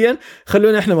حاليا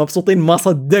خلونا احنا مبسوطين، ما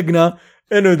صدقنا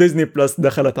انه ديزني بلس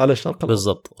دخلت على الشرق.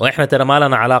 بالضبط. واحنا ترى ما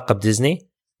لنا علاقة بديزني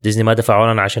ما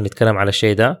دفعوا لنا عشان نتكلم على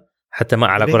الشيء ده، حتى ما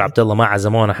على قول عبد الله ما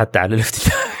عزمونا حتى على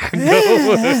الافتتاح.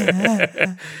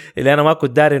 اللي انا ما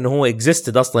كنت داري انه هو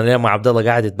اكزيستد اصلا لما عبد الله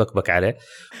قاعد يتبكبك عليه.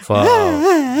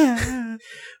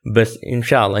 بس ان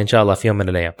شاء الله في يوم من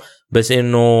الايام. بس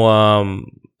انه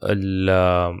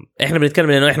احنا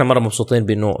بنتكلم لانه احنا مره مبسوطين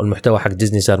بانه المحتوى حق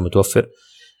ديزني صار متوفر،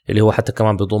 اللي هو حتى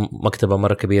كمان بيضم مكتبه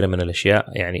مره كبيره من الاشياء.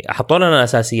 يعني حطوا لنا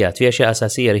اساسيات، في اشياء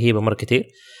اساسيه رهيبه مره كتير.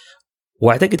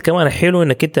 واعتقد كمان حلو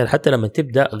انك انت حتى لما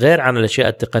تبدا غير عن الاشياء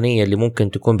التقنيه اللي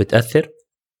ممكن تكون بتاثر،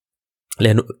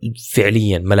 لانه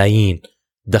فعليا ملايين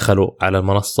دخلوا على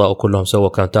المنصة وكلهم سووا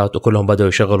كاونتات وكلهم بدأوا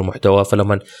يشغلوا محتوى.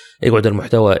 فلما يقعد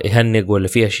المحتوى يهنق ولا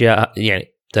فيه أشياء،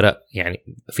 يعني ترى يعني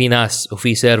في ناس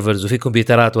وفي سيرفرز وفي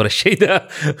كمبيوترات ورا الشيء ده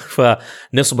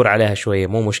فنصبر عليها شويه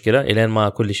مو مشكله الين ما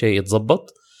كل شيء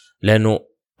يتضبط لانه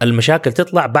المشاكل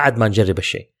تطلع بعد ما نجرب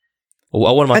الشيء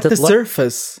واول ما حتى تطلع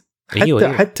السيرفس حتى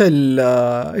أيوة. حتى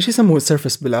ايش يسموه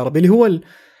السيرفس بالعربي اللي هو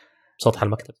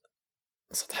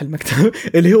سطح المكتب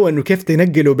اللي هو انه كيف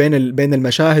تنقلوا بين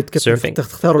المشاهد كيف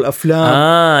تختاروا الافلام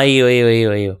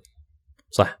ايوه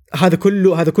صح هذا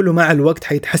كله مع الوقت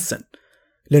حيتحسن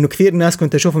لانه كثير ناس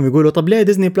كنت اشوفهم يقولوا طب ليه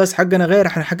ديزني بلس حقنا غير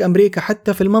حق امريكا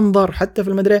حتى في المنظر حتى في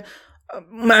المدري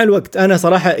مع الوقت انا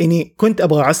صراحه اني كنت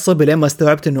ابغى اعصب لين ما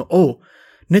استوعبت انه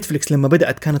نتفليكس لما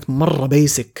بدات كانت مره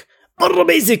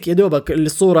بيسك يا دوبك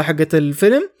الصوره حقت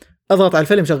الفيلم اضغط على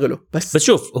الفيلم شغله بس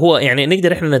شوف هو يعني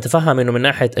نقدر احنا نتفهم انه من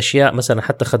ناحيه اشياء مثلا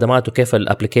حتى خدماته كيف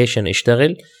الابلكيشن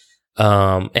يشتغل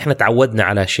احنا تعودنا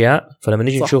على اشياء فلما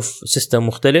نيجي نشوف سيستم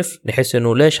مختلف نحس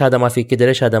انه ليش هذا ما في كده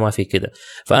ليش هذا ما في كده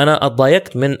فانا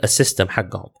اتضايقت من السيستم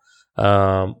حقهم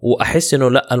واحس انه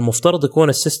لا المفترض يكون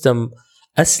السيستم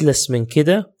اسلس من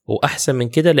كده واحسن من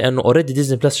كده لانه اوريدي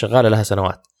ديزني بلس شغاله لها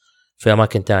سنوات في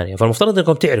اماكن تانية فالمفترض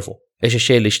انكم تعرفوا ايش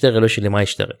الشيء اللي يشتغل وايش اللي ما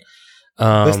يشتغل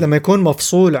بس لما يكون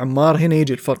مفصول عمار هنا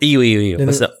يجي الفرق ايوه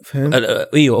بس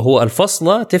هو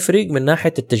الفصله تفرق من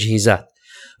ناحيه التجهيزات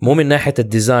مو من ناحيه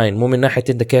الديزاين مو من ناحيه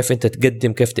انت كيف انت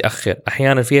تقدم كيف تاخر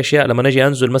احيانا في اشياء لما نجي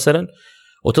انزل مثلا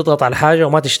وتضغط على حاجه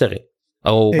وما تشتغل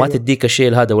او ما تديك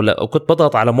الشيء هذا ولا كنت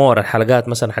بضغط على مور الحلقات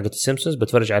مثلا حقت السيمبسونز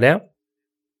بتفرج عليها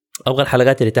ابغى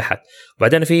الحلقات اللي تحت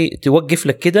وبعدين في توقف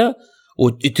لك كده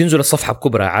وتنزل الصفحه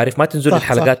بكبرى عارف ما تنزل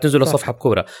الحلقات تنزل الصفحه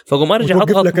بكبرى فقوم ارجع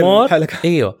اضغط مور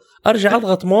ارجع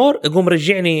اضغط مور يقوم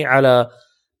رجعني على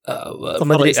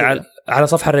على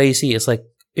صفحه الرئيسيه صيك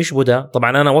ايش بدا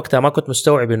طبعا انا وقتها ما كنت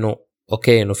مستوعب انه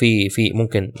اوكي انه في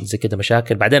ممكن زي كده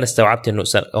مشاكل بعدين استوعبت انه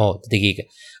دقيقه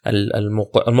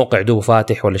الموقع دوبه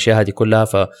فاتح والاشياء هذه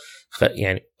كلها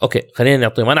يعني اوكي خلينا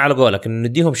نعطيهم انا على قولك انه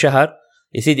نديهم شهر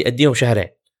يا سيدي اديهم شهرين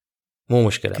مو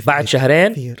مشكله بعد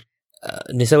شهرين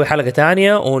نسوي حلقه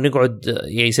تانية ونقعد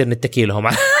يصير نتكي لهم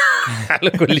على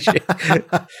كل شيء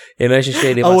يعني ايش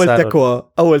الشيء اللي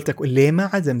اول تكوى ليه ما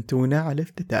عزمتونا على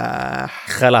افتتاح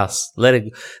خلاص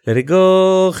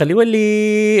لريجو خليه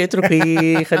يولي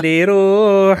اتركي خليه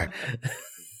يروح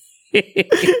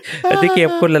هذيك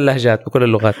بكل اللهجات بكل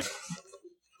اللغات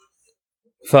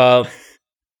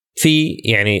في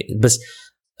يعني بس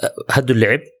هدوا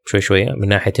اللعب شوي من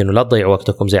ناحيه انه لا تضيعوا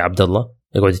وقتكم زي عبد الله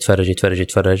يقعد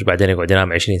يتفرج بعدين يقعد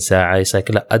ينام 20 ساعه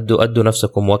يساك لا ادوا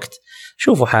نفسكم وقت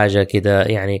شوفوا حاجه كده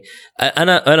يعني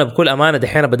انا بكل امانه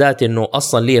دحين بدات انه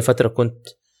اصلا لي فتره كنت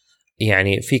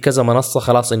يعني في كذا منصه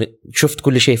خلاص إن شفت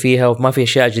كل شيء فيها وما في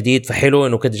اشياء جديد فحلو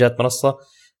انه كده جات منصه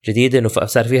جديده انه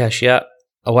صار فيها اشياء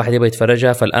او واحد يبغى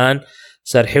يتفرجها فالان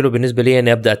صار حلو بالنسبه لي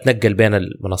اني ابدا اتنقل بين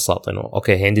المنصات انه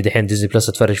اوكي عندي دحين ديزني بلس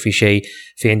اتفرج فيه شيء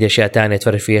في عندي اشياء تانية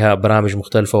اتفرج فيها برامج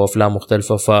مختلفه وافلام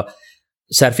مختلفه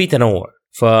فصار في تنوع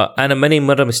فانا ماني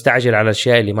مره مستعجل على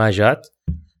الاشياء اللي ما جات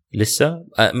لسه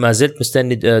ما زلت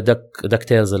مستني دك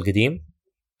تيلز القديم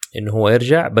انه هو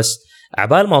يرجع بس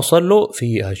عبال ما اوصل له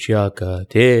في اشياء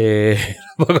كتير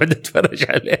بقعد اتفرج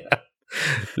عليها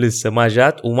لسه ما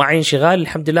جات ومعي انشغال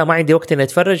الحمد لله ما عندي وقت اني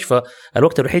اتفرج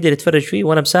فالوقت الوحيد اللي اتفرج فيه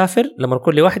وانا مسافر لما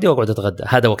اكون لوحدي واقعد اتغدى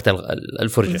هذا وقت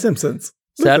الفرجه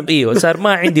صار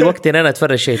ما عندي وقت ان انا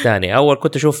اتفرج شيء تاني اول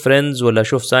كنت اشوف فريندز ولا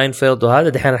اشوف ساينفيلد وهذا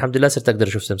دحين الحمد لله صرت اقدر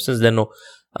اشوف سيمبسونز لانه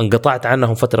انقطعت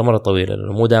عنهم فتره مره طويله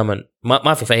لانه مو دائما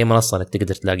ما في اي منصه انك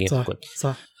تقدر تلاقيهم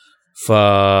صح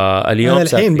فاليوم أنا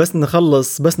الحين بس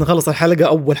نخلص الحلقه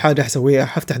اول حاجه حسويها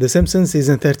حفتح ذا سيمبسونز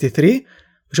سيزون 33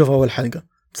 وشوف اول حلقه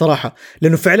بصراحه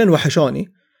لانه فعلا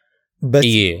وحشوني بس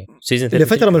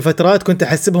لفتره من الفترات كنت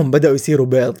احسبهم بداوا يصيروا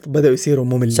بيض بداوا يصيروا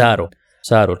مملين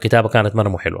صاروا الكتابه كانت مره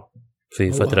مو حلوه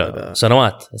في فتره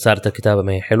سنوات صارت الكتابه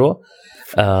ما هي حلوه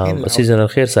السيزون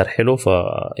الأخير صار حلو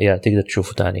فيا تقدر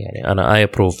تشوفه تاني يعني أنا I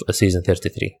approve السيزون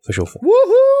 33 فشوفه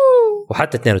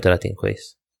وحتى 32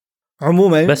 كويس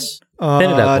عموما بس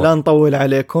لا نطول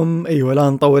عليكم لا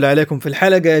نطول عليكم في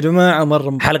الحلقة يا جماعة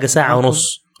مرة حلقة ساعة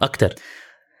ونص أكتر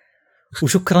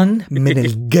وشكرا من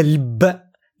القلب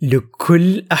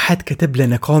لكل أحد كتب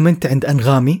لنا كومنت عند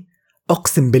أنغامي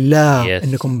أقسم بالله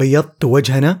إنكم بيضتوا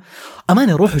وجهنا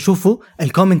أمانة روحوا شوفوا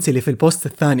الكومنتس اللي في البوست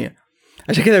الثانية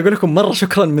عشان كذا أقول لكم مرة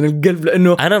شكرا من القلب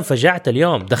لأنه أنا انفجعت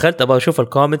اليوم دخلت أبغى أشوف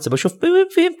الكومنتس بشوف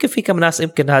يمكن في كم ناس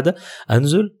يمكن هذا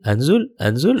أنزل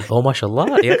أو ما شاء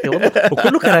الله يا أخي والله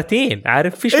وكله كراتين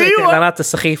عارف فيش الإعلانات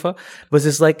السخيفة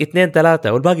بس it's like 2-3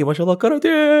 والباقي ما شاء الله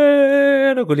كراتين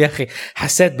أقول يا أخي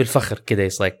حسيت بالفخر كده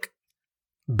it's like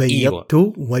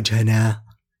بيضتوا وجهنا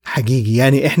حقيقي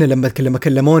يعني إحنا لما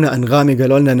كلمونا أنغامي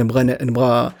قالوا لنا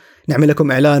نبغى نعمل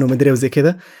لكم إعلان ومدري وزي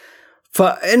كده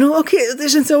فإنه أوكي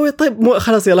إيش نسوي؟ طيب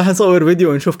خلاص يلا هنصور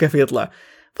فيديو ونشوف كيف يطلع.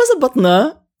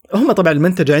 فزبطنا. هم طبعا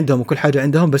المنتج عندهم وكل حاجة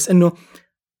عندهم، بس إنه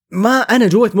ما أنا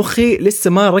جوة مخي لسه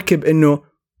ما ركب إنه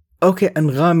أوكي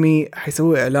أنغامي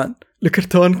حيسوي إعلان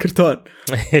لكرتون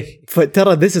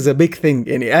فترى this is a big thing.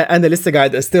 يعني أنا لسه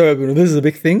قاعد أستوعب إنه this is a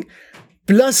big thing.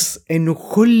 بلس إنه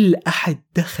كل أحد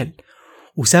دخل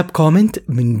وساب كومنت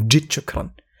من جد شكرا.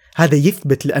 هذا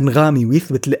يثبت لأنغامي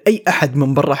ويثبت لأي أحد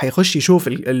من برا حيخش يشوف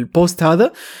البوست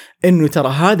هذا إنه ترى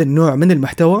هذا النوع من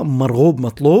المحتوى مرغوب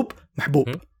مطلوب محبوب.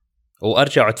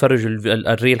 وأرجعوا اتفرجوا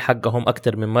الريل حقهم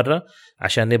أكتر من مرة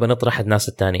عشان نبقى نطرح الناس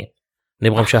التانيين.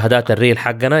 نبغى مشاهدات الريل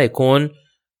حقنا يكون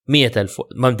 100,000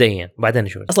 مبدئيا، بعدين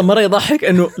نشوف. أصلا مرة يضحك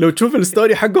إنه لو تشوف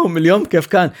الستوري حقهم اليوم كيف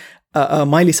كان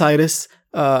مايلي سايرس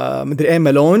مدري إيه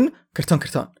مالون كرتون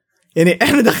يعني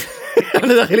إحنا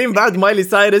داخلين بعد مايلي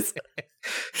سايرس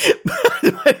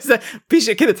بيش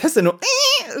كده تحس إنه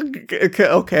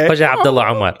أوكي فجأة عبد الله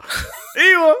عمر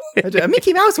أيوة فجأة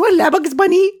ميكي ماوس ولا باكس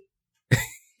باني.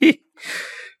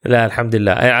 لا الحمد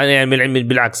لله يعني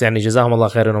بالعكس يعني جزاهم الله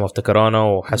خير انهم افتكرونا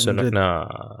وحسوا انه احنا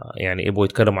يعني يبغوا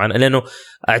يتكلموا عنه، لانه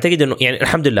اعتقد انه يعني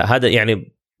الحمد لله هذا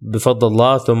يعني بفضل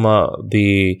الله ثم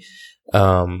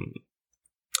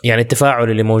يعني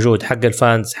التفاعل اللي موجود حق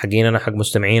الفانز حقيننا حق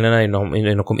مستمعيننا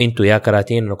انكم انتوا يا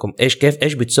كراتين انكم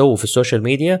ايش بتسووا في السوشيال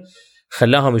ميديا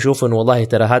خلاهم يشوفوا انه والله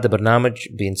ترى هذا برنامج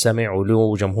بينسمع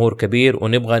وله جمهور كبير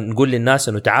ونبغى نقول للناس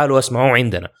انه تعالوا اسمعوا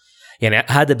عندنا. يعني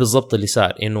هذا بالضبط اللي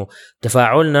صار، انه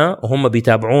تفاعلنا وهم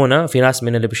بيتابعونا، في ناس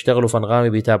من اللي بيشتغلوا في أنغامي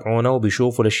بيتابعونا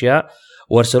وبيشوفوا الاشياء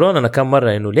وارسلونا كم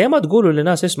مره انه ليه ما تقولوا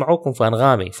للناس يسمعوكم في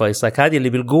أنغامي، فيصير هذه اللي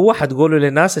بالقوه حتقولوا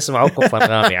للناس يسمعوكم في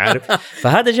أنغامي عارف.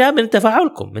 فهذا جاء من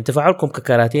تفاعلكم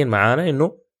ككراتين معانا،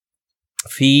 انه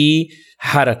في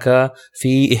حركه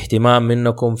في اهتمام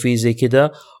منكم في زي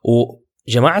كده.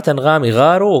 وجماعه أنغامي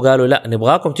غاروا وقالوا لا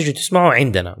نبغاكم تيجوا تسمعوا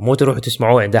عندنا مو تروحوا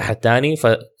تسمعوه عند احد تاني،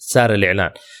 فصار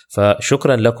الاعلان.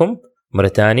 فشكرا لكم مرة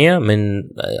تانية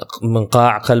من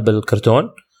قاع قلب الكرتون،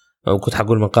 وكنت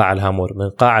حقول من قاع الهامور، من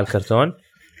قاع الكرتون.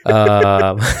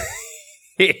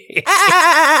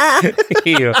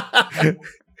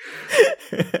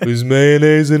 Is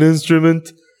mayonnaise an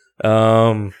instrument?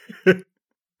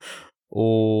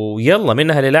 ويلا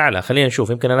منها للأعلى. خلينا نشوف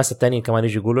يمكن الناس التانيين كمان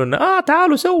يجي يقولوا لنا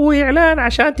تعالوا سووا إعلان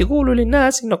عشان تقولوا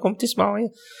للناس إنكم تسمعوا.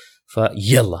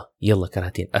 فيلا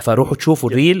كراتين فروحوا تشوفوا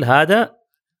الريل هذا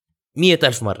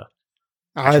 100,000 مرة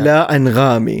على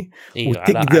أنغامي.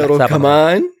 وتقدروا على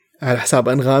كمان على حساب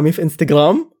أنغامي في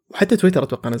إنستغرام وحتى تويتر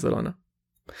أتوقع نزلونا.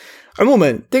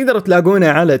 عموما تقدروا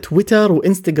تلاقونا على تويتر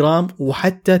وإنستغرام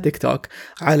وحتى تيك توك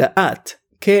على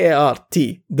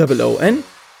 @KARTOON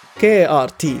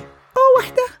KART أو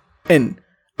واحدة N.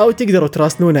 أو تقدروا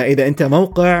تراسلونا إذا أنت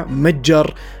موقع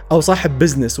متجر أو صاحب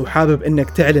بزنس وحابب إنك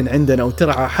تعلن عندنا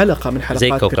وترعى حلقة من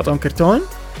حلقات كرتون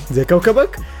زي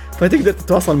كوكبك، فتقدر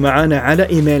تتواصل معنا على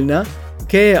إيميلنا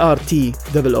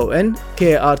KRTON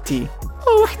KRT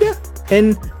أو واحدة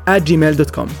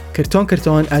N@gmail.com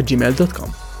كرتون@gmail.com.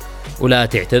 ولا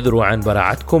تعتذروا عن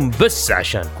براعتكم بس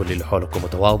عشان كل اللي حولكم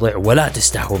متواضع، ولا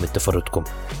تستحوا من تفردكم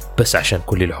بس عشان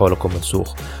كل اللي حولكم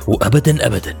منسوخ،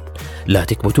 وأبدا لا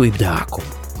تكبتوا إبداعكم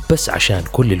بس عشان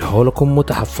كل اللي حولكم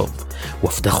متحفظ.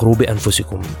 وافتخروا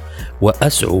بأنفسكم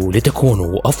وأسعوا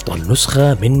لتكونوا أفضل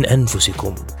نسخة من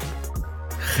أنفسكم.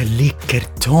 خليك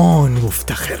كرتون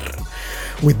وافتخر،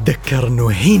 وتذكر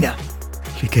إنه هنا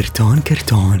في كرتون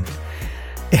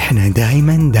إحنا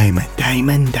دايما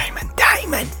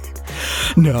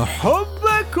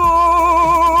نحبكم.